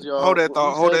tails, y'all. Hold that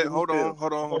thought. Hold Who's that. heads, Hold who's on. tails?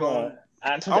 Hold on.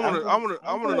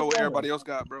 I wanna know what everybody else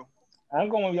got, bro. I'm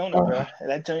going with Yona, bro.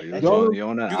 That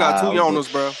Yona. You got two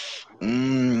Yonas, bro.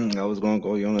 I was gonna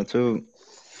go Yona too.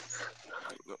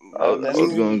 I was that's-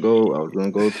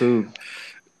 gonna go too.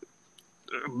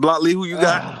 Block Lee, who you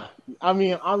got? I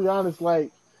mean, I'll be honest.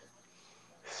 Like,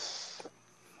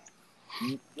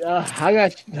 I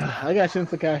got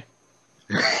Shinsekai.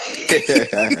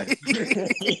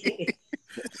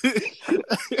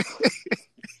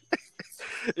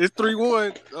 It's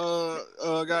 3-1.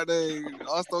 Goddamn.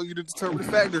 Also, you the determining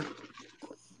factor.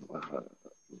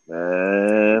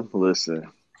 Man,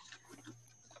 listen.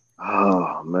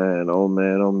 Oh man.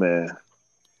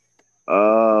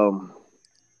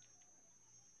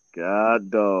 God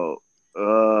dog.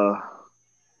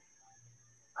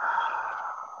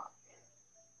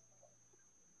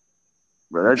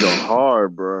 Bro, that jump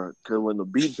hard, bro. Cause when the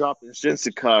beat dropped in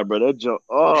Shinsekai, bro, that jump.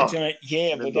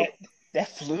 yeah, but that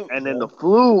flute. And then the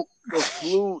flute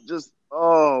just.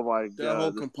 Oh my god, That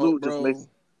whole the compo, flute bro. just makes.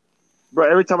 Bro,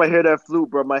 every time I hear that flute,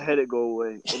 bro, my headache go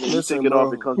away, and then you Listen, take it bro.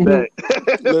 off, it comes back.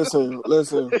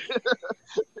 Listen.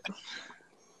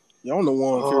 Y'all the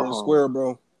one fair and square,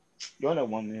 bro. Yona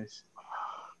won this.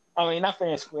 I mean, not fair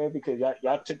and square because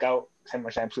y'all took out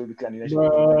Samurai Champloo because I knew that shit.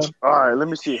 Bruh. All right, let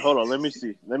me see. Hold on, let me see.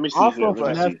 Also, Let me see. But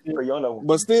Yona won.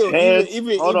 But still, Heads-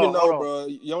 even hold on, though, hold on. bro,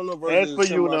 Yona Heads for versus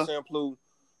Samurai Yuna. Champloo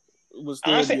was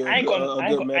still Honestly, be I ain't a gonna.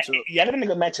 good matchup. Yeah, that'd been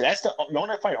a good matchup. That's the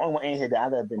Yona fight, the only one in here that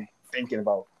I've ever been thinking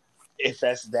about. If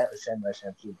that's that Samurai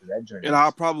Champloo, because that journey. And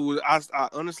I probably would. I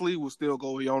honestly would still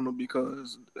go with Yona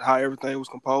because how everything was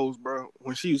composed, bro.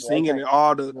 When she was singing and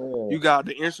all the, you got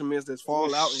the instruments that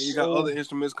fall out, and you got other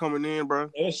instruments coming in,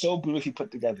 bro. It was so beautifully put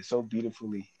together, so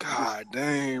beautifully. God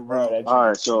dang, bro. That All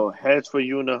right, so heads for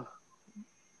Yuna,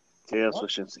 Tails for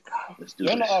Shinsekai. Let's do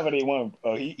Yona this. already won.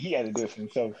 Oh, he had to do it for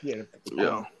himself. He had to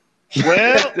Yeah.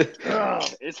 Well,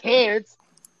 it's heads.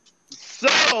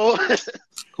 So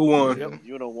Who won? yep,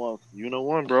 you know one. You know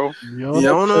one, bro.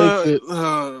 Yona. takes it.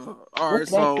 All right, Where'd that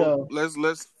so go?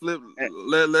 let's flip. Eh.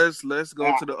 Let's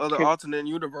go to the other alternate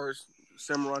universe.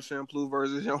 Samurai Champloo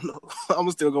versus Yona. I'm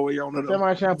still going with Yona though.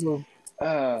 Samurai Champloo.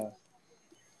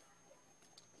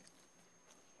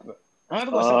 I'm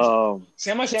gonna go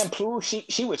Samurai Champloo.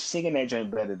 She was singing that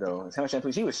joint better though. Samurai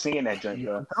Champloo. She was singing that joint,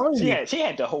 bro. She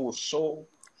had the whole soul.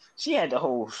 She had the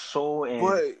whole soul and.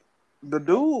 But the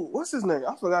dude, what's his name?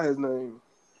 I forgot his name.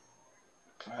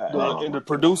 The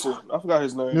producer, I forgot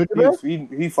his name.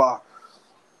 He fought.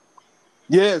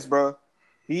 Yes, bro.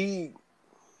 He's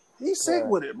sick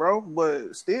with it, bro.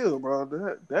 But still, bro,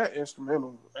 that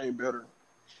instrumental ain't better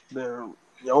than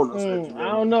Yona's instrumental.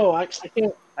 I don't know. I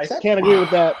can't agree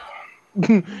with that.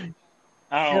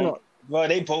 I don't know. Well,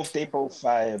 they both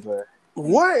fire, but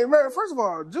what, man? First of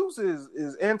all, Juice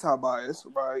is anti-bias,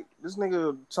 right? This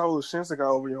nigga chose Shinsekai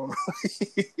over Yona.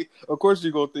 Of course,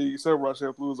 you gonna think Samurai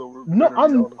Champloo is over.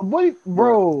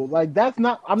 Bro. Like that's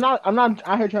not. I'm not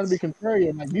out here trying to be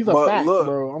contrarian. Like these are facts,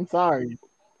 bro. I'm sorry.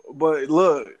 But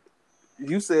look,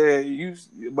 you said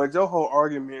but your whole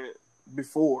argument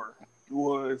before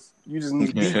was you just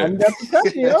need beat. I need that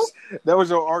percussion, yo. That was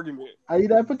your argument. I need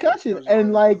that percussion,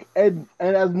 and like, and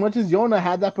as much as Yona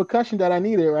had that percussion that I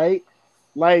needed, right?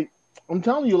 Like, I'm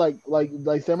telling you, like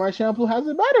Samurai Champloo has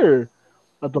it better.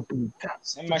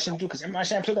 Samurai Champloo, because Samurai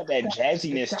Champloo got that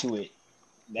jazziness to it.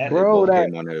 Bro,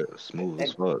 that smooth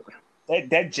as fuck.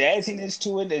 That jazziness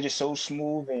to it, they're just so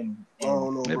smooth and I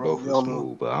don't know, they bro. both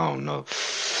smooth, but I don't know.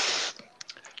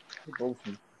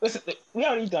 Listen, we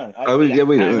already done.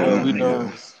 We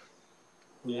done.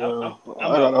 Yeah, I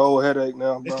got a whole headache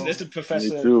now, bro. This is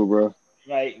Professor. Me too, bro.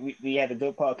 Right, we had a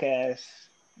good podcast.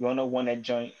 Yona won that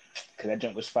joint because that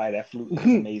joint was fire. That flute was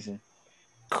amazing.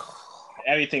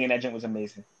 Everything in that joint was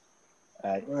amazing.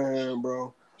 Man,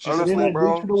 bro. Honestly,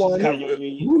 bro,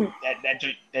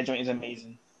 that joint is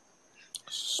amazing.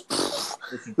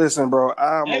 Listen, bro,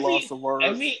 I'm a loss of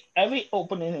words. Every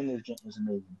opening in this joint was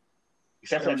amazing,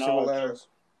 except for Naruto.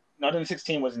 Naruto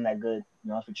 16 wasn't that good, to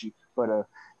be honest with you, but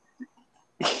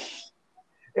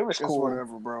it was cool. It's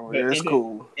whatever, bro. Yeah, it's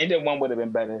cool. Ending one would have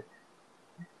been better,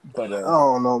 but I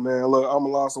don't know, man. Look, I'm a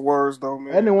loss of words, though,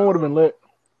 man. Ending one would have been lit.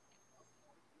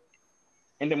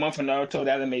 Ending one for Naruto,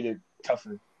 that would have made it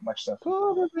tougher, much tougher.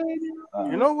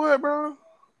 You know what, bro?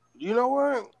 You know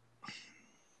what?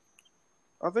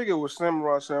 I think it was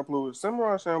Samurai Champloo.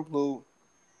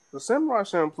 The Samurai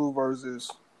Champloo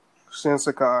versus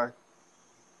Shinsekai.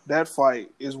 That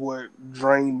fight is what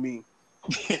drained me.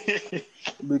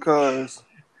 Because,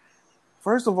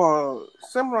 first of all,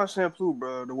 Samurai Champloo,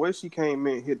 bro, the way she came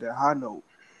in, hit that high note.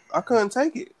 I couldn't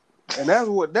take it. And that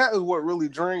is what really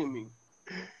drained me.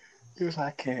 Because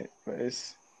I can't, but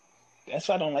that's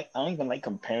why I don't even like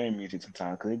comparing music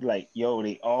sometimes, because they be like, yo,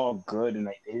 they all good, and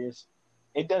like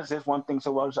it does this one thing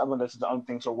so well, this other does the other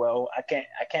thing so well. I can't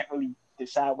really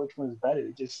decide which one is better.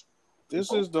 It just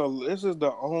this is the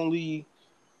only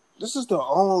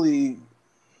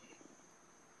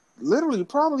literally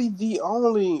probably the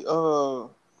only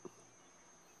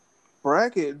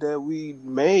bracket that we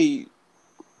made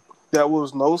that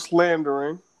was no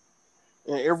slandering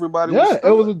and everybody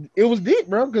it was deep,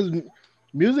 bro, because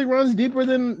music runs deeper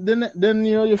than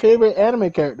your favorite anime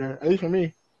character, at least for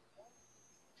me.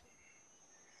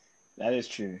 That is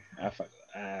true.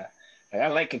 I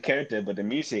like a character, but the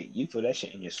music, you feel that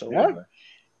shit in your soul. Yeah. Bro.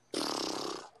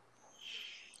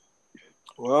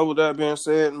 Well, with that being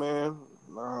said, man,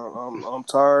 I'm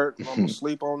tired. I'm gonna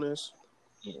sleep on this.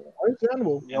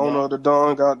 Understandable. Yona the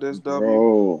Dawn got this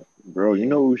W. Bro, you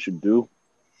know what we should do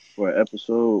for an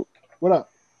episode? What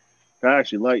up? I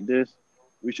actually like this.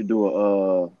 We should do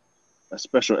a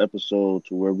special episode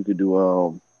to where we could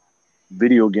do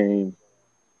video game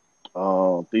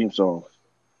theme songs.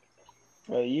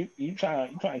 Well, you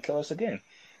trying to kill us again?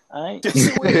 All right.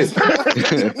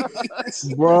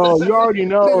 Bro, you already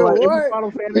know. Like, every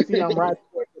Final Fantasy, I'm right.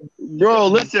 Bro,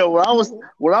 listen.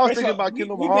 When I was thinking about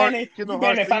Kingdom Hearts, you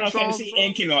banning Final Fantasy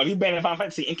and Kingdom Hearts. You banning Final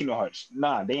Fantasy and Kingdom Hearts.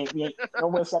 Nah, they ain't no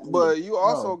way. But you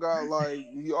also got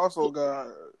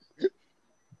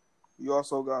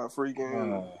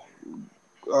freaking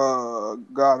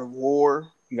God of War.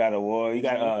 You got a war. You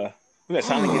got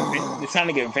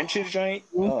Sonic Adventures joint.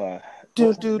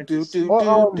 First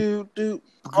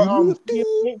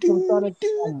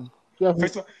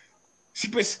of all,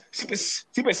 Super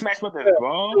Smash Brothers,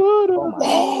 bro.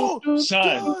 Oh my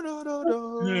son.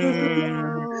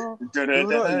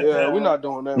 Yeah, we're not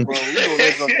doing that, bro.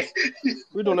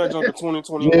 We doing that junk in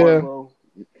 2021, Yeah. bro.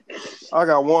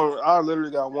 I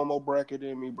literally got one more bracket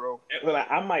in me, bro. Well,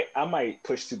 I might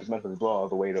push Super Smash Bros. Brawl all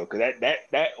the way though, because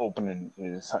that opening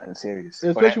is something serious.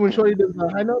 Especially when Shorty does the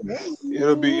high note.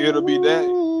 It'll be that.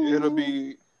 It'll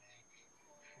be.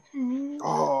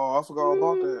 Oh, I forgot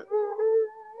about that.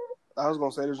 I was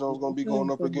gonna say this one's gonna be going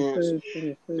up against.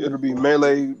 It'll be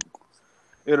Melee.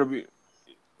 It'll be.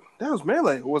 That was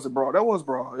Melee. Or was it Brawl? That was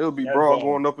Brawl. It'll be Brawl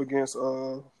going up against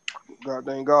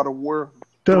goddamn God of War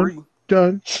 3.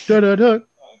 Dun dun dun dun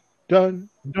dun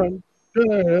dun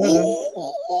dun.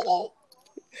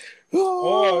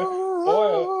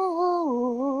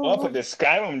 I'll put the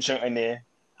Skyrim joint in there.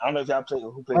 I don't know if y'all play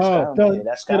who plays Oh, Skyrim. dun, Yeah,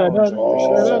 that's dun, Skyrim dun, joint.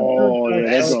 Oh, yeah,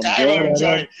 That's that's Skyrim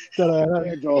joint.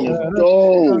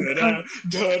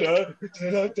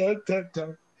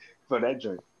 For that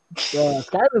joint.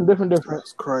 Skyrim different.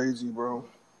 That's crazy, bro.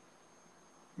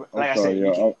 Like I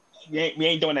said, we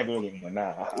ain't doing that video anymore.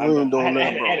 Nah, I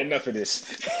had enough of this.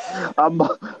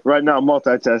 Right now I'm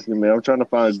multitasking, man. I'm trying to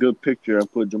find a good picture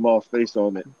and put Jamal's face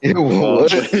on it.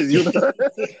 What?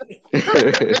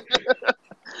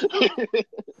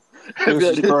 This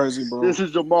is crazy, bro. This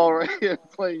is Jamal right here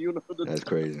playing That's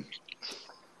crazy.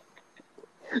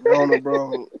 Yona,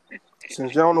 bro.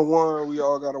 Since Yona won, we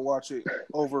all gotta watch it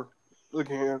over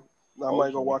again. I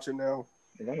might go watch it now.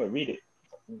 I'm gonna read it.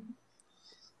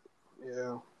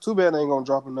 Yeah. Too bad they ain't gonna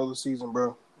drop another season,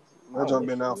 bro. That junk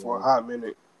been out for a hot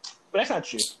minute. But that's not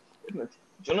true.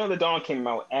 Journal of the Dawn came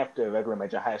out after Regular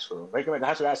Major High School. Regular Major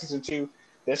High School got season 2.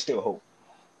 There's still hope.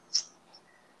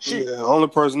 Shit. Yeah, the only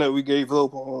person that we gave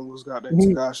hope on was goddamn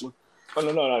Takashi. Oh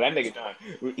no, that nigga done.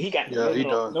 He got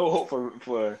no hope for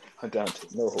Hunter x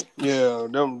Hunter. No hope. Yeah,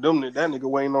 that nigga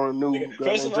waiting on a new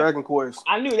Dragon Quest.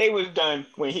 I knew they was done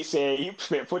when he said he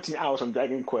spent 14 hours on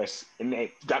Dragon Quest and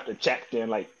they dropped a chapter in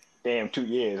like damn 2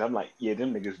 years. I'm like, yeah,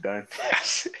 them niggas done.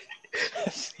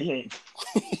 he ain't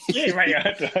writing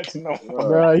Hunter x Hunter no more.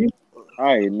 Bro,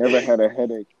 I ain't never had a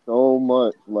headache so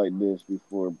much like this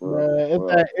before, bro.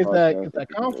 It's that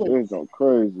conflict. It's so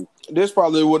crazy. This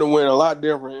probably would have went a lot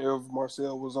different if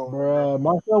Marcel was on. Bro,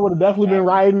 Marcel would have definitely been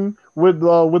riding with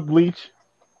Bleach.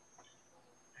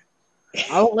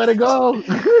 I don't let it go.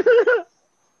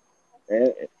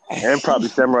 and probably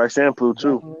Samurai Champloo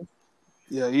too.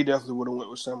 Yeah, he definitely would have went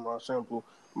with Samurai Champloo.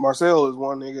 Marcel is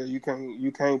one nigga you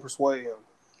can't persuade him.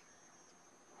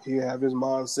 He have his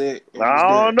mindset.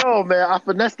 I don't know, man. I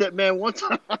finessed that man one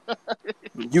time.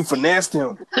 You finessed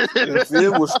him. If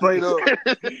it was straight up,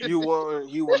 he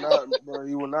would not, bro.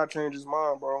 He would not change his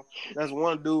mind, bro. That's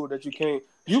one dude that you can't.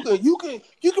 You can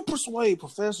persuade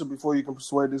Professor before you can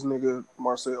persuade this nigga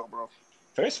Marcel, bro.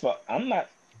 First of all, I'm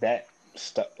not that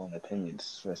stuck on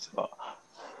opinions. First of all,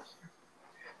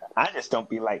 I just don't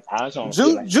be like.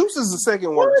 Juice is the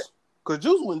second worst. Cause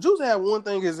when Juice had one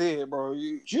thing in his head, bro.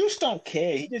 Juice don't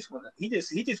care. He just want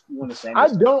to say. I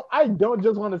don't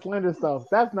just want to slander stuff.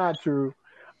 That's not true.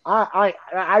 I'll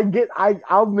admit I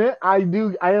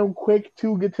am quick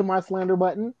to get to my slander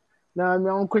button. Now I mean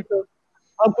I'm quick to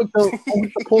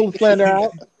pull the slander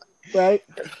out, right?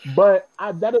 But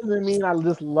that doesn't mean I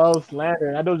just love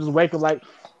slander. I don't just wake up like,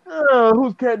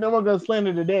 who's kidding? I'm gonna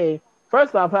slander today.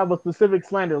 First off, I have a specific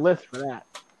slander list for that.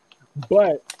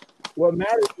 But what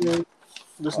matters is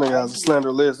this nigga has a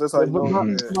slander list. That's how you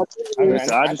know.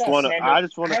 I just want to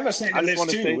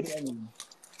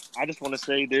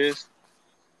say this,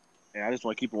 and I just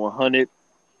want to keep it 100.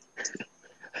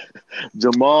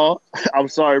 Jamal, I'm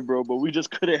sorry, bro, but we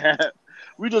just couldn't have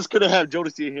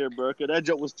Jodeci in here, bro, because that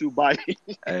joke was too biting.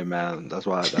 Hey, man, that's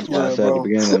why I said at the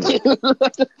beginning.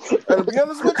 To be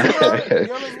honest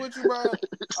with you, bro,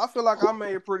 I feel like I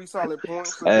made pretty solid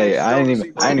points. Hey, I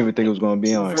didn't even think it was gonna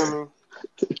be on here.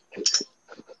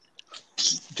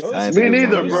 Me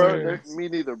neither,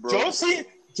 bro.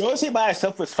 Jodeci by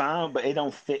itself was fine, but it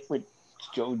don't fit with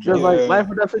JoJo. Just like life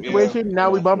or death situation. Yeah. Now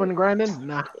we bumping and grinding.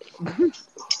 Nah.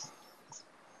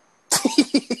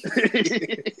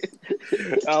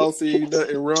 I don't see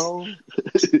nothing wrong.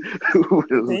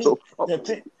 The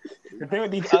thing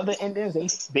with these other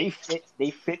endings, they fit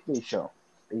the show.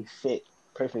 They fit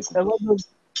perfectly.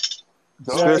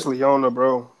 Especially Yona,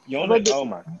 bro. Yona, oh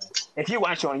my! If you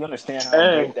watch Yona, you understand how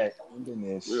great that ending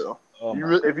is. Yeah.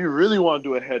 If you really want to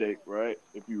do a headache, right?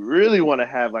 If you really want to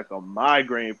have like a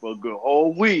migraine for a good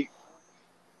whole week,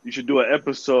 you should do an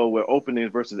episode with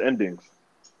openings versus endings.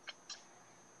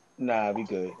 Nah, we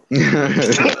good.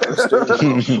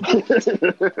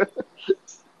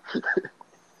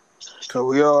 Cause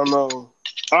we all know.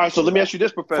 All right, so let me ask you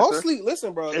this, Professor. Fall asleep.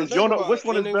 Listen, bro. Is Yona, which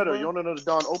one is better, Yona of the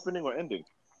Dawn opening or ending?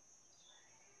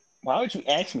 Why would you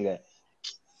ask me that?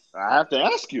 I have to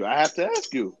ask you.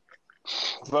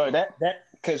 Bro,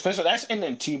 because first of all, that's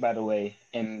ending 2, by the way,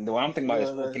 and the one I'm thinking about is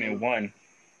opening 1.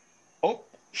 Oh,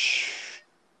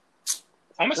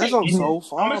 I'm gonna say so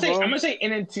far, I'm gonna say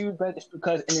ending 2, but it's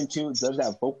because ending 2 does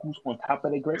have vocals on top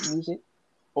of the great music.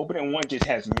 Opening 1 just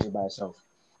has music by itself.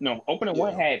 No, opening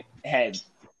 1 had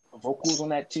vocals on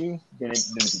that too. Then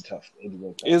it'd be tough. It'd be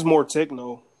real tough. It's more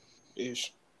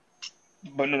techno-ish.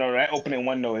 But no, that opening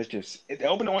 1 though, it's just the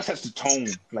opening 1 sets the tone,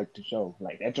 like the show,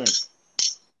 like that joint.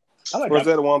 I like or is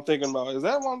that the one I'm thinking about? Is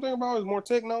that what I'm thinking about? Is more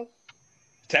techno?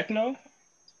 Techno?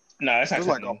 No, that's not. It's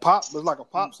techno. like a pop. It's like a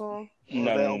pop song.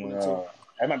 No.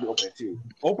 That might be opening 2.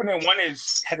 Opening 1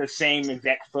 had the same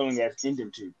exact feeling as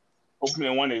ending 2.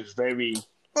 Opening 1 is very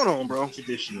Hold on, bro.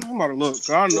 traditional. I'm about to look.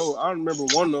 I remember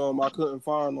one of them I couldn't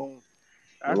find on.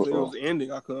 Actually, it was the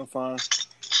ending I couldn't find.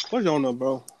 What's your number,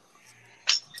 bro?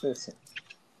 Listen.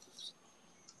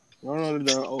 Y'all know the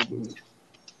done open.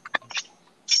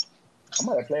 I'm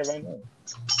about to play it right now.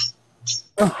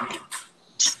 Yeah,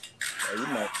 you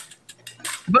might.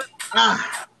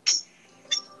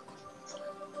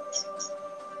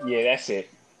 Yeah, that's it.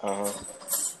 Oh,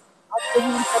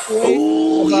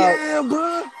 yeah,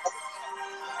 bro.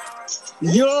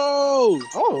 Yo!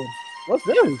 Oh, what's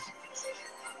this?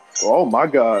 Oh my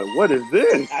God, what is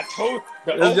this? I told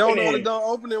the Y'all know opening. the done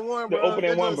opening 1, bro. The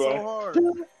opening That 1, joint's bro. so hard.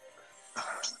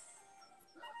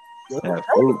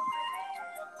 Ooh.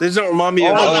 This don't remind me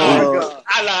of. Oh my God.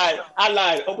 I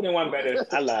lied. Opening 1 better.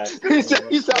 I lied. He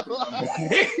sound like.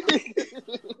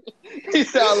 He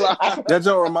sound like. That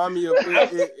don't remind me of.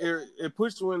 It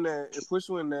pushed you in that. It pushed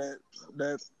you in that.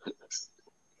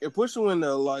 It pushed you in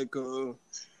the like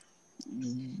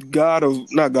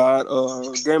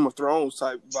Game of Thrones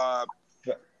type vibe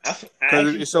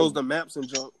because it shows the maps and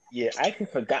junk. Yeah, I actually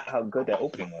forgot how good that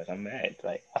opening was. I'm mad.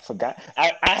 Like I forgot.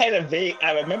 I had a vague.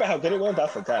 I remember how good it was, but I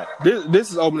forgot. This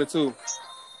is opening 2.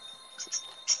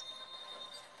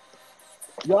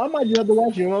 Yo, I might just have to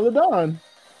watch You Know the Dawn.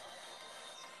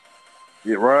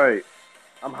 You're right.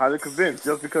 I'm highly convinced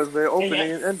just because they're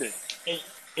opening and ending.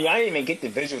 And I didn't even get the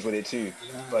visuals with it too.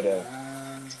 But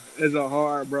It's a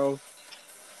hard, bro.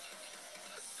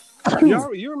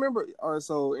 You remember?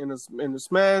 So in the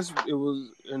Smash, it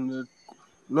was in the.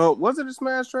 No, was it a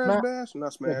Smash Trash Bash?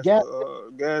 Not Smash. Gas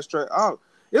Trash. Oh,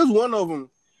 it was one of them.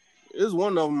 It was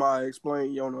one of them. I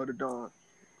explained. You know the Dawn.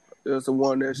 It was the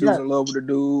one that she was in love with the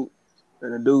dude,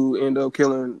 and the dude ended up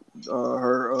killing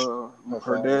her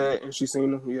dad, and she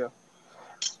seen him.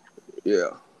 Yeah.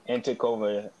 And took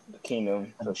over the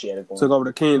kingdom, so she had to go. Took over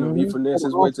the kingdom. He finessed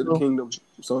his way to the kingdom,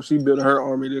 so she built her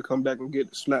army to come back and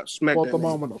get smack that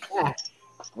nigga.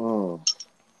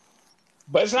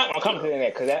 But it's not gonna come to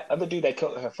that because that other dude that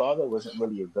killed her father wasn't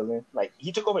really a villain. Like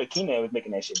he took over the kingdom and was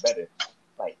making that shit better.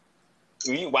 Like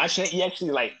when you watching it, he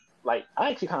actually like I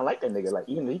actually kind of like that nigga. Like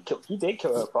even though he did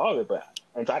kill her father,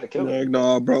 and tried to kill him.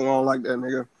 No, bro, I don't like that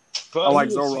nigga. Bro, I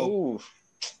like Zoro.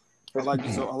 I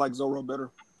like Zoro better.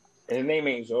 And his name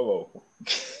ain't Zoro.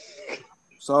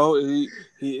 So he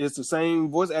is the same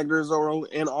voice actor as Zoro,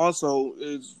 and also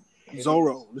is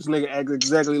Zoro. This nigga acts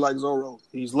exactly like Zoro.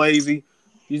 He's lazy.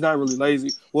 He's not really lazy.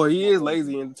 Well, he is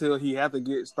lazy until he have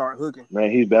to start hooking.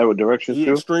 Man, he's bad with directions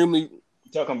too. Extremely.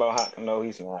 Talking about hot? No,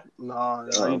 he's not. No,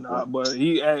 he's not. But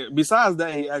besides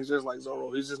that, he acts just like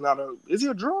Zoro. He's just not a. Is he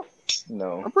a drunk?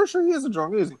 No, I'm pretty sure he is a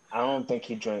drunk. Is he? I don't think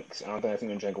he drinks. I don't think I've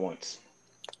seen him drink once.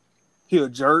 He a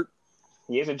jerk.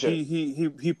 He is a jerk.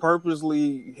 He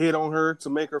purposely hit on her to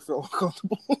make her feel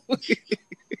uncomfortable.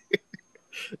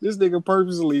 This nigga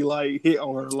purposely like hit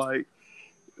on her like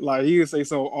he would say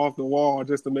so off the wall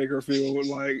just to make her feel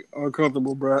like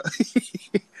uncomfortable, bro.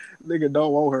 Nigga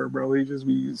don't want her, bro. He just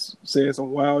be saying some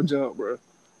wild jump, bro.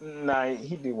 Nah,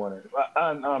 he do want her.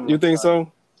 You think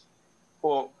so?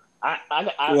 Well, I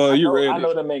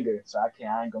know the manga, so I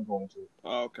ain't gonna go into it.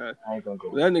 Oh, okay. I ain't gonna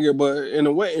go. That nigga, but in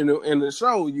a way, in the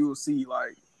show, you will see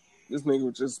like this nigga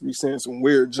would just be saying some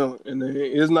weird junk, and then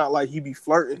it's not like he be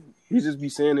flirting. He just be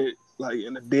saying it like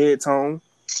in a dead tone.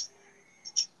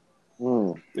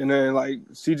 And then like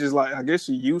she just like I guess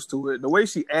she used to it. The way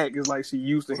she act is like she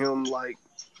used to him like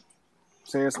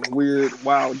saying some weird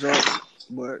wild junk,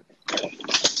 but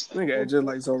nigga act just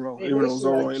like Zoro, even though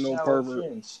Zoro ain't no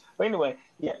pervert. But anyway,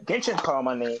 yeah, Genshin called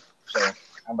my name, so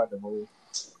I'm about to move.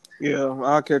 Yeah,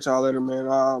 I'll catch y'all later, man.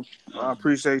 I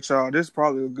appreciate y'all. This is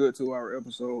probably a good 2-hour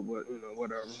episode, but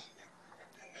whatever.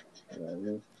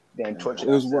 Then Twitch. It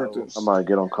was worth it. I might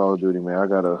get on Call of Duty, man. I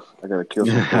gotta kill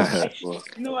some people.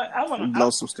 You know what? I want to blow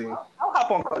some steam. I'll hop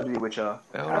on Call of Duty with y'all.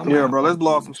 Yeah, bro. Let's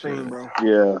blow off some steam, bro.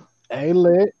 Yeah. Hey,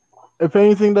 lit. If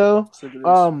anything, though,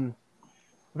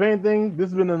 if anything, this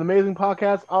has been an amazing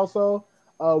podcast. Also,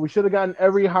 we should have gotten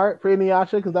every heart for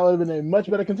Inuyasha because that would have been a much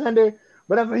better contender.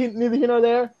 But that's neither here nor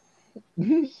there.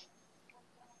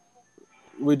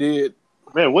 We did.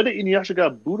 Man, what did Inuyasha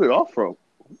got booted off from?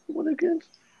 What against?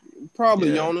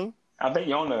 Probably Yeah. Yona. I think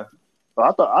Yona. Oh,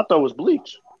 I thought it was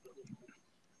Bleach.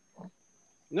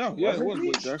 No, yeah, it was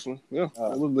Bleach actually. Yeah,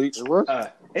 it was Bleach. It was.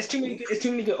 It's too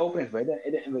many good openings, but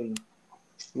it didn't really.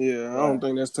 Yeah, I don't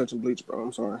think that's touching Bleach, bro.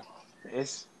 I'm sorry.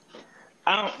 It's.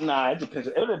 I don't. Nah, it depends.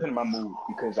 It would depend on my mood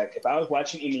because, like, if I was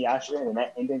watching Inuyasha and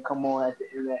that ending come on at the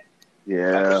end of that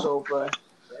Yeah. episode, bro,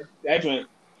 that joint.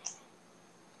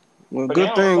 Well, But good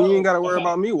now- thing you ain't got to worry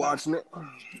about me watching it. All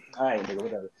right, nigga,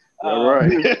 whatever. All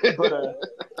right.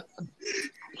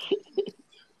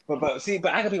 But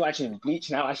I could be watching Bleach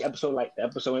and I watch the episode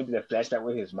into the flashback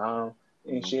with his mom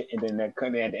and shit, and then that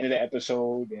coming at the end of the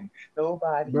episode and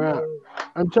nobody Bruh. knows.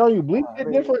 I'm telling you, Bleach is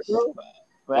different, bro.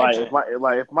 But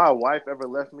if my wife ever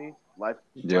left me, life.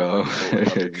 Yo.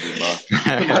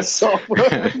 Myself.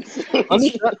 I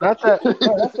mean, that's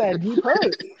that deep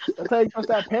hurt. That's how you trust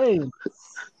that pain.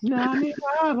 That's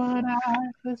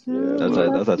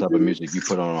that type of music you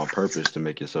put on purpose to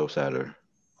make yourself sadder.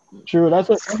 True. That's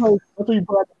what you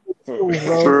put out the feelings,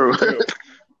 bro. True.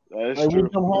 That is Like true. we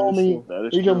come home and That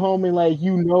is you come true. home and like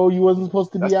you know you wasn't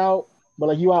supposed to be out, but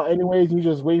like you out anyways. And you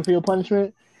just waiting for your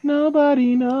punishment.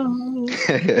 Nobody knows.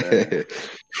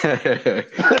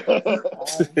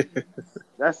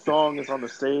 That song is on the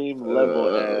same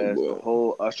level as the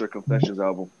whole Usher Confessions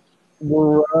album.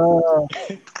 Bruh,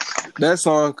 That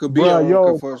song could be Bruh, on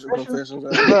yo, Confessions.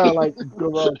 bruh, like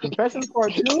Confessions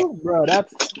Part 2, bro.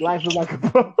 That's Life is Like a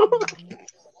Bro.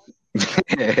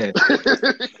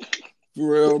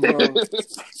 For real, bro.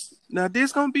 Now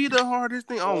this gonna be the hardest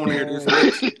thing. I don't want to hear this.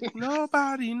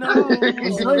 Nobody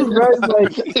knows.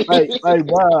 like,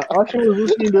 bro. Usher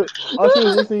was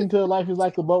listening to Life is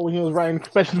Like a Boat when he was writing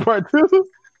Confessions Part 2.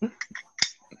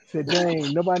 Said,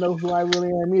 dang, nobody knows who I really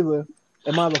am either.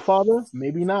 Am I the father?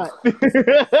 Maybe not.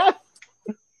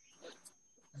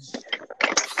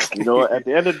 You know, at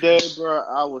the end of the day, bro,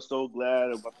 I was so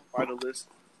glad about the finalists.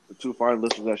 The two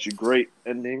finalists was actually great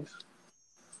endings.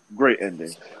 Great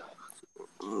endings.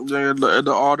 All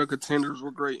the contenders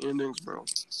were great endings, bro.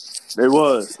 They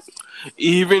was.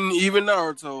 Even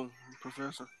Naruto,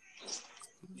 Professor.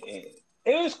 it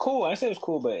was cool. I said it was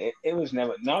cool, but it was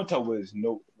never. Naruto was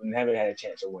never had a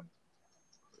chance of winning.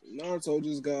 Naruto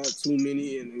just got too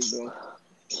many endings, bro.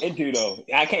 It do though.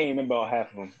 I can't even remember half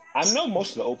of them. I know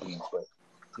most of the openings, but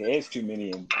there's too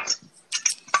many.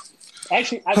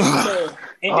 Actually, I remember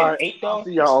ending 8 though. I'll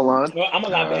see y'all online. No, I'm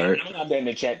gonna Alright. I'm that in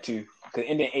the chat too. Because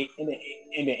ending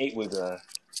 8 was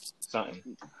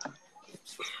something.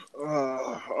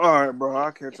 All right, bro.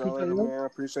 I'll catch y'all later, man. I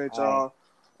appreciate y'all.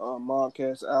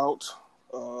 Modcast out.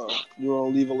 You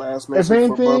want to leave a last If message for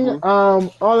anything,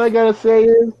 Bubbly? all I gotta say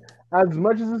is, as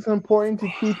much as it's important to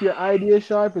keep your ideas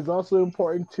sharp, it's also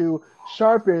important to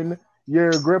sharpen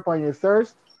your grip on your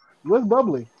thirst. What's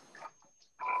Bubbly?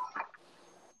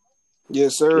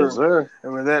 Yes, sir. Yes, sir.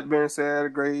 And with that being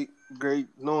said, great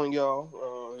knowing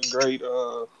y'all. Great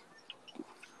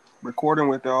recording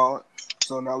with y'all.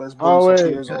 So now let's bring Always. some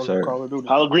cheers Yes, on sir. Call of Duty.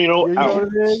 Pellegrino You know out. what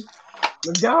it is?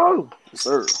 Let's go. Yes,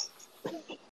 sir.